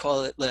landscaping. I'll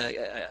call it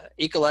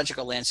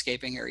ecological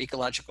landscaping or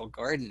ecological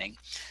gardening.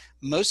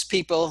 Most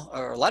people,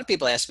 or a lot of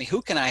people, ask me,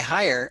 who can I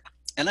hire?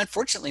 And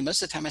unfortunately,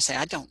 most of the time I say,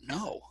 I don't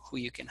know who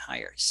you can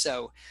hire.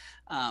 So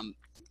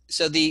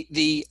so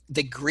the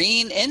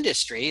green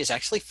industry is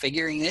actually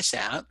figuring this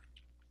out.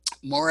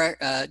 More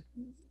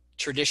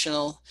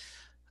traditional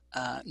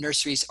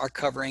nurseries are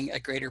covering a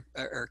greater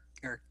or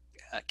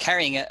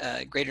carrying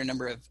a greater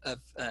number of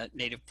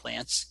native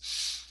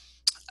plants.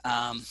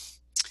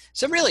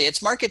 So really,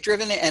 it's market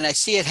driven, and I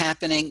see it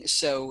happening.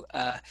 So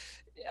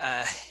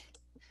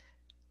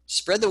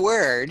spread the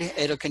word.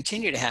 It'll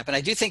continue to happen. I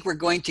do think we're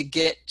going to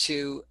get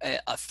to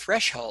a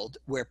threshold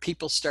where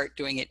people start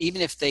doing it, even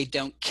if they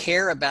don't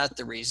care about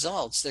the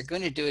results. They're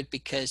going to do it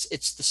because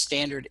it's the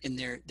standard in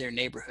their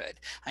neighborhood.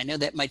 I know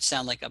that might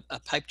sound like a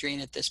pipe dream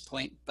at this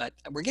point, but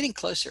we're getting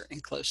closer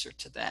and closer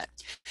to that.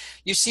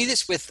 You see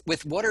this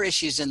with water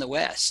issues in the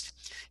West.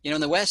 You know,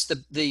 in the West,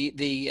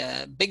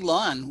 the big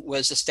lawn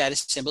was a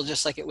status symbol,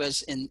 just like it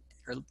was in,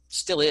 or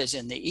still is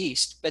in the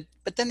East. But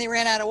then they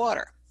ran out of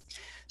water.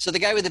 So the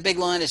guy with the big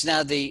lawn is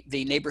now the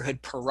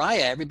neighborhood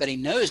pariah. Everybody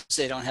knows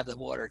they don't have the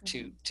water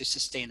to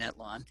sustain that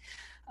lawn,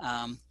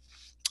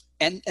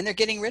 and they're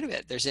getting rid of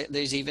it.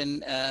 There's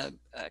even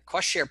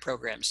cost share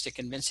programs to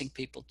convincing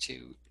people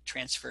to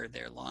transfer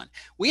their lawn.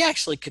 We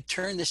actually could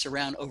turn this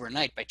around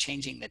overnight by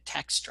changing the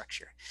tax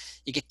structure.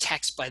 You get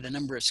taxed by the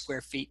number of square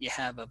feet you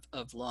have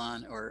of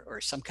lawn, or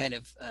some kind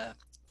of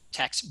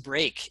tax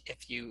break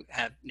if you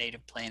have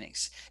native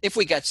plantings. If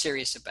we got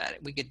serious about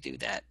it, we could do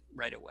that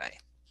right away.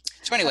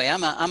 So anyway,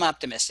 I'm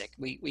optimistic.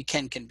 We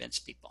can convince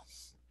people.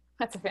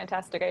 That's a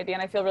fantastic idea,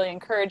 and I feel really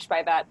encouraged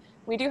by that.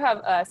 We do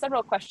have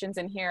several questions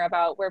in here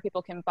about where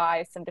people can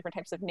buy some different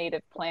types of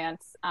native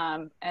plants.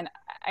 And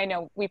I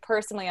know we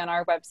personally on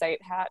our website,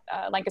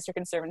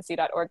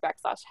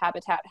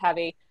 lancasterconservancy.org/habitat, have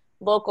a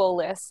local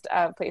list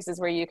of places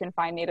where you can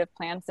find native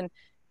plants. And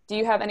do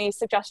you have any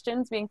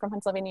suggestions, being from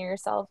Pennsylvania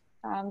yourself,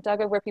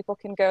 Doug, of where people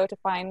can go to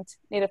find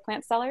native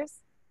plant sellers?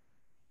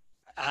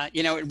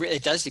 You know,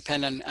 it does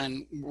depend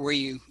on where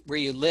you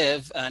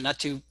live. Not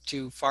too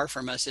far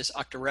from us is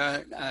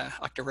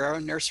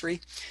Octoraro Nursery.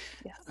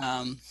 Yes.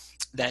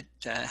 That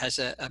has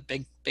a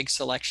big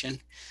selection.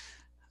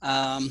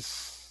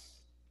 That's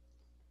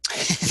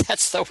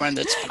the one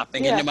that's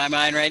popping into my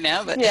mind right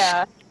now. But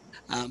yeah,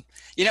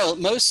 you know,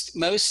 most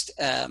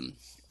there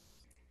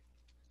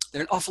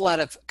are an awful lot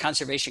of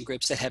conservation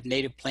groups that have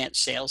native plant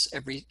sales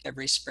every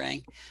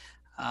spring.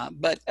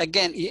 But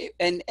again,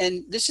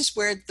 and this is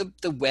where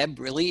the web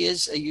really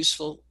is a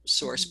useful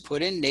source. Mm-hmm.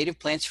 Put in native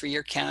plants for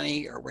your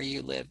county or where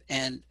you live,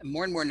 and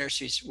more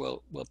nurseries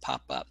will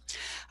pop up.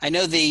 I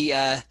know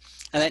that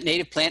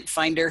Native Plant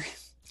Finder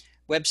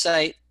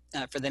website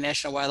for the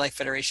National Wildlife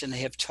Federation, they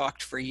have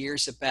talked for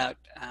years about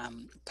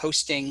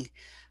posting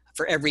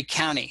for every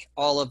county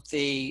all of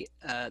the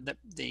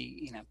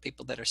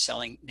people that are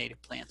selling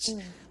native plants.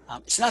 Mm.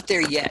 It's not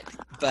there yet,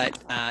 but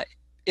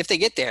if they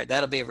get there,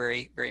 that'll be a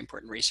very, very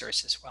important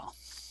resource as well.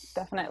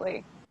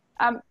 Definitely.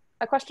 A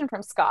question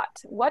from Scott.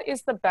 What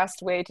is the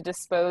best way to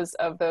dispose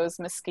of those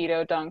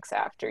mosquito dunks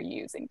after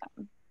using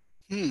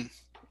them?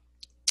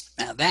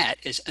 Now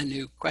that is a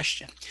new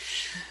question.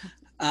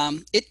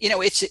 It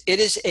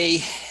is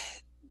a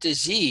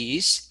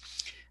disease,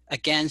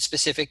 again,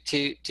 specific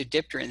to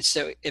dipterans,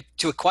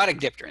 to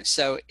aquatic dipterans.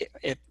 So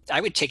if I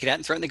would take it out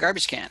and throw it in the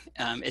garbage can.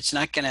 It's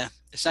not gonna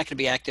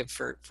be active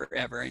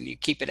forever, and you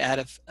keep it out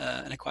of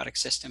an aquatic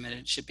system, and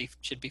it should be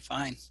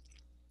fine.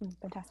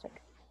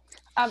 Fantastic.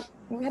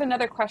 We had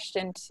another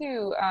question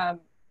too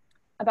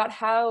about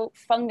how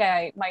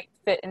fungi might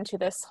fit into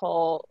this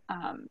whole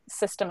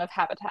system of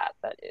habitat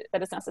that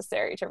is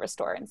necessary to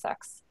restore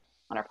insects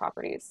on our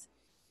properties.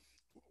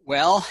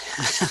 Well,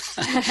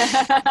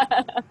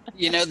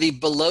 the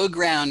below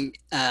ground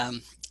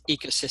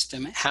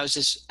ecosystem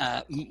houses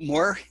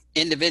more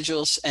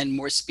individuals and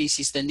more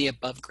species than the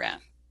above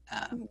ground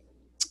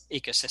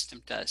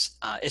ecosystem does.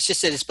 It's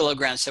just that it's below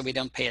ground, so we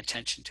don't pay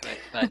attention to it.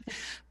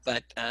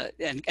 But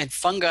and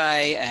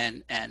fungi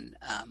and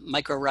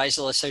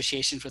mycorrhizal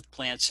associations with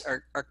plants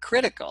are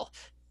critical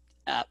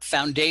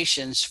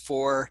foundations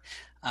for.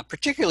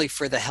 Particularly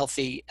for the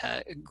healthy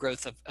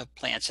growth of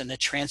plants and the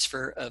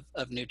transfer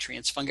of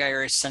nutrients. Fungi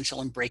are essential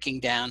in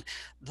breaking down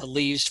the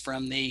leaves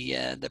from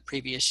the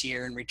previous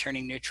year and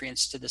returning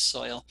nutrients to the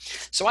soil.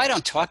 So I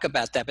don't talk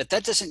about that, but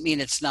that doesn't mean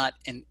it's not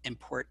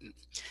important.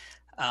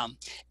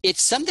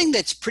 It's something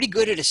that's pretty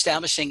good at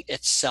establishing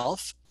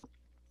itself.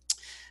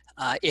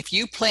 If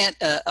you plant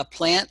a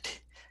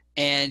plant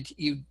and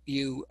you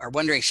are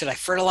wondering, should I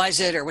fertilize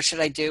it or what should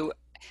I do?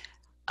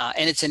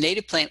 And it's a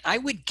native plant, I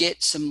would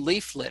get some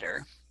leaf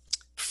litter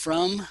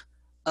from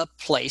a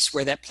place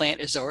where that plant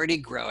is already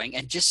growing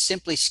and just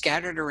simply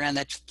scatter it around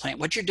that plant.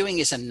 What you're doing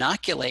is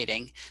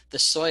inoculating the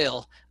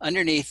soil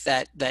underneath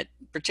that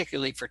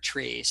particularly for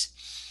trees.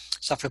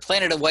 So if I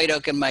planted a white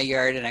oak in my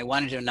yard and I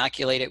wanted to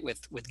inoculate it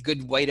with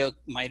good white oak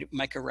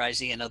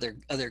mycorrhizae and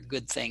other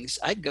good things,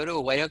 I'd go to a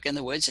white oak in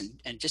the woods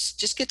and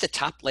just get the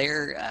top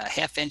layer,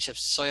 half inch of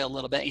soil a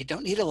little bit. You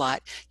don't need a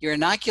lot. You're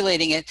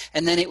inoculating it,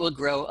 and then it will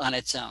grow on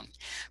its own.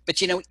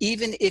 But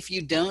even if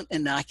you don't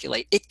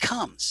inoculate, it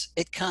comes.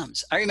 It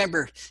comes. I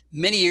remember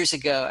many years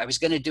ago, I was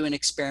going to do an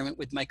experiment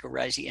with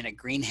mycorrhizae in a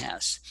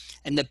greenhouse,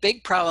 and the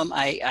big problem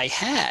I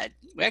had,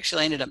 we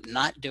actually ended up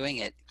not doing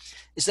it,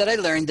 is that I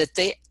learned that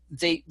the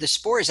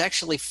spores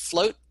actually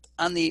float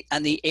on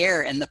the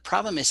air, and the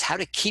problem is how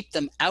to keep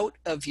them out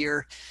of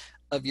your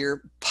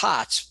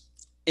pots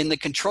in the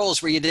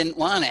controls where you didn't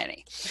want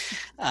any.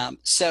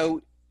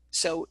 So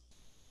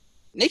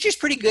nature's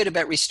pretty good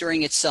about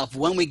restoring itself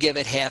when we give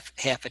it half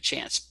a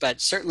chance.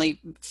 But certainly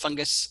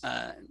fungus,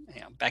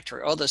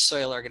 bacteria, all those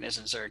soil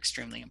organisms are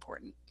extremely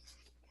important.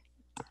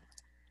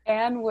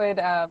 Anne would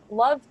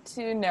love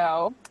to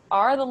know,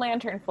 are the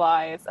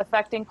lanternflies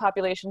affecting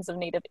populations of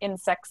native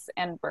insects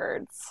and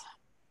birds?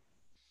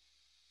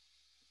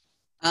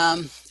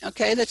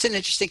 Okay, that's an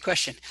interesting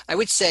question. I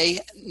would say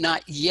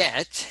not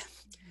yet.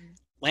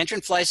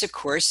 Lanternflies, of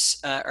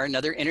course, are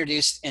another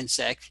introduced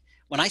insect.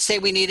 When I say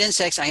we need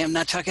insects, I am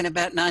not talking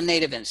about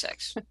non-native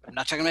insects. I'm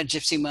not talking about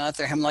gypsy moth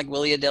or hemlock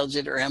woolly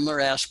adelgid or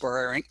hemlock ash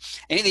borer or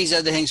any of these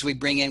other things we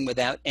bring in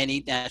without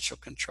any natural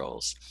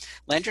controls.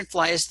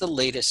 Lanternfly is the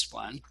latest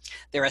one.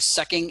 They're a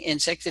sucking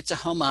insect. It's a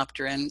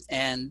homopteran,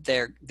 and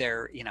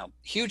they're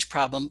huge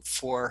problem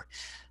for,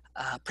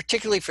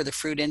 particularly for the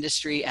fruit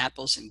industry,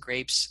 apples and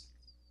grapes.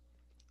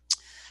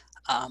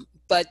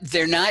 But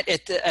they're not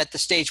at the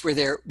stage where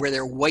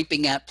they're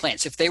wiping out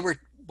plants. If they were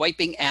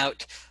wiping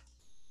out,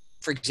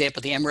 for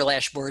example, the emerald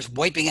ash borer is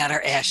wiping out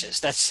our ashes.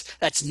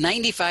 That's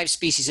 95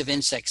 species of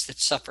insects that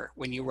suffer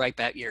when you wipe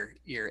out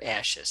your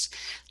ashes.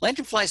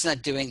 Lanternfly is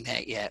not doing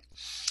that yet.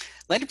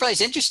 Lanternfly is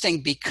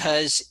interesting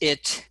because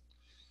it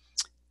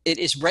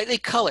is brightly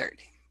colored.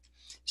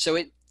 So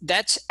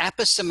that's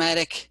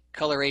aposematic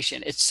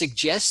coloration. It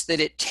suggests that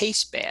it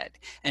tastes bad,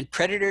 and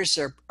predators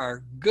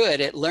are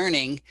good at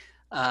learning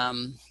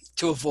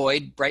to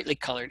avoid brightly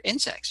colored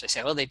insects. They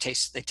say, well, they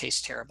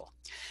taste terrible.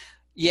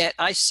 Yet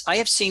I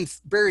have seen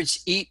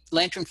birds eat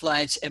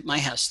lanternflies at my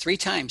house 3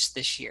 times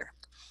this year.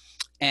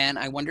 And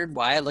I wondered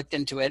why. I looked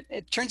into it.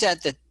 It turns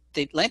out that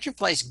the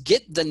lanternflies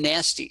get the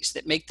nasties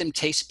that make them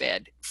taste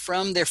bad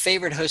from their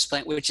favorite host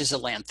plant, which is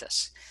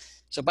ailanthus.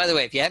 So by the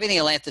way, if you have any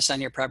ailanthus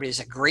on your property, it's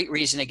a great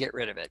reason to get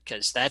rid of it,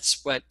 because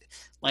that's what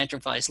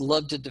lanternflies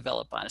love to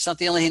develop on. It's not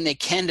the only thing they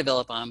can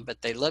develop on,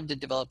 but they love to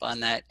develop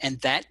on that,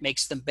 and that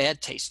makes them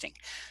bad tasting.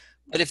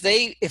 But if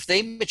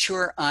they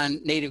mature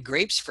on native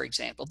grapes, for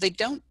example, they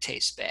don't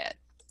taste bad,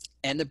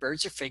 and the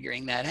birds are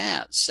figuring that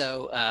out.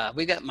 So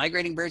we've got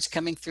migrating birds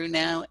coming through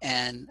now,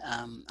 and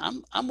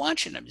I'm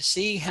watching them to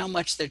see how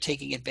much they're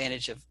taking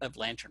advantage of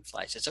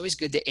lanternflies. It's always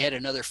good to add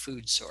another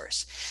food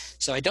source.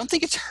 So I don't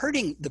think it's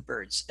hurting the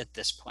birds at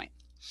this point.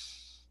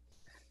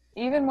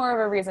 Even more of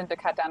a reason to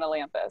cut down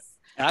ailanthus.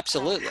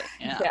 Absolutely,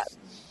 yeah.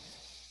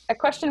 A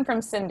question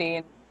from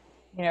Cindy,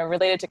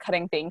 related to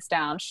cutting things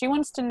down. She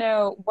wants to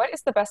know, what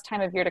is the best time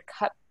of year to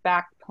cut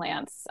back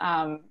plants,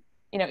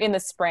 in the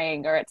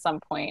spring or at some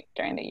point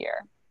during the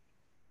year?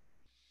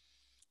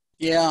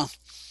 Yeah.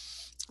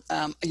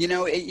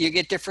 You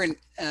get different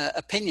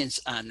opinions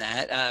on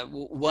that.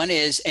 One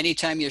is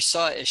anytime your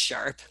saw is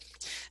sharp,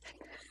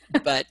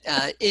 but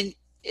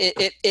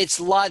it's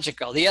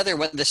logical. The other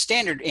one, the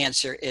standard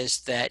answer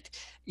is that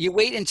you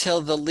wait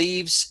until the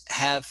leaves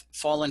have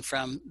fallen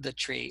from the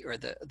tree or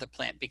the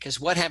plant, because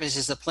what happens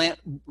is the plant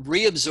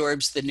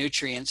reabsorbs the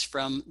nutrients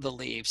from the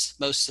leaves,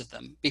 most of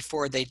them,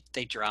 before they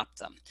drop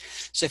them.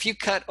 So if you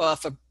cut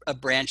off a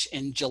branch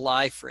in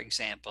July, for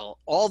example,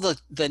 all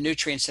the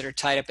nutrients that are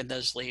tied up in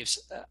those leaves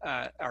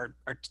are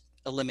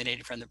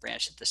eliminated from the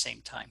branch at the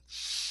same time.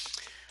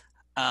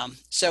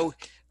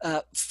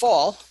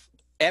 Fall,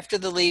 after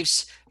the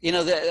leaves,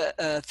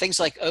 things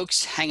like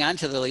oaks hang on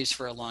to the leaves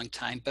for a long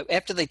time, but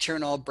after they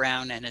turn all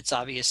brown and it's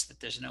obvious that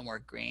there's no more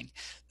green,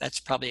 that's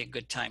probably a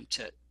good time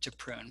to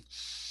prune.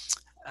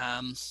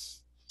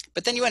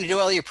 But then you want to do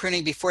all your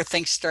pruning before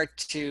things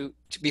start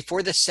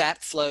before the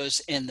sap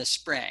flows in the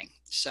spring.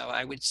 So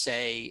I would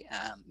say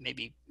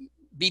maybe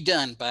be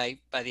done by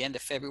the end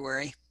of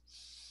February.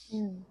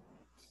 Mm.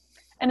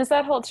 And does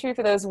that hold true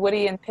for those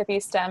woody and pippy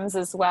stems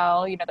as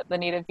well, that the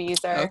native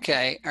bees are?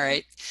 Okay, all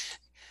right.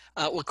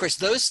 Well, of course,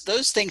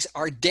 those things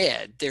are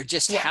dead. They're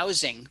just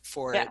housing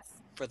for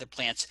the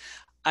plants.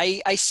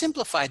 I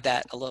simplified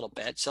that a little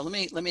bit. So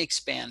let me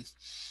expand.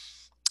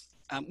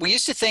 We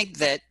used to think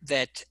that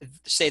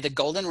say the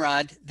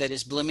goldenrod that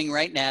is blooming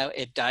right now,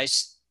 it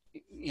dies,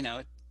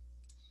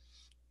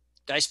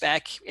 dies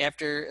back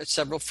after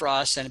several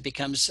frosts and it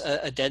becomes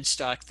a dead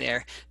stalk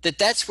there.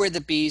 That's where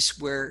the bees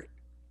were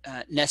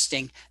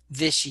nesting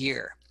this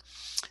year.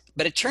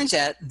 But it turns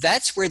out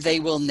that's where they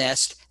will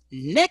nest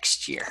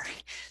next year.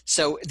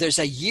 So there's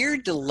a year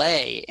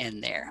delay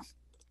in there.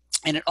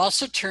 And it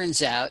also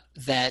turns out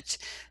that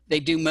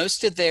they do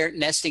most of their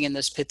nesting in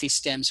those pithy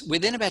stems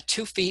within about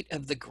 2 feet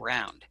of the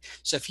ground.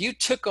 So if you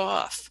took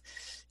off,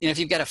 if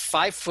you've got a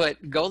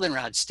 5-foot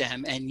goldenrod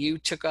stem and you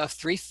took off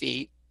 3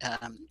 feet,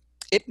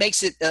 it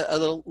makes it a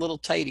little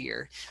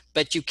tidier,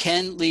 but you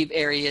can leave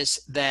areas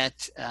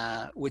that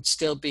would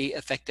still be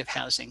effective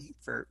housing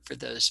for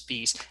those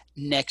bees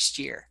next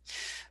year.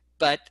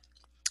 But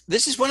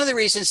this is one of the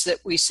reasons that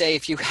we say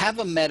if you have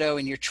a meadow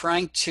and you're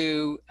trying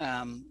to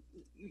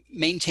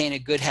maintain a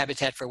good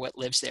habitat for what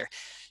lives there,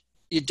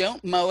 you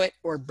don't mow it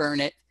or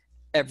burn it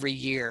every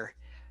year.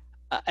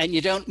 And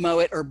you don't mow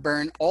it or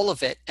burn all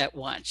of it at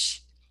once.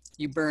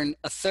 You burn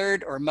a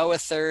third or mow a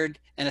third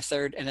and a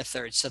third and a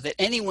third, so that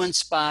any one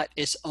spot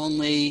is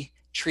only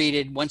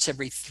treated once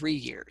every 3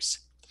 years.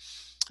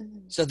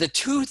 So the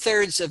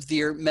 2/3 of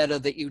your meadow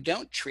that you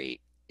don't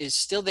treat is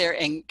still there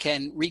and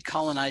can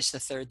recolonize the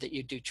third that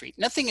you do treat.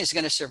 Nothing is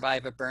going to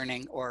survive a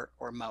burning or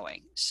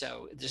mowing.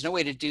 So there's no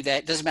way to do that.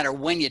 It doesn't matter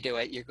when you do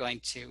it, you're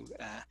going to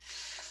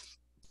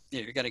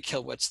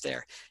kill what's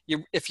there.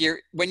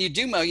 When you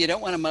do mow, you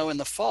don't want to mow in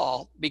the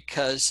fall,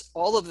 because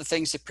all of the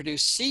things that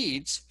produce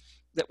seeds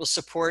that will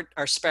support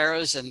our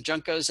sparrows and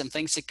juncos and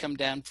things that come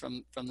down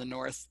from the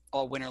north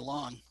all winter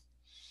long,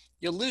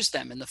 you'll lose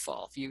them in the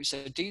fall.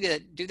 So do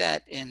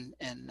that in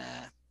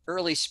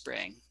early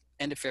spring,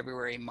 end of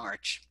February,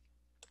 March,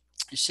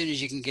 as soon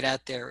as you can get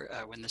out there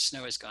when the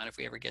snow is gone, if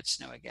we ever get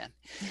snow again.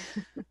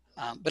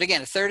 But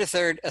again, a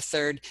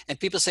third, and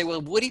people say,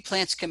 well, woody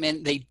plants come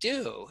in. They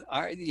do.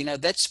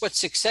 That's what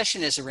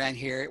succession is around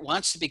here. It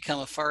wants to become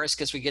a forest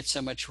because we get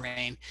so much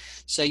rain.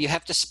 So you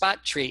have to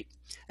spot treat.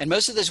 And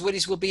most of those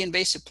woodies will be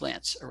invasive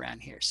plants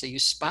around here. So you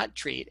spot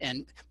treat,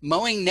 and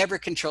mowing never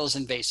controls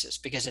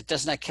invasives because it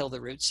does not kill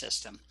the root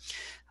system.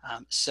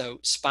 So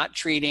spot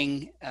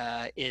treating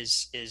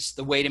is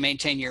the way to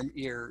maintain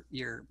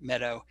your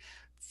meadow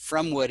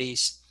from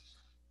woodies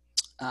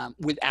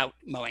without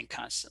mowing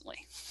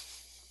constantly.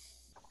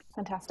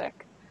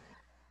 Fantastic.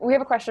 We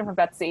have a question from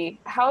Betsy.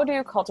 How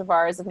do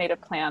cultivars of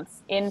native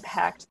plants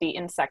impact the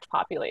insect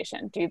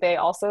population? Do they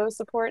also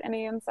support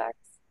any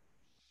insects?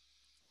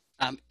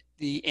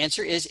 The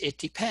answer is it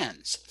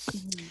depends.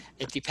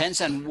 It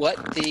depends on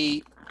what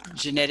the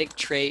genetic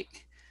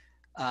trait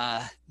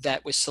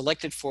that was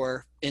selected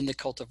for in the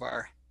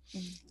cultivar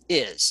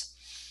is.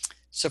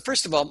 So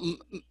first of all,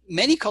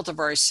 many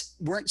cultivars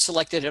weren't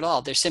selected at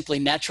all. They're simply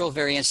natural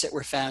variants that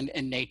were found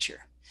in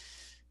nature.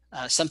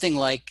 Something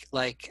like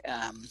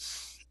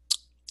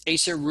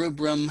Acer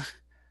rubrum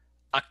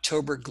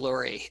October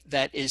Glory.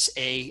 It's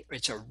a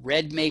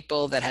red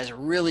maple that has a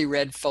really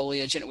red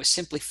foliage, and it was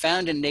simply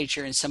found in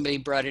nature, and somebody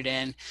brought it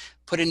in,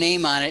 put a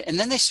name on it, and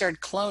then they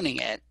started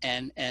cloning it.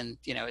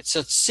 So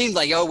it seemed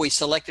like, oh, we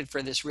selected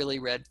for this really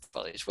red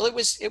foliage. Well,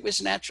 it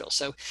was natural.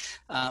 So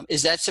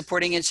is that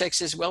supporting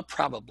insects as well?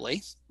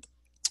 Probably.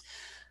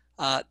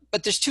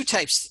 But there's two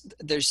types.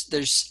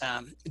 There's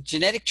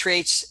genetic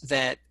traits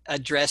that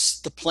address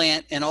the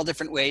plant in all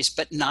different ways,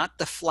 but not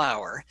the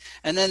flower.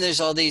 And then there's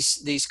all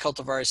these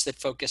cultivars that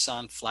focus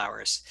on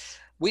flowers.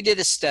 We did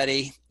a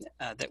study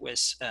that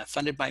was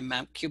funded by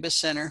Mount Cuba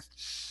Center,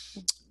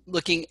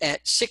 looking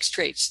at 6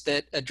 traits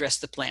that address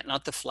the plant,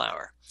 not the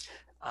flower.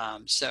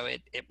 So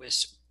it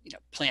was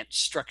plant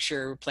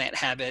structure, plant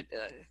habit,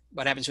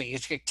 what happens when you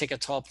take a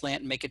tall plant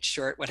and make it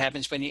short, what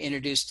happens when you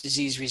introduce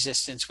disease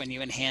resistance, when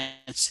you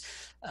enhance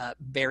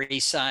berry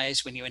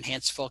size, when you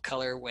enhance full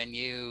color, when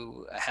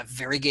you have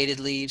variegated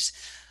leaves.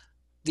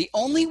 The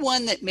only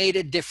one that made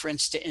a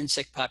difference to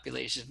insect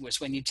population was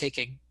when you take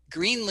a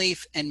green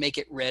leaf and make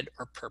it red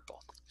or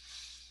purple.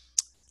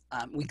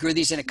 We grew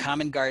these in a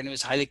common garden. It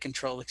was a highly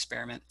controlled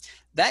experiment.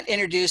 That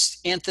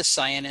introduced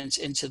anthocyanins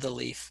into the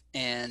leaf,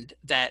 and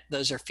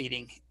those are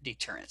feeding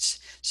deterrents.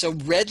 So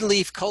red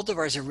leaf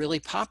cultivars are really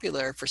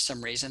popular for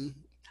some reason.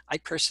 I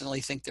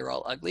personally think they're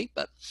all ugly,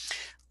 but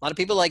a lot of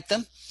people like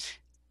them.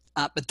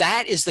 But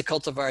that is the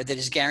cultivar that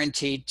is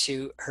guaranteed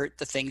to hurt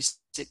the things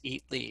that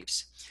eat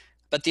leaves.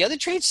 But the other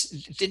traits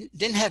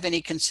didn't have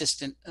any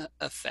consistent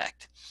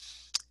effect.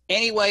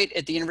 Annie White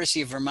at the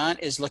University of Vermont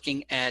is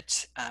looking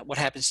at what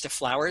happens to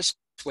flowers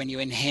when you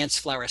enhance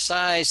flower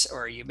size,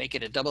 or you make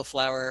it a double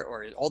flower,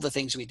 or all the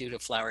things we do to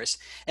flowers.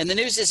 And the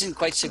news isn't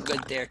quite so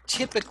good there.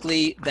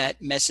 Typically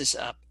that messes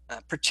up,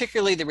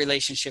 particularly the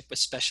relationship with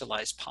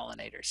specialized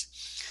pollinators,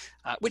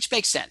 which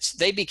makes sense.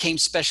 They became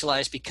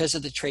specialized because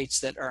of the traits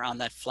that are on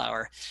that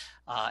flower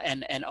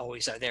and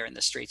always are there in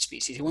the straight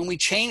species. When we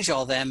change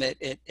all them,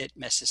 it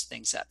messes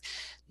things up.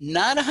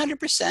 Not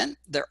 100%.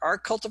 There are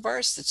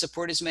cultivars that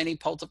support as many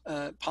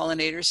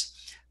pollinators,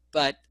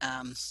 but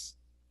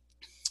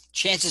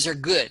chances are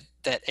good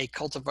that a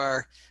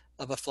cultivar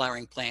of a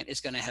flowering plant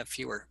is going to have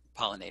fewer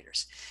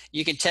pollinators.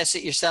 You can test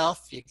it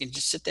yourself. You can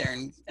just sit there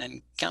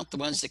and count the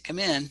ones that come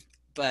in.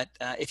 But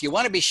if you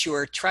want to be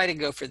sure, try to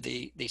go for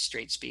the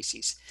straight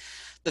species.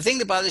 The thing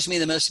that bothers me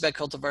the most about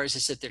cultivars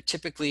is that they're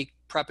typically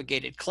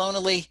propagated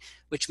clonally,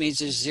 which means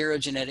there's 0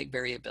 genetic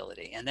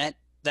variability. And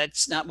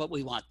that's not what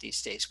we want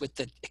these days. With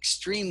the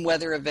extreme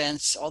weather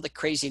events, all the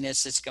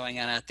craziness that's going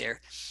on out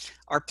there,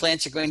 our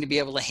plants are going to be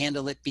able to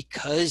handle it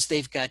because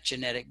they've got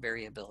genetic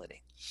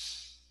variability.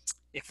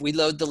 If we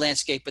load the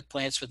landscape with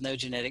plants with no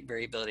genetic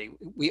variability,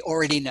 we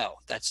already know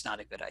that's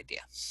not a good idea.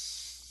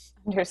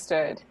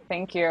 Understood.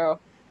 Thank you.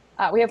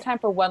 We have time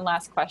for one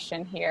last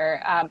question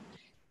here.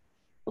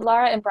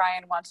 Lara and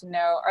Brian want to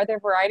know, are there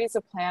varieties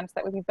of plants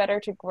that would be better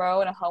to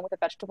grow in a home with a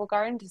vegetable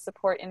garden to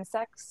support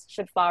insects?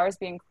 Should flowers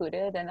be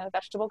included in a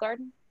vegetable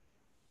garden?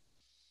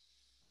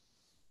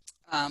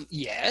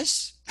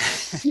 Yes.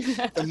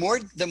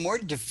 The more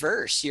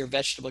diverse your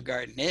vegetable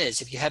garden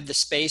is, if you have the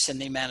space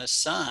and the amount of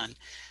sun,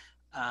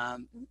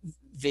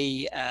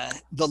 the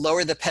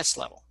lower the pest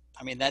level.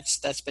 I mean,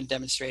 that's been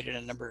demonstrated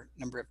a number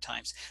of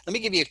times. Let me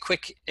give you a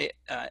quick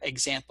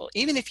example.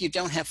 Even if you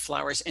don't have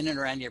flowers in and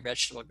around your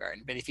vegetable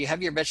garden, but if you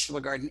have your vegetable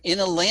garden in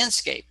a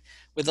landscape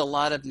with a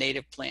lot of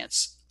native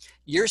plants,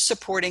 you're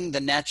supporting the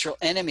natural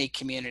enemy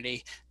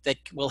community that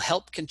will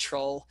help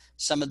control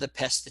some of the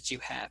pests that you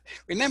have.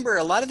 Remember,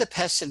 a lot of the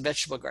pests in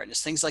vegetable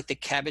gardens, things like the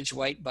cabbage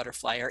white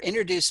butterfly, are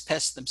introduced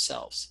pests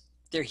themselves.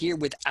 They're here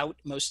without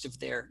most of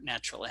their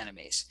natural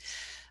enemies.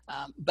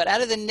 But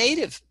out of the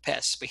native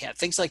pests, we have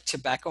things like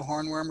tobacco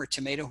hornworm or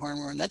tomato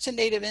hornworm. That's a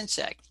native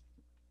insect.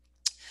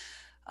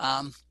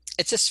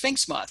 It's a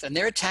sphinx moth, and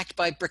they're attacked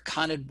by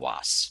braconid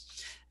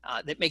wasps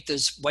that make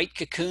those white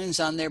cocoons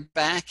on their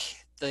back.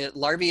 The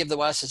larvae of the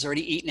wasp has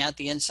already eaten out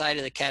the inside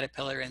of the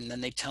caterpillar, and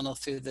then they tunnel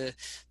through the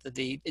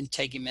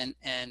integument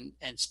and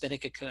spin a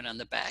cocoon on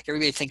the back.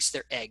 Everybody thinks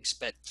they're eggs,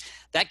 but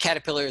that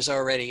caterpillar is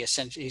already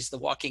essentially, he's the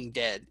walking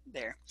dead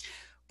there.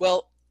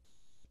 Well,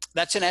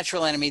 that's a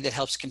natural enemy that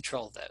helps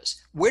control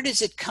those. Where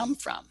does it come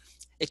from?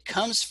 It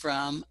comes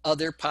from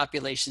other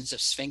populations of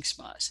sphinx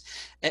moths.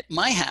 At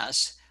my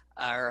house,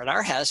 or at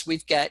our house,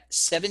 we've got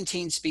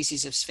 17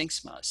 species of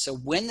sphinx moths. So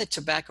when the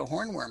tobacco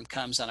hornworm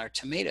comes on our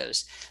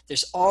tomatoes,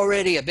 there's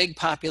already a big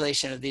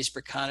population of these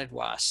braconid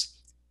wasps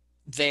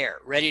there,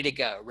 ready to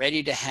go,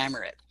 ready to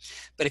hammer it.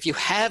 But if you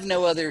have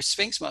no other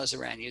sphinx moths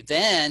around you,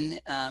 then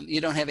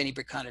you don't have any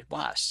braconid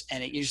wasps,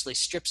 and it usually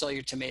strips all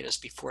your tomatoes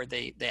before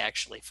they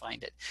actually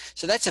find it.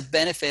 So that's a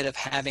benefit of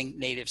having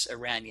natives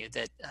around you.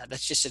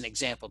 That's just an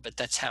example, but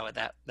that's how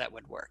that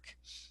would work.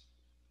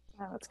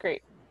 Oh, that's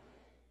great.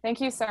 Thank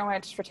you so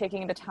much for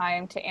taking the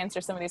time to answer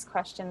some of these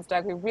questions,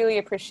 Doug. We really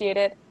appreciate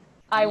it.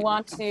 I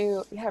want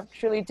to, yeah,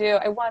 truly do.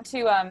 I want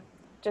to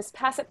just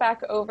pass it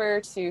back over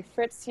to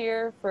Fritz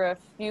here for a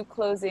few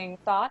closing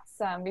thoughts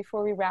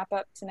before we wrap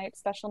up tonight's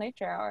special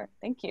nature hour.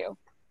 Thank you.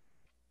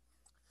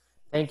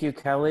 Thank you,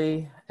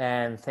 Kelly,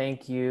 and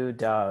thank you,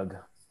 Doug.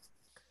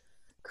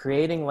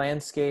 Creating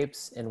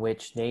landscapes in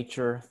which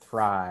nature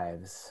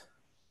thrives.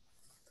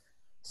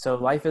 So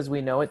life as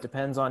we know it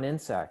depends on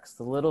insects,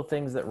 the little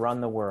things that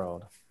run the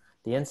world.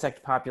 The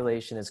insect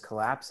population is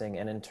collapsing,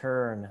 and in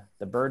turn,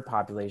 the bird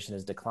population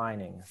is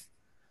declining.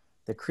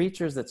 The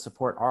creatures that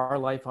support our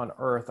life on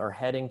Earth are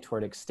heading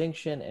toward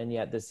extinction, and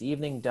yet this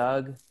evening,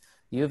 Doug,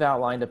 you've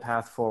outlined a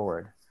path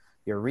forward.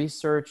 Your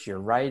research, your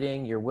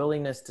writing, your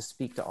willingness to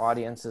speak to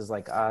audiences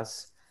like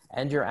us,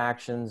 and your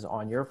actions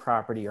on your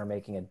property are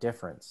making a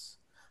difference.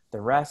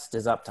 The rest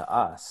is up to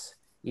us,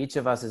 each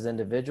of us as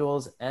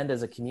individuals and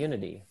as a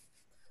community.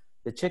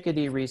 The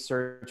Chickadee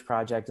Research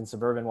Project in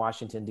suburban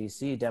Washington,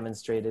 D.C.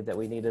 demonstrated that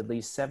we need at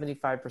least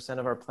 75%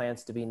 of our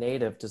plants to be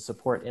native to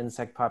support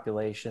insect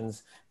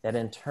populations that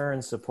in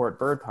turn support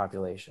bird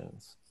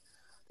populations.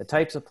 The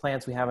types of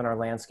plants we have in our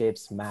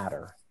landscapes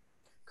matter.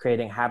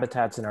 Creating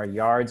habitats in our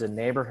yards and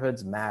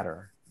neighborhoods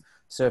matter.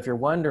 So if you're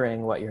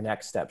wondering what your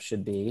next step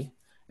should be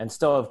and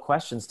still have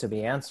questions to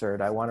be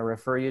answered, I want to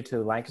refer you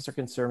to Lancaster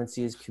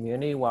Conservancy's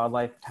Community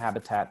Wildlife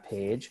Habitat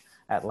page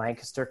at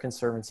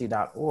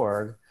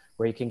lancasterconservancy.org,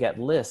 where you can get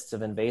lists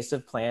of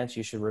invasive plants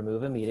you should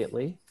remove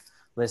immediately,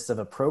 lists of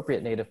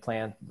appropriate native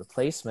plant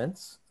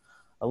replacements,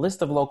 a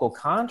list of local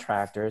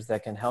contractors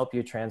that can help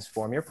you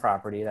transform your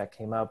property that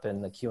came up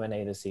in the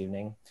Q&A this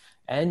evening,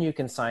 and you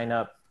can sign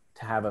up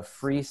to have a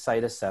free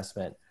site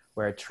assessment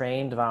where a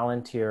trained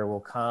volunteer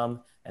will come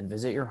and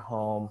visit your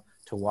home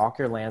to walk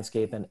your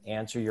landscape and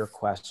answer your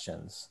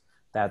questions.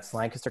 That's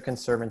Lancaster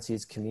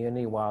Conservancy's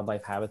Community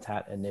Wildlife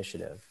Habitat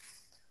Initiative.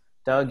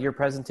 Doug, your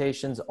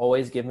presentations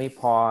always give me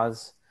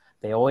pause.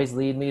 They always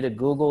lead me to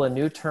Google a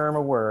new term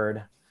or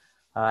word,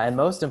 and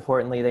most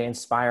importantly, they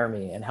inspire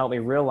me and help me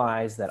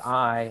realize that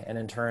I, and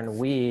in turn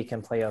we,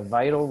 can play a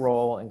vital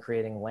role in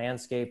creating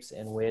landscapes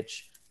in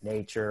which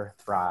nature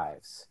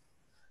thrives.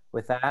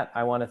 With that,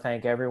 I want to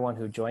thank everyone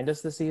who joined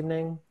us this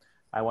evening.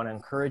 I want to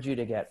encourage you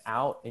to get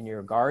out in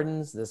your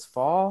gardens this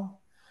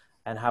fall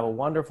and have a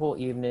wonderful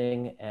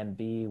evening and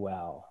be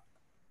well.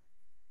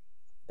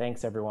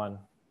 Thanks, everyone.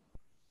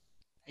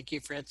 Thank you,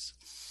 Fritz.